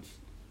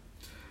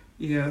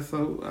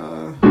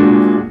So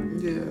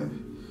yeah.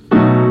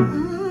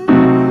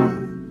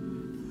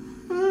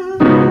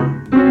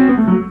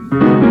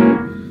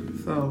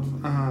 So,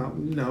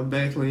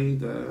 basically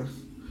the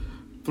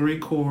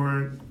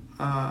 3-chord,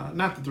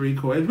 not the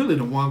 3-chord, it's really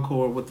the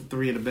 1-chord with the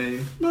 3 in the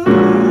bass.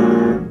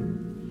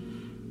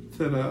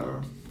 To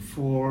the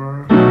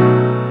 4,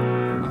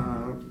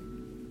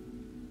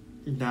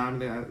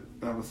 dominant,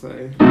 I would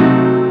say.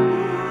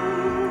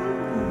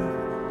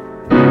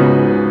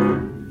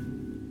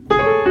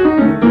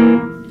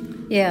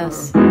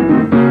 Yes.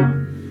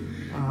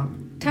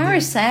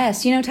 Tyrus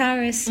Sass,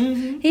 Tyrus?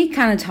 Mm-hmm.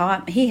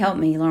 He helped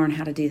me learn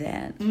how to do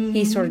that. Mm-hmm.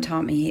 He sort of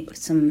taught me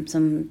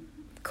some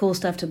cool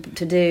stuff to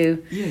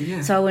do.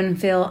 Yeah. So I wouldn't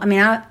feel,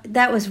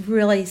 that was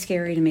really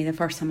scary to me the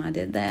first time I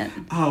did that.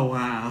 Oh,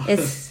 wow. It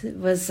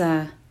was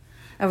a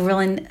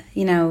really,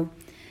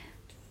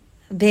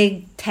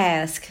 big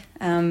task.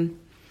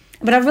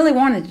 But I really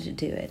wanted to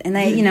do it. And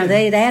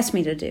they'd asked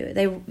me to do it.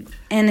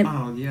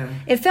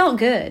 It felt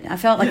good. I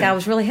felt like I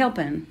was really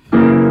helping.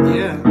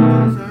 Yeah.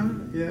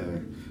 Yeah.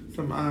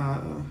 Some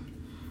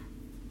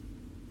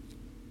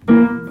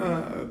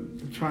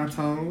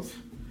tritones.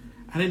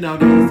 I didn't know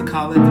they used to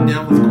call it the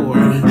devil's chord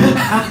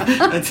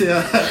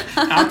until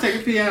I'll take a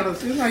piano.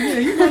 She's like, yeah,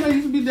 you know they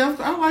used to be devil's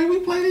chord. I'm like, we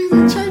play these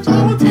in church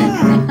all the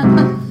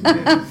time.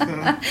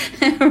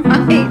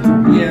 Right.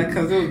 Yeah,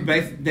 because it was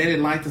they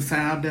didn't like the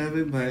sound of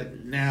it,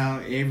 but now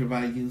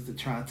everybody used the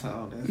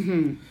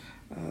tritone.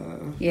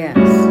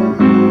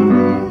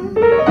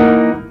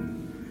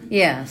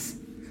 Yes.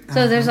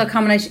 So there's a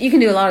combination. You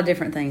can do a lot of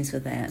different things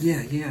with that.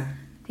 Yeah.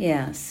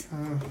 Yes.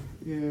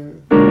 Yeah.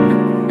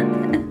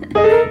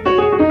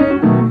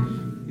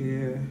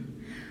 Yeah.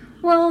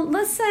 Well,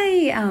 let's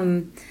say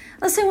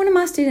one of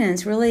my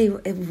students really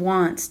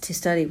wants to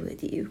study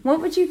with you.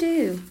 What would you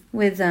do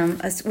with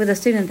a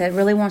student that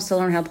really wants to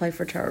learn how to play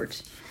for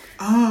church?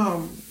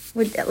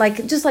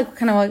 Just like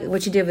kind of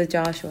what you did with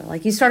Joshua.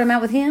 Like you start him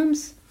out with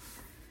hymns?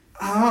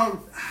 How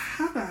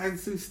do I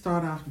actually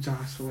start off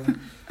Joshua?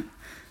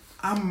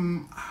 I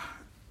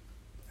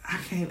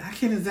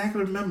can't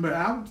exactly remember.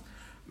 I was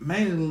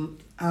mainly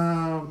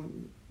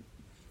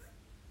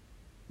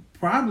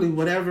probably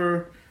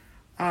whatever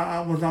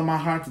was on my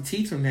heart to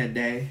teach him that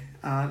day.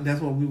 That's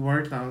what we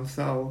worked on.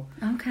 So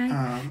okay.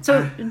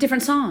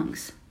 Different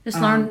songs. Just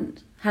learn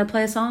how to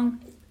play a song.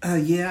 I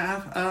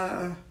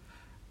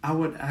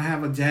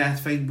have a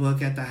jazz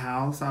Facebook at the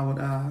house. I would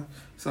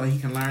so he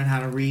can learn how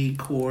to read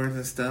chords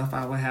and stuff.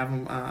 I would have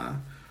him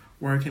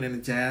working in the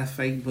jazz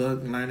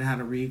Facebook and learning how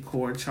to read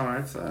chord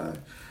charts.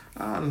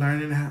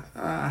 Learning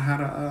how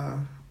to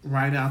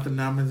write out the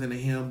numbers in the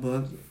hymn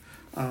book,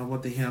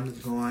 what the hymn is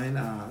going.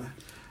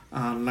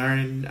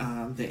 Learning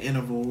the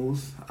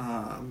intervals.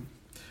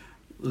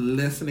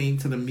 Listening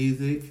to the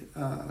music.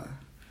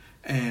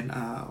 And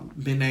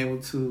being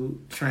able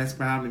to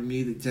transcribe the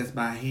music just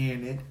by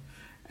hearing it.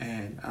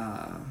 And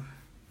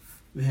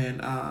Then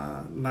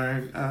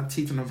learn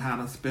teaching them how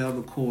to spell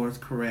the chords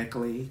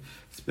correctly,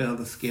 spell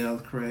the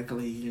scales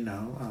correctly.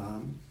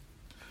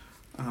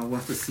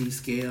 What's the C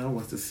scale?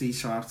 What's the C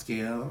sharp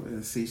scale?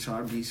 C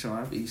sharp, D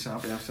sharp, E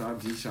sharp, F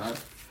sharp, G sharp.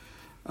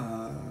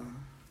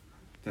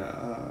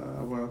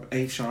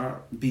 A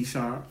sharp, B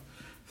sharp.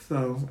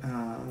 So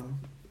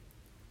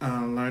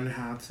learning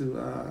how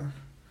to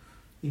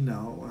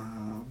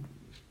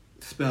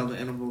spell the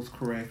intervals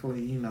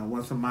correctly.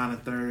 What's a minor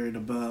third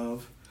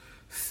above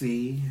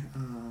C?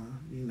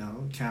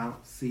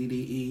 Count C, D,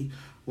 E.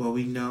 Well,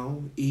 we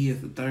know E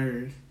is the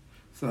third.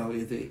 So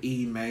is it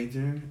E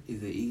major?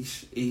 Is it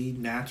E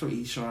natural,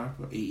 E sharp,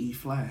 or E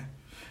flat?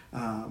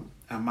 A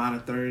minor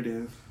third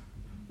is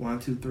 1,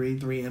 2, 3,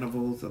 3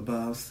 intervals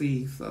above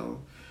C.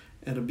 So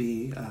it'll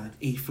be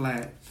E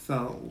flat.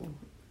 So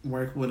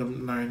work with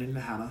them learning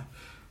how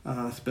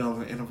to spell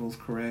the intervals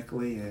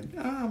correctly,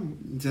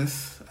 and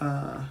just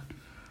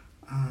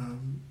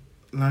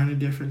learning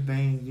different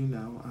things,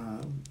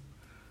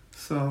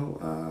 So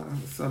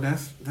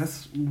that's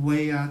the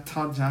way I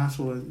taught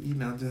Joshua,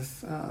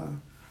 just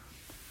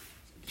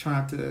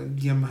trying to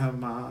give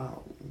him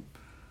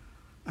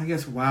I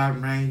guess wide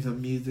range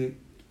of music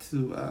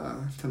to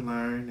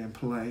learn and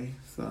play.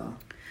 So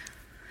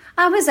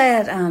I was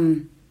at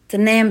the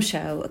NAMM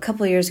show a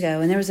couple of years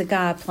ago, and there was a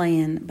guy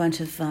playing a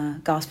bunch of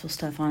gospel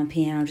stuff on a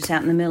piano just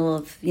out in the middle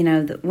of,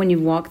 when you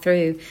walk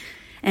through.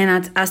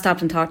 And I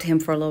stopped and talked to him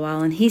for a little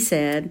while, and he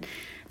said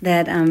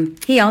that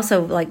he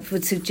also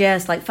would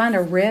suggest find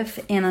a riff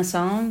in a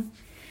song.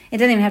 It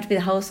doesn't even have to be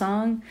the whole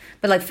song,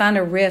 but find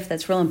a riff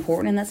that's real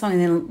important in that song,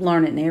 and then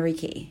learn it in every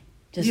key.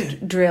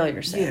 Just drill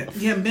yourself.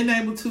 Yeah, being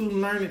able to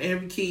learn in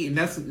every key, and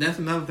that's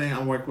another thing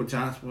I work with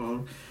Joshua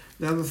on.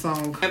 There's a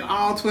song in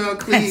all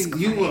 12 keys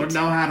you will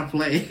know how to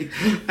play.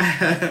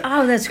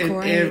 Oh, that's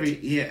great.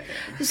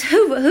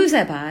 Who's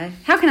that by?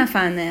 How can I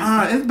find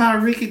that? It's by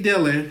Ricky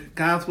Dillard.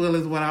 God's Will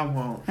Is What I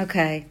Want.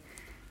 Okay.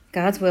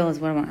 God's Will Is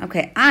What I Want.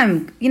 Okay.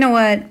 You know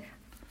what?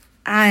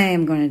 I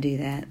am going to do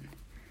that.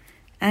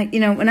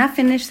 When I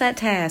finish that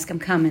task, I'm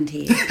coming to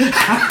you.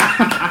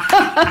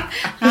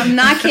 I'm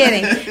not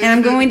kidding. And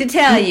I'm going to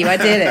tell you I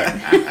did it.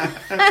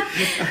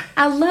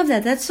 I love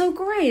that. That's so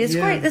great. It's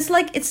great.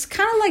 It's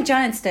kind of like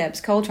Giant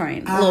Steps,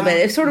 Coltrane, a little bit.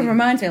 It sort of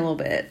reminds me a little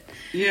bit.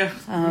 Yeah.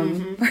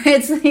 Where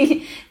it's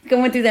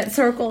going through that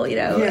circle,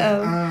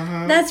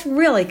 That's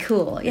really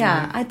cool.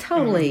 Yeah, I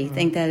totally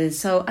think that is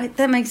so.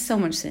 That makes so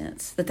much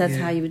sense. That's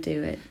how you would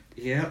do it.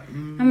 Yeah.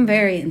 I'm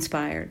very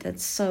inspired.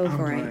 That's so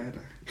great.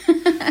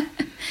 Glad.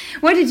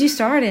 What did you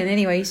start in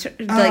anyway? You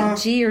started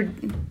G or?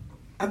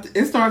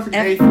 It starts in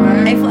A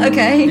flat. A flat,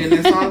 okay. And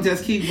the song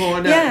just keep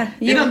going up. Yeah,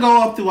 it don't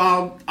go up through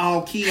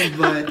all keys,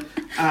 but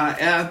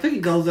I think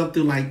it goes up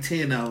through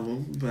 10 of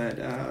them. But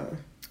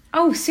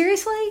oh,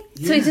 seriously?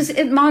 Yeah. So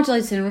it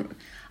modulates in.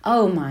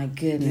 Oh my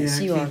goodness,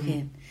 yeah, you are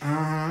kidding.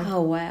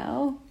 Oh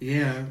wow.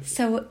 Yeah.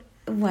 So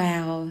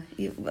wow,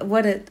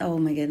 oh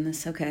my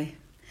goodness. Okay.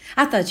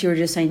 I thought you were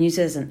just saying use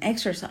it as an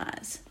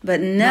exercise, but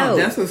no.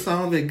 That's a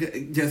song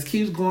that just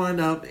keeps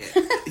going up.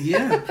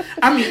 Yeah,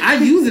 I mean, I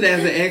use it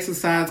as an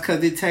exercise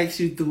because it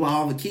takes you through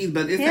all the keys,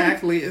 but it's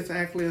actually a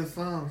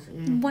song.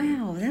 Mm-hmm.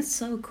 Wow, that's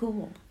so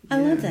cool. I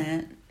love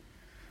that.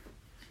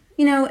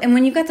 And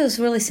when you've got those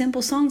really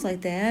simple songs like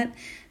that,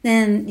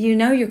 then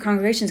your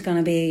congregation's going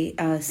to be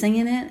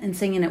singing it and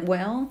singing it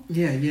well.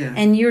 Yeah, yeah.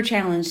 And you're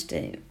challenged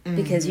to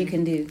because you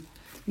can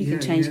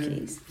change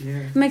keys.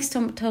 Yeah, it makes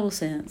total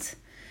sense.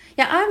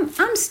 Yeah,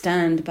 I'm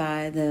stunned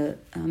by the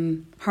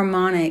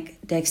harmonic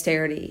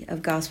dexterity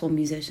of gospel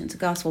musicians,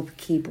 gospel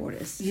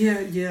keyboardists.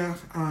 Yeah.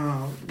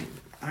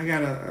 I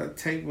got a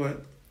tape with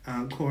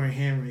Corey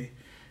Henry,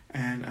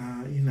 and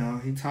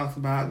he talks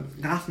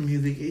about gospel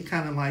music. It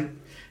kind of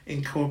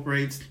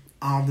incorporates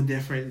all the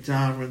different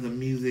genres of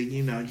music.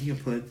 You can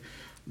put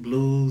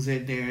blues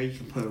in there, you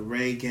can put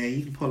reggae,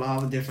 you can put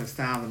all the different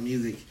styles of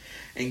music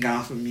in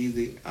gospel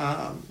music.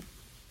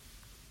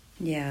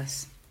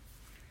 Yes.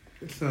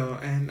 So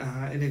and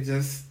it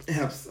just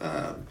helps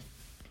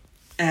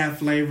add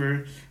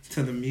flavor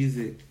to the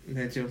music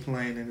that you're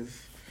playing, and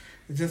it's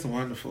just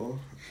wonderful.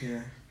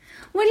 Yeah.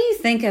 What do you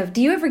think of?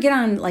 Do you ever get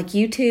on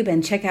YouTube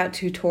and check out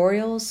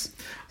tutorials?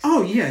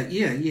 Oh yeah.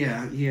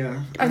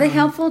 Are they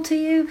helpful to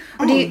you?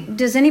 Or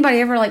does anybody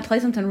ever play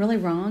something really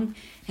wrong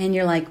and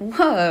you're like,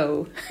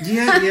 whoa?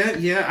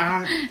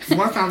 Yeah.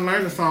 Once I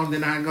learn the song,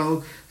 then I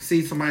go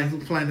see somebody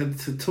who's playing the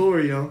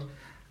tutorial.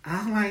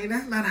 I'm like,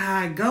 that's not how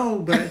I go,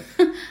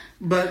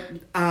 but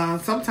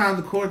sometimes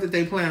the chords that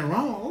they playing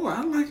wrong,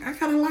 I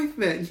kind of like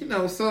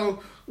that,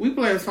 So we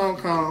play a song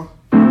called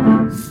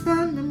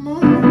Sunday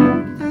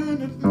Morning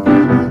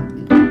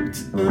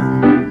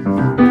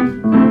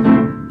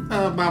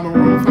by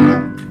Maroon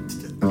 5.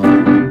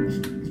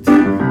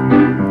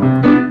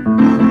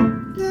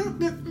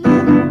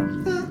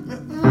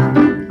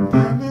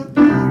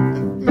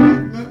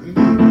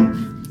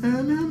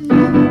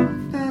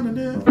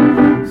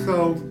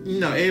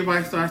 So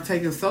everybody starts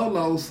taking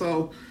solos.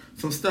 So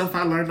some stuff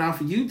I learned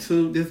off of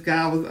YouTube. This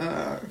guy was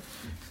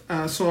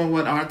showing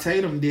what Art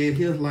Tatum did.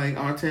 He was like,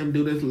 Art Tatum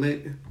do this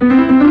lick.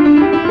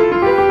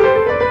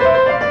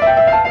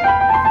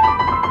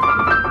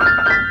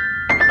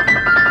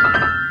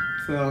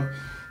 So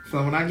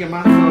when I get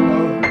my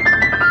solo.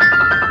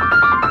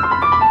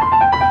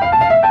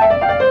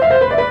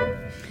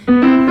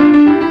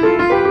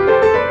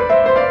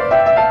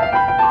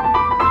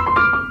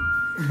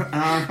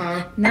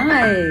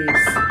 Nice.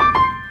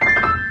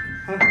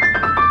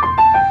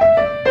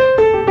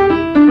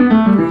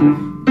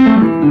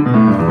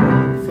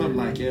 Something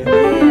like it.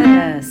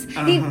 Yes.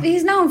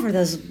 He's known for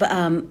those,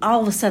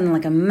 all of a sudden,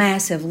 like a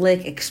massive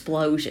lick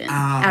explosion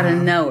out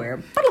of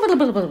nowhere.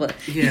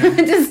 Yeah.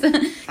 Just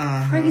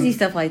crazy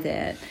stuff like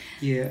that.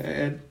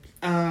 Yeah.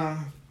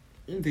 And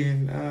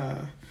then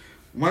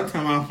one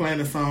time I was playing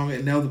a song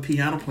and there was a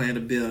piano player in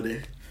the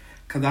building.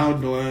 Because I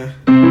was doing...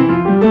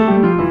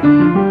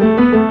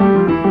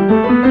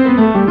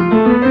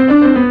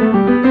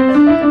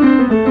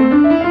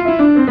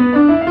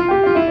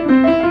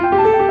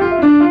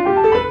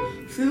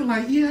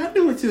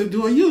 To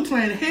do you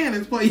playing the hand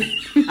is what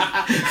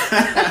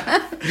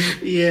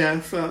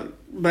yeah, so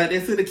but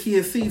it's in the key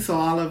of C, so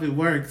all of it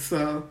works.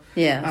 So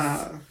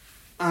yes.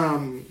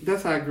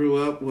 That's how I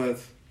grew up,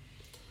 was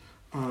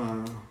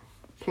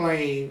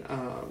playing.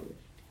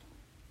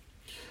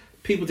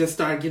 People just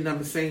started getting up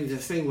and sing,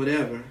 just sing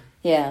whatever.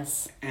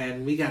 Yes.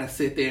 And we gotta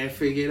sit there and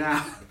figure it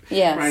out.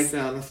 Yes. Right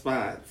down the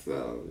spot.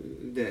 So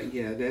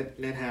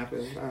that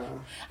happened.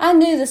 I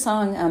knew the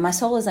song "My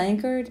Soul Is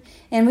Anchored,"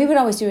 and we would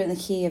always do it in the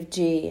key of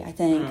G. I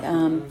think.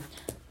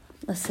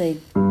 Let's see.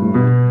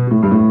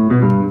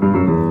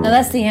 No,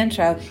 that's the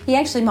intro. He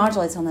actually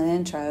modulates on that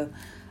intro.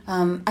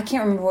 I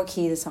can't remember what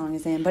key the song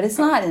is in, but it's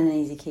not in an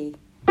easy key.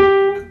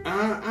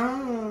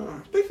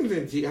 I think it's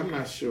in G. I'm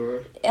not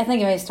sure. I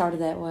think it may have started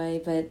that way,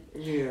 but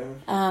yeah.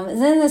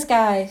 Then this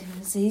guy,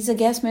 he's a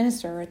guest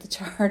minister at the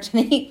church,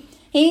 and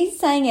he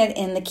sang it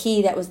in the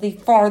key that was the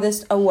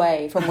farthest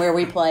away from where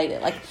we played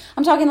it. Like,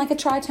 I'm talking like a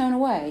tritone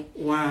away.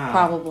 Wow.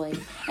 Probably.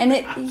 And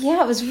it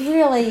was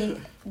really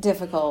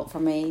difficult for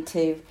me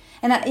to,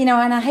 and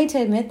I hate to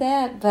admit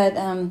that, but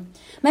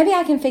maybe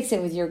I can fix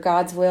it with your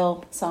God's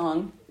Will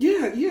song.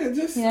 Yeah,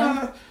 just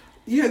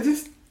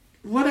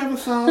whatever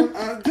song.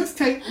 Just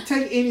take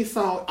any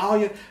song.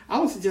 I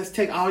would suggest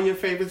take all your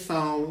favorite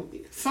songs.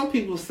 Some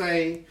people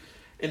say,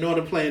 in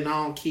order to play in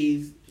all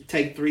keys,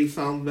 take 3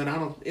 songs, but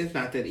it's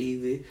not that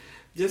easy.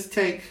 Just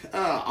take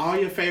all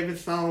your favorite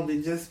songs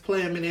and just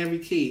play them in every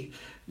key.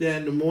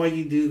 Then the more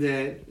you do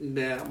that,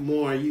 the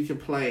more you can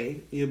play.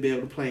 You'll be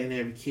able to play in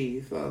every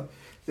key. So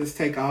just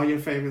take all your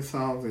favorite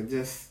songs and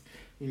just,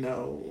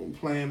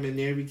 play them in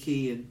every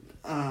key, and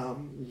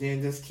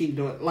then just keep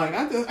doing it. Like,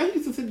 I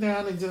used to sit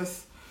down and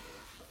just,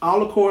 all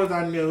the chords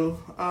I knew,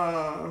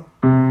 my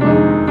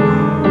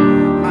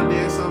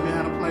dad showed me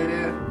how to play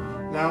that.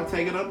 Now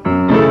take it up.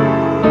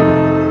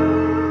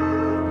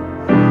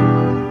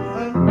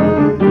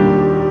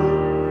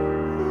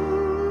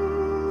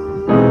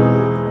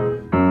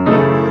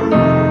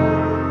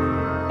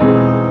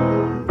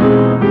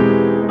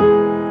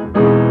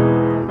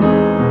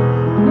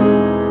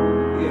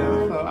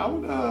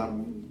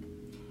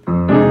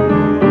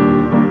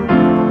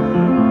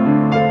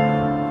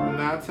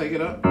 Take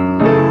it up.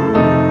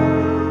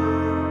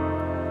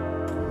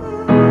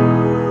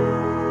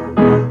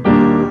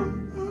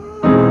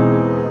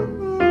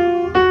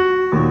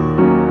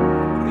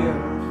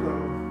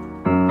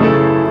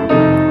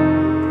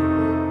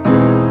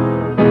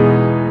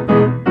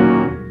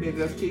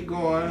 Just keep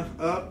going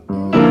up.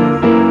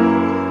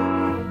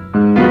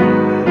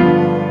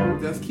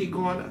 Just keep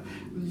going up.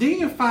 Then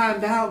you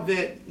find out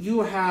that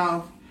you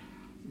have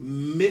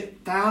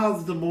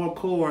thousands of more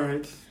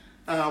chords.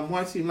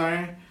 Once you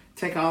learn,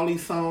 take all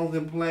these songs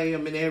and play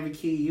them in every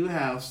key, you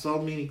have so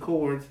many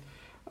chords.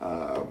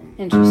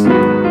 Interesting.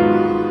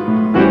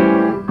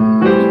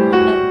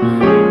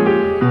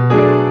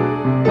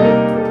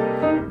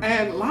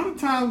 And a lot of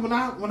times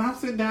when I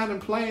sit down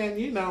and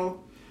playing,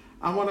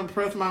 I want to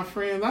impress my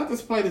friends. I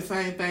just play the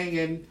same thing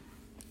in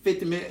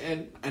 50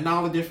 minutes and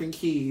all the different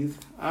keys.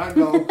 I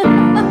go.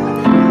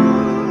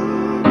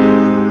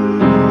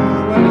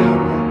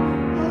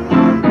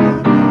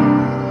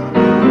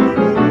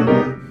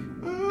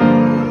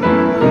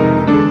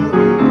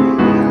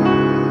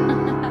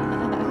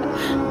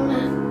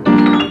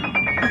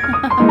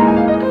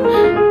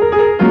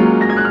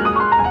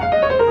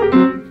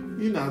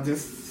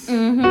 Just.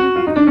 Mm-hmm.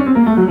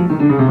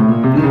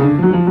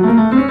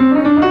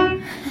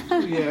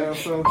 Yeah,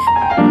 so.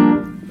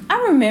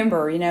 I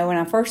remember, when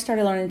I first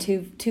started learning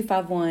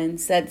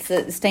 2-5-1s, that's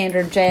the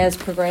standard jazz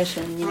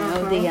progression,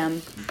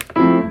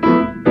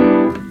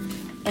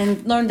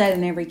 and learned that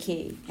in every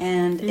key,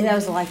 and that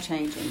was life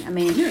changing. I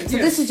mean,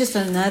 this is just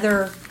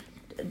another,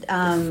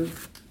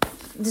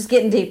 just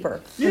getting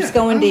deeper, just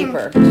going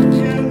deeper.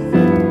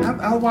 Yeah,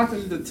 I was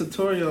watching the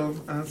tutorial.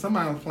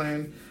 Somebody was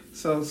playing.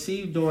 So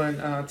she's doing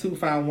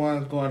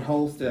 2-5-1s, going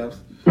whole steps.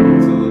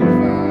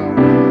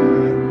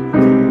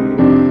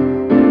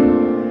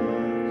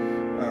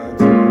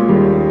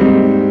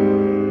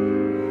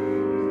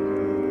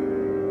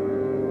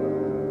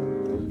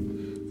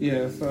 2.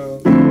 Yeah,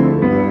 so.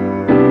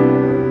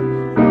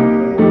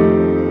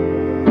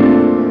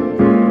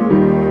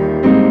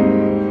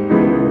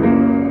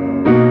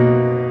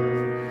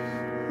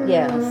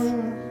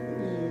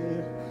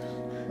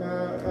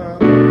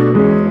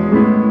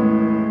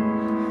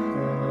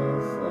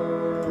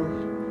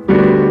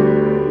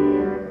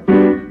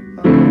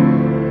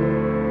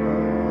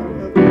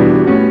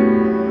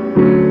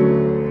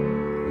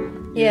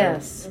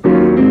 Yes.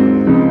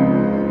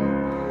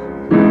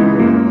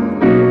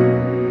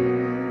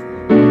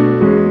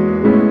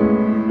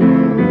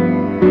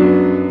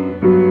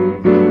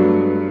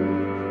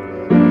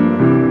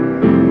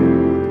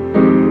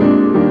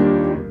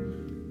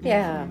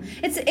 Yeah,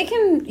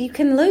 you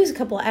can lose a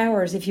couple of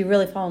hours if you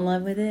really fall in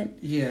love with it.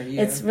 Yeah.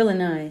 It's really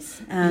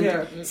nice. And you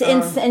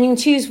can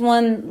choose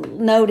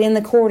one note in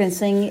the chord and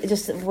sing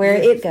just where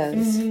it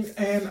goes.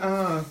 Mm-hmm.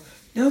 And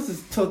there was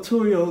this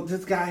tutorial.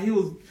 This guy, he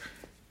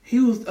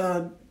was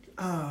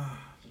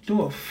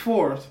doing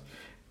fourth,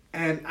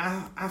 and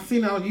I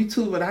seen it on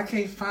YouTube, but I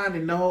can't find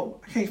it no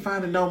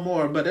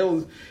more. But it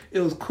was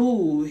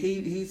cool.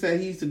 He said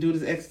he used to do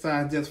this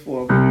exercise just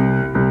for.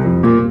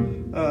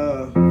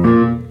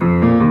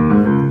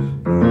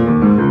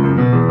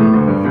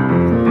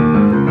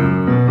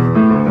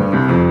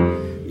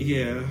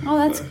 Yeah.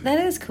 Oh, that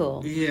is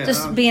cool. Yeah.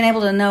 Just being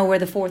able to know where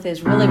the fourth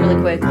is really, really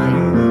quickly.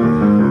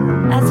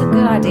 That's a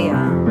good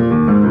idea.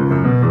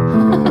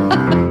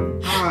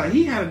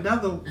 He had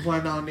another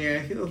one on there.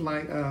 He was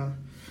like,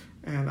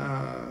 and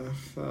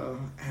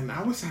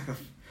I wish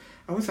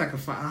I could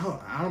find.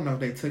 I don't know if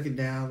they took it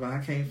down, but I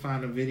can't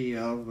find the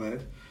video.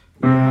 But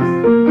yeah,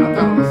 I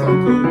thought it was so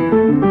cool.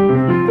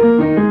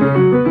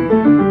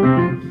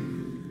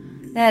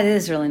 That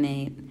is really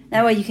neat.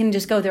 That way you can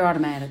just go there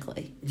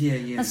automatically.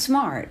 Yeah. That's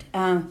smart.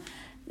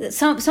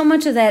 So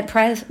much of that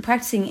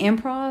practicing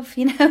improv,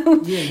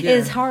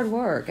 is hard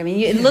work. I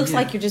mean, it looks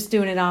like you're just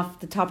doing it off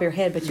the top of your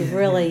head, but you've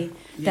really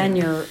done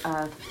your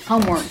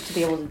homework to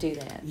be able to do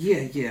that.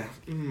 Yeah.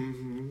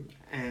 Mm-hmm.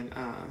 And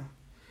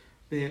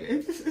then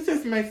it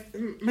just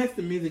makes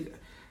the music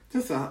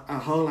just a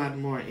whole lot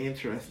more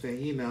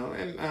interesting,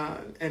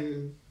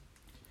 And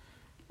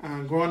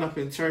growing up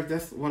in church,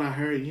 that's what I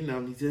heard.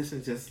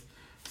 Musicians just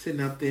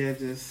sitting up there,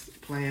 just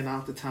playing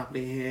off the top of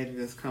their head and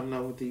just coming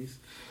up with these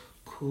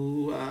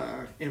cool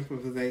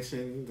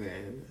improvisations,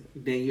 and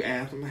then you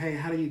ask them, "Hey,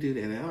 how do you do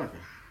that?"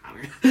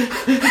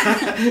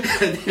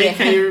 They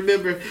can't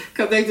remember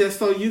because they just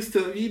so used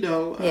to,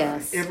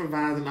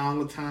 improvising all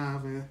the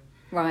time, and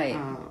right.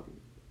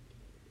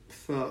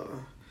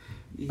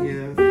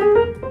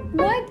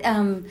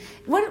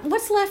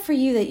 What's left for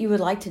you that you would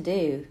like to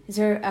do? Is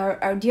there,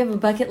 or do you have a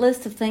bucket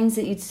list of things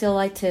that you'd still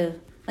like to,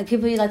 like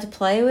people you'd like to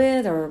play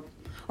with, or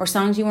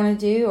songs you want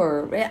to do,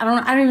 or I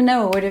don't even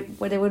know what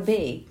it would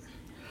be.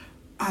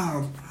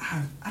 I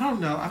don't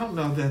know. I don't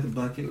know if that's a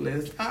bucket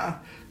list. The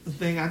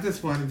thing, I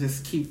just want to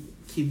just keep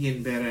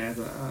getting better as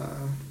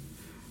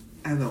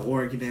an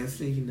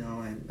organist, and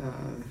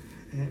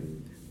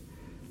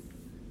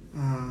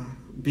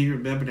be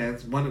remembered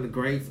as one of the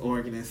great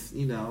organists.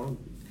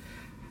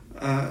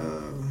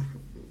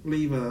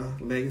 Leave a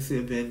legacy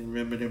of being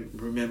remembered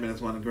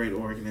as one of the great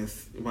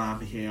organists while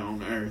I'm here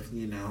on earth.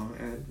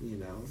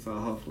 So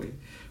hopefully,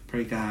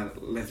 pray God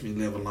lets me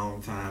live a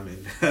long time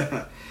and.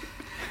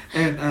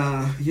 And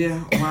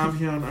while I'm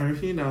here on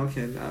earth,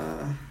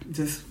 can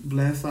just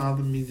bless all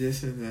the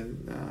musicians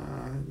and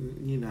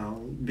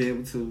be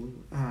able to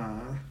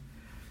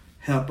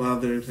help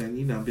others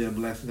and be a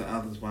blessing to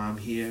others while I'm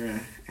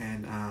here.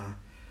 And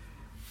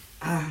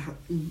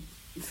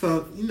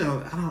so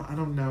I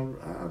don't know.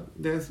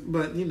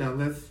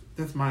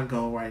 That's my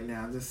goal right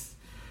now. Just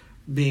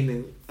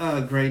being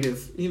the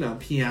greatest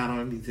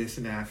piano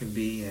musician that I can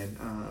be. And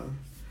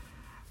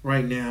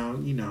right now,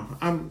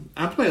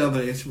 I play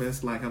other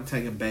instruments, like I'm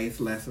taking bass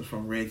lessons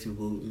from Reggie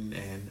Wooten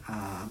and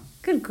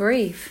good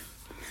grief.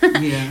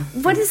 Yeah.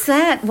 What is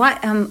that? Why?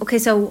 Okay,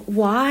 so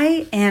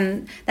why?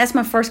 And that's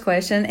my first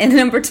question. And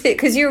number two,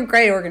 because you're a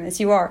great organist,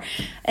 you are.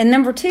 And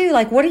number two,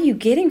 like, what are you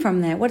getting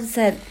from that? What is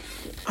that?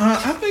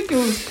 I think it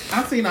was.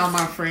 I've seen all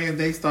my friends.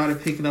 They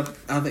started picking up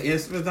other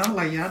instruments. I'm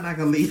like, y'all not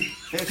gonna leave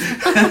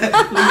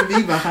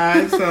me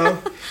behind. So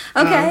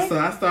okay. So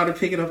I started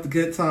picking up the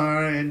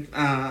guitar and.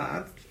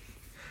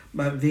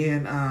 But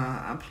then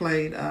I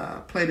played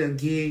a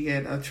gig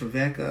at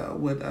Trevecca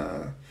with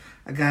a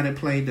guy that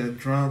played the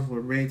drums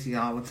with Reggie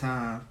all the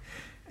time,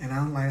 and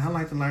I was like, I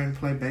like to learn to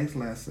play bass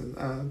lessons,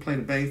 play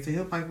the bass. And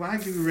he was like, well, I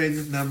give you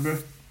Reggie's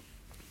number,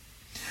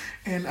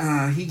 and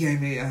he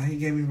gave me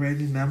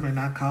Reggie's number, and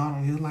I called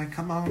him. He was like,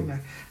 come on,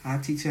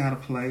 I'll teach you how to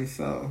play.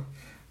 So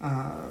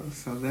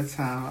that's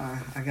how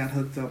I got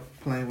hooked up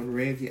playing with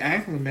Reggie. I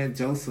actually met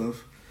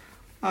Joseph.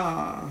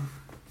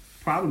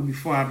 Probably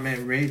before I met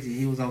Reggie,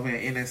 he was over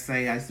at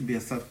NSA. I used to be a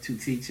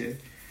substitute teacher.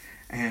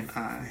 And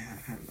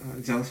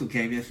Joseph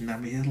gave me his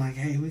number. He was like,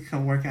 hey, we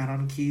come work out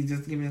on the keys.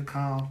 Just give me a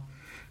call.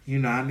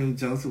 I knew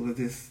Joseph was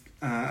this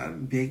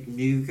big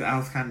music. I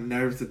was kind of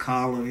nervous to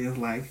call him. He was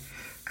like,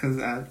 because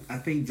I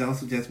think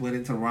Joseph just went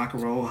into Rock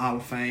and Roll Hall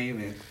of Fame.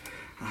 And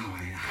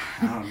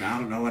I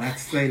don't know what I have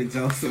to say to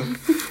Joseph.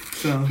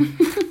 But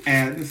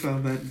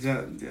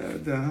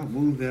the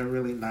Woo, they're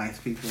really nice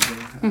people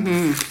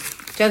there.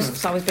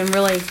 Joseph's always been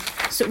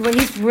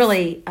he's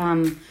really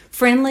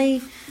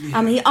friendly.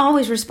 Yeah. He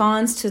always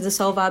responds to the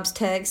Soul Vibes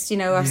text.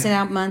 I've sent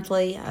out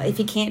monthly. If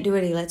he can't do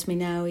it, he lets me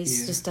know.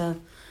 He's just a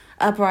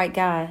upright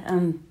guy.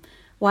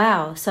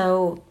 Wow.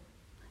 So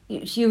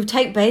you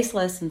take bass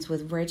lessons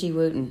with Reggie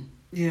Wooten.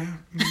 Yeah.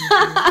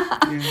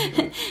 Mm-hmm.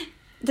 Yeah.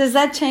 Does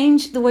that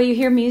change the way you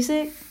hear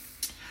music?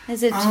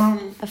 Has it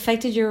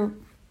affected your...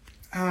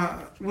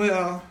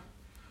 Well,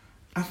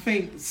 I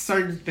think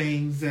certain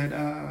things that,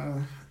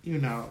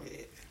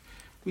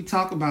 we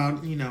talk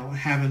about,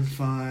 having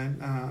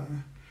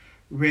fun.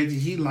 Reggie,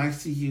 he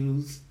likes to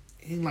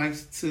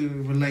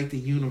relate the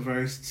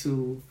universe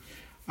to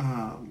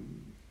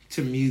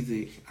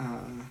music.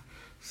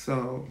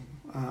 So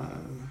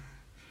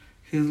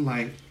he's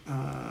like,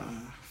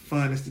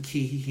 fun is the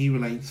key. He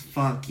relates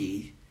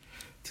funky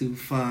to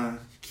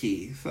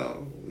funky.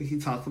 So he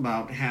talks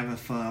about having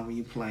fun when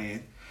you're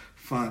playing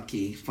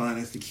funky. Fun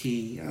is the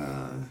key.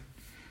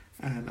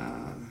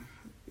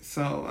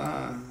 So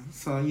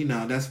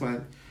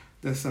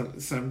that's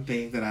some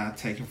things that I've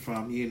taken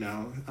from,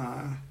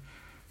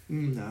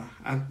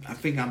 I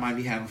think I might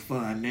be having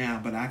fun now,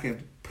 but I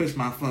can push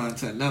my fun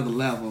to another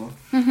level.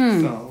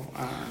 Mm-hmm. So,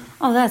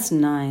 oh, that's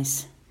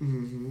nice.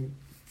 Mm-hmm.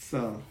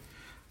 So,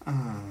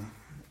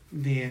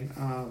 then,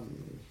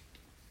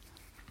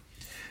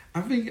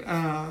 I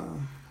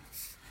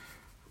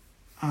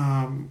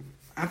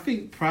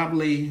think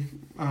probably,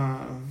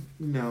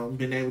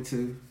 being able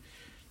to,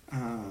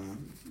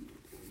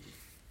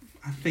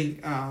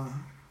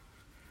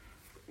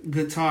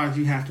 guitars,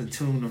 you have to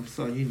tune them,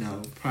 so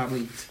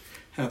probably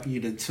help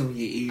you to tune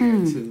your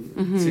ear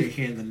to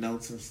hear the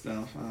notes and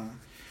stuff.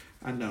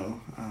 I know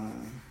I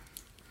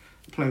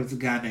played with a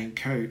guy named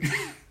Kurt,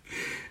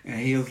 and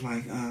he was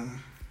like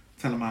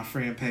telling my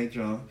friend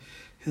Pedro,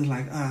 he was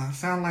like,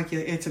 sound like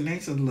your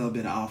intonation's a little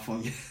bit off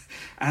on you.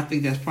 I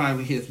think that's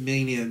probably his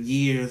many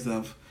years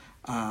of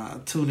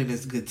tuning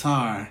his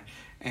guitar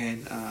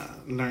and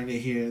learning to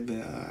hear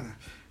the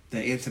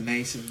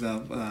intonations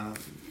of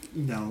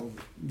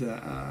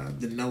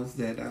the notes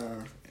that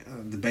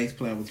the bass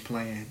player was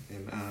playing,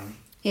 and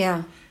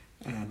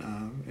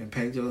and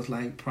Pedro was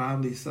like,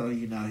 probably so,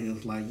 he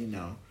was like,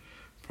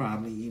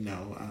 probably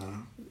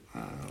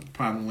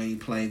probably when he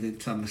plays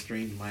it, some of the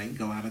strings might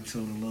go out of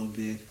tune a little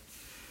bit,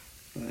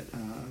 but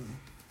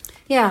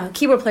yeah,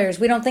 keyboard players,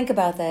 we don't think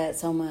about that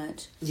so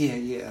much.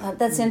 Yeah.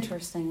 That's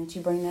interesting that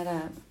you bring that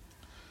up.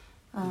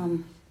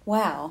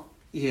 Wow.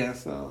 Yeah,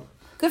 so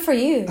good for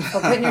you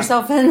for putting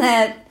yourself in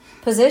that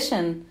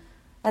position.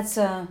 That's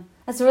a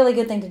really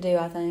good thing to do,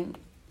 I think.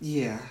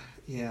 Yeah.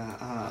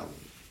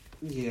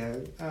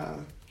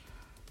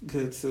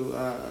 Good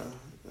to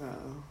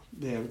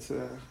be able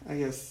to, I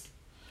guess,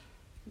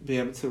 be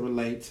able to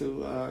relate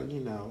to, and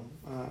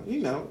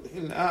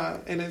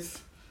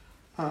it's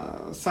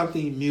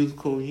something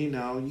musical, you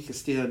can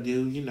still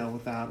do,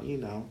 without,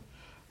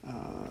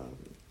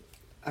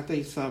 I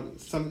think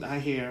some I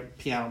hear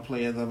piano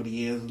players over the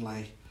years,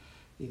 like,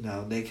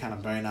 they kind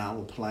of burn out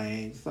with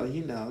playing. So,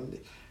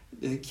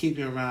 to keep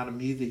you around the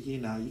music, you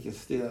can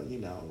still,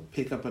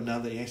 pick up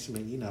another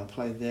instrument,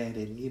 play that,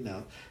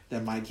 and,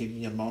 that might give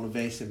you a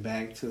motivation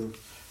back to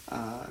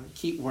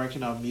keep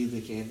working on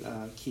music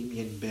and keep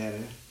getting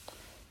better.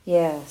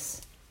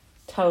 Yes,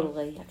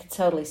 totally. I could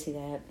totally see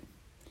that.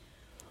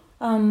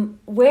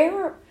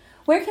 Where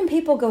can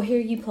people go hear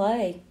you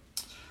play?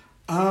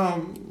 They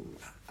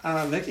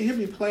can hear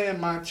me play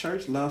in my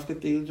church, Love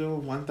Cathedral,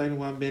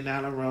 131 Ben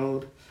Allen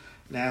Road,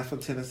 Nashville,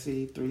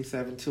 Tennessee,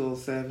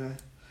 37207.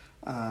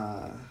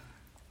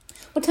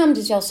 What time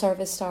did y'all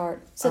service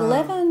start? Is it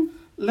 11?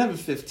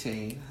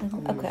 11:15.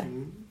 Okay.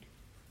 Mm-hmm.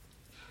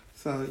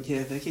 So,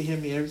 yeah, they can hear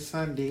me every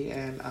Sunday,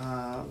 and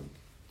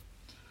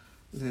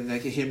then they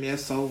can hear me at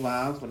Soul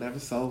Vibes, whenever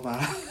Soul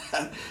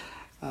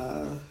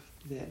Vibes.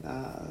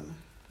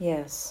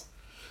 Yes.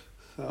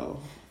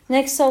 So...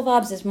 Next Soul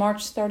Vibes is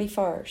March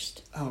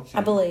 31st. Okay.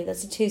 I believe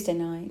that's a Tuesday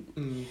night.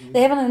 Mm-hmm.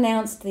 They haven't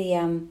announced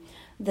the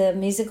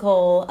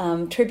musical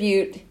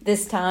tribute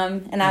this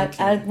time, and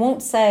I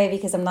won't say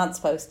because I'm not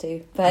supposed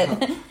to,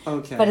 but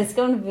okay. But it's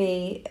going to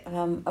be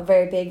a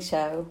very big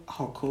show.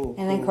 Oh, cool!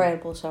 An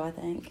incredible show, I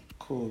think.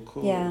 Cool.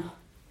 Yeah,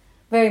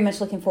 very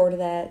much looking forward to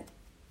that.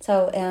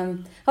 So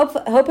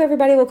hope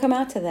everybody will come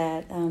out to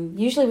that.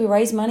 Usually we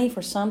raise money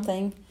for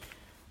something,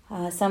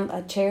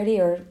 a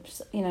charity or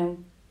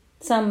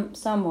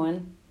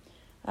someone.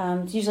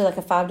 It's usually like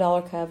a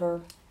 $5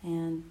 cover,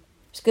 and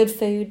there's good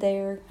food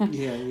there.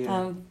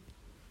 Yeah.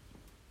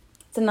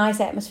 It's a nice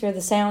atmosphere.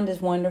 The sound is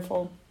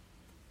wonderful.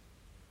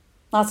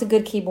 Lots of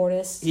good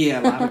keyboardists. Yeah,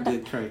 a lot of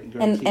good great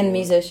and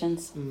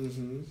musicians.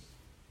 Mm-hmm.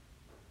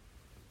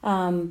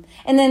 And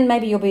then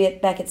maybe you'll be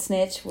back at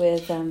Snitch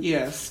with...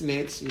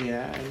 Snitch,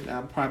 yeah,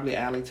 and probably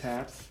Alley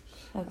Taps.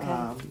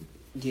 Okay.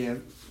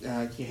 You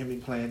can hear me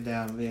playing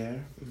down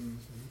there. Mm-hmm.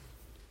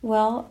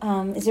 Well,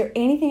 is there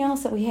anything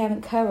else that we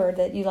haven't covered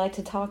that you'd like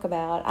to talk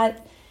about?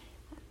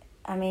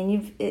 I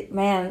mean,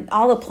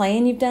 all the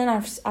playing you've done,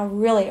 I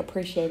really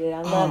appreciate it.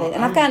 I love it.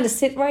 And I've gotten to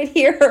sit right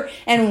here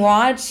and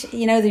watch,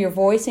 your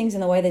voicings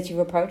and the way that you've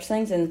approached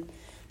things. And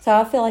so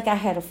I feel like I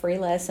had a free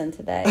lesson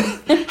today.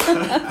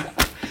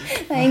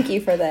 Thank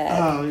you for that.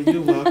 Oh,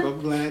 you're welcome.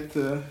 I'm glad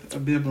to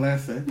be a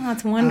blessing. Oh,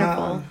 it's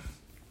wonderful.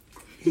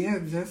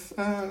 Just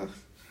have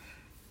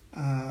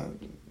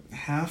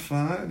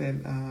fun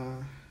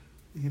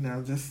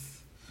and,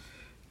 just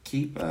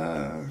keep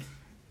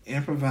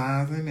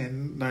improvising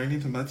and learning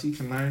as much as you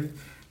can learn.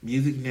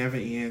 Music never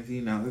ends,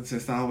 it's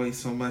just always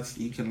so much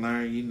you can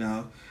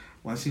learn,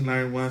 Once you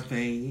learn one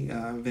thing,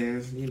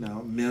 there's,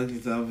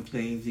 millions of other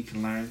things you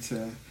can learn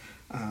to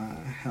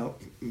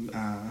help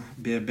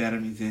be a better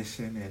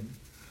musician and,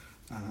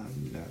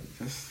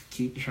 just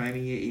keep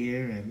training your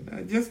ear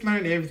and just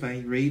learn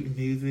everything, read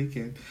music,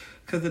 and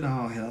because it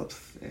all helps.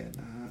 And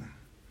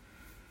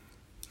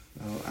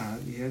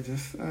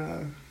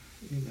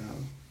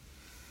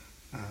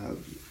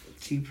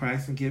keep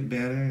practicing, get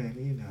better,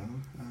 and,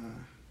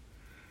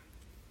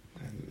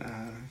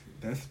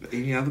 that's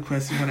any other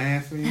question you want to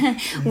ask me?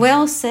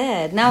 Well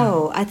said.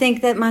 No, I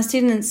think that my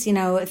students,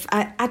 if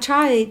I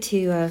try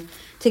to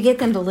get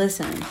them to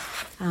listen.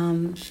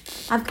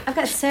 I've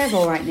got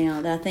several right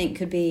now that I think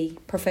could be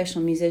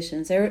professional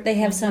musicians. They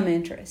have some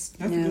interest.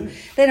 That's good.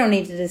 They don't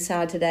need to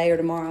decide today or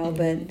tomorrow,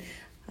 but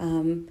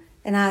and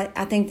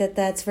I think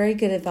that's very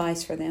good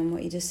advice for them.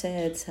 What you just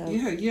said. So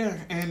yeah,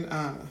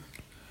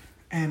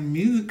 and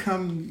music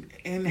comes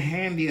in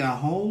handy a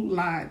whole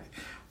lot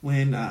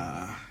when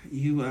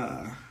you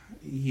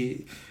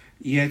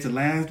at the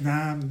last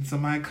time and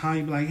somebody call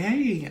you like,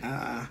 hey,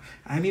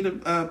 I need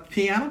a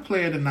piano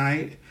player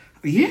tonight.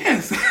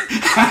 Yes,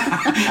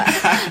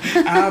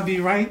 I'll be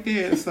right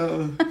there.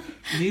 So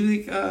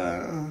music,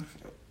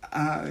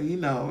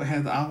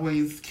 has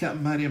always kept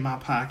money in my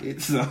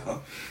pocket.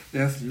 So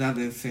that's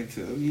another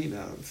incentive,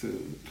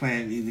 to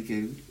playing music.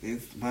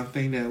 It's one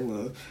thing that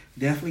will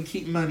definitely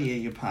keep money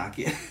in your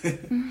pocket.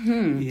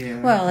 Mm-hmm. Yeah.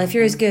 Well, if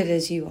you're as good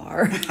as you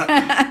are.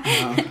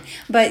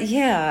 But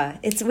yeah,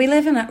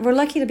 we're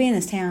lucky to be in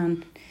this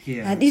town.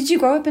 Yeah. Did you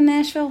grow up in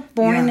Nashville?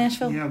 Born in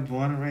Nashville? Yeah,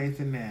 born and raised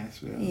in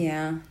Nashville.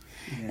 Yeah.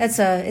 It's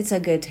a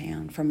good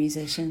town for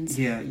musicians.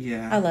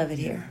 Yeah. I love it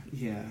here.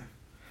 Yeah.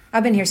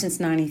 I've been here since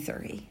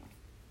 '93.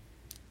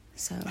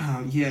 So.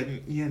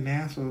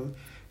 Nashville.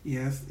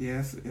 Yes,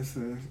 it's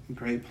a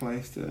great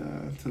place to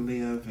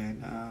live,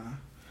 and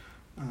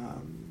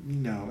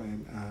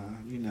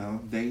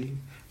they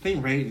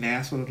think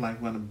Nashville is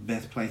like one of the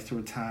best places to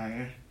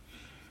retire.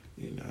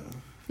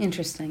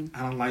 Interesting.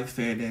 I don't like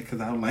saying that because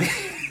I don't like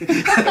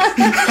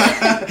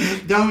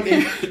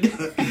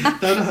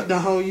the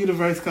whole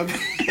universe come.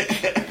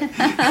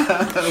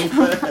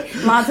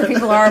 Lots of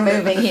people are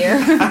moving here.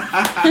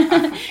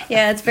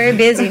 Yeah, it's very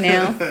busy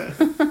now.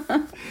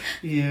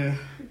 Yeah,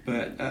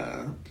 but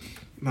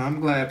I'm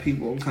glad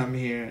people come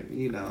here.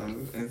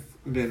 It's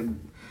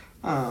been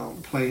a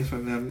place for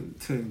them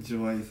to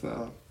enjoy.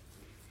 So.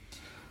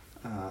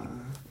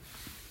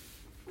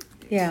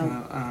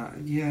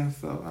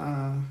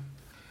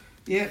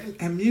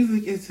 And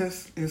music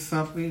is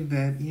something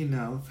that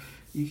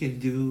you can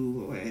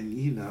do, and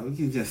you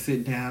can just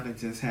sit down and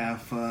just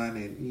have fun,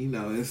 and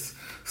it's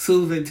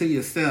soothing to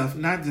yourself,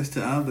 not just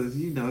to others.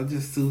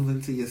 Just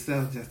soothing to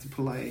yourself just to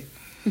play.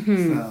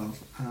 Mm-hmm.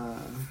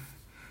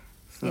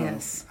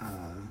 Yes.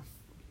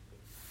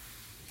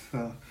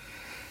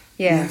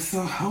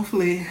 So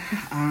hopefully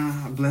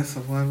bless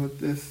someone with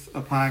this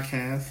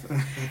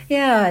podcast.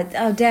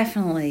 Yeah,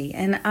 definitely.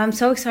 And I'm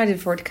so excited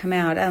for it to come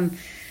out.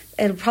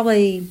 It'll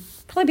probably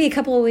be a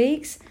couple of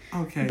weeks.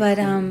 Okay. But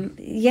cool.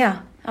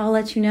 I'll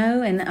let you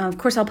know, and of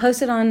course I'll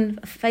post it on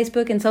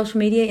Facebook and social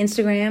media,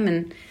 Instagram,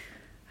 and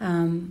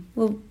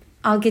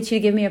I'll get you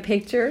to give me a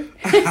picture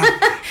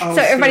so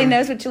everybody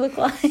knows what you look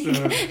like.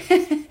 Sure.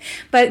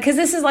 But because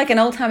this is like an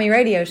old-timey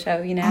radio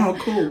show, Oh,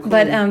 cool.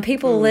 But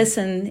people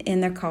listen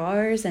in their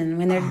cars and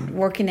when they're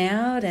working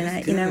out, and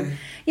I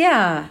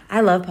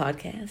love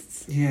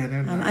podcasts. Yeah,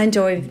 they're nice. I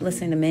enjoy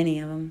listening to many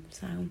of them.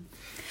 So,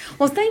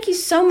 well, thank you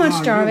so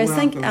much, Jarvis.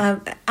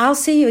 I'll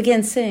see you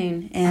again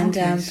soon, and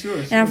sure.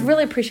 And I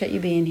really appreciate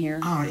you being here.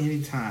 Oh,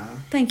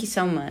 anytime. Thank you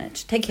so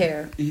much. Take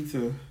care. You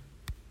too.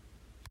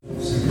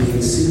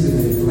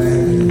 Exceedingly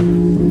glad.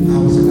 I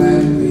was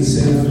glad when he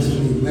said unto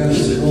me, let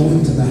us go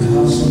into the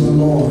house of the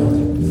Lord.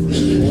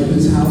 For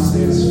his house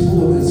there is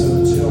fullness of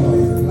joy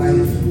and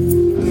life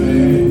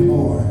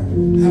forevermore.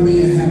 How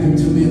many are happy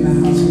to be in the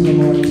house of the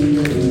Lord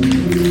today?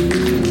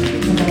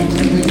 Come on,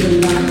 can we give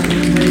God a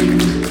great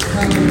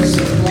confidence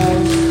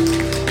applause?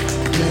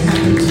 You're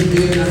happy to be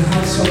in the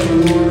house of the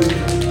Lord.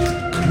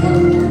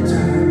 One more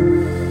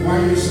time.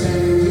 While you're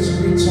standing, just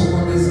greet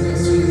someone that's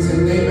next to you and say,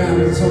 neighbor,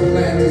 I'm so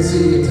glad to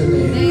see you today.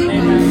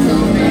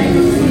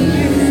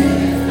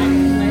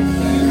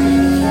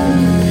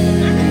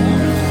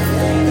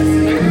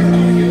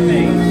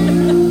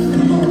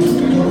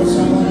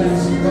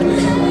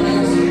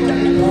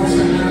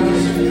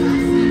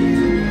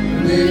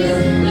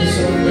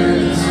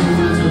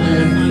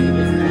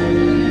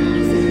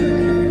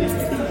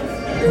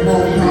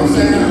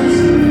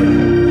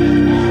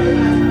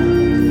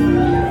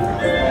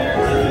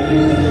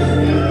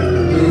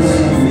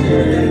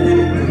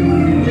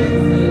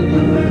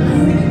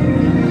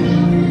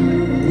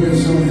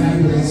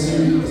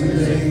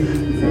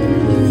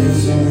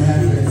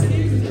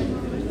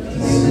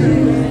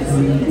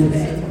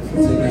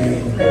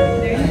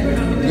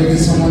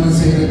 Someone to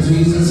say that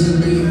Jesus in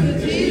me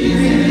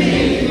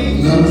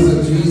loves the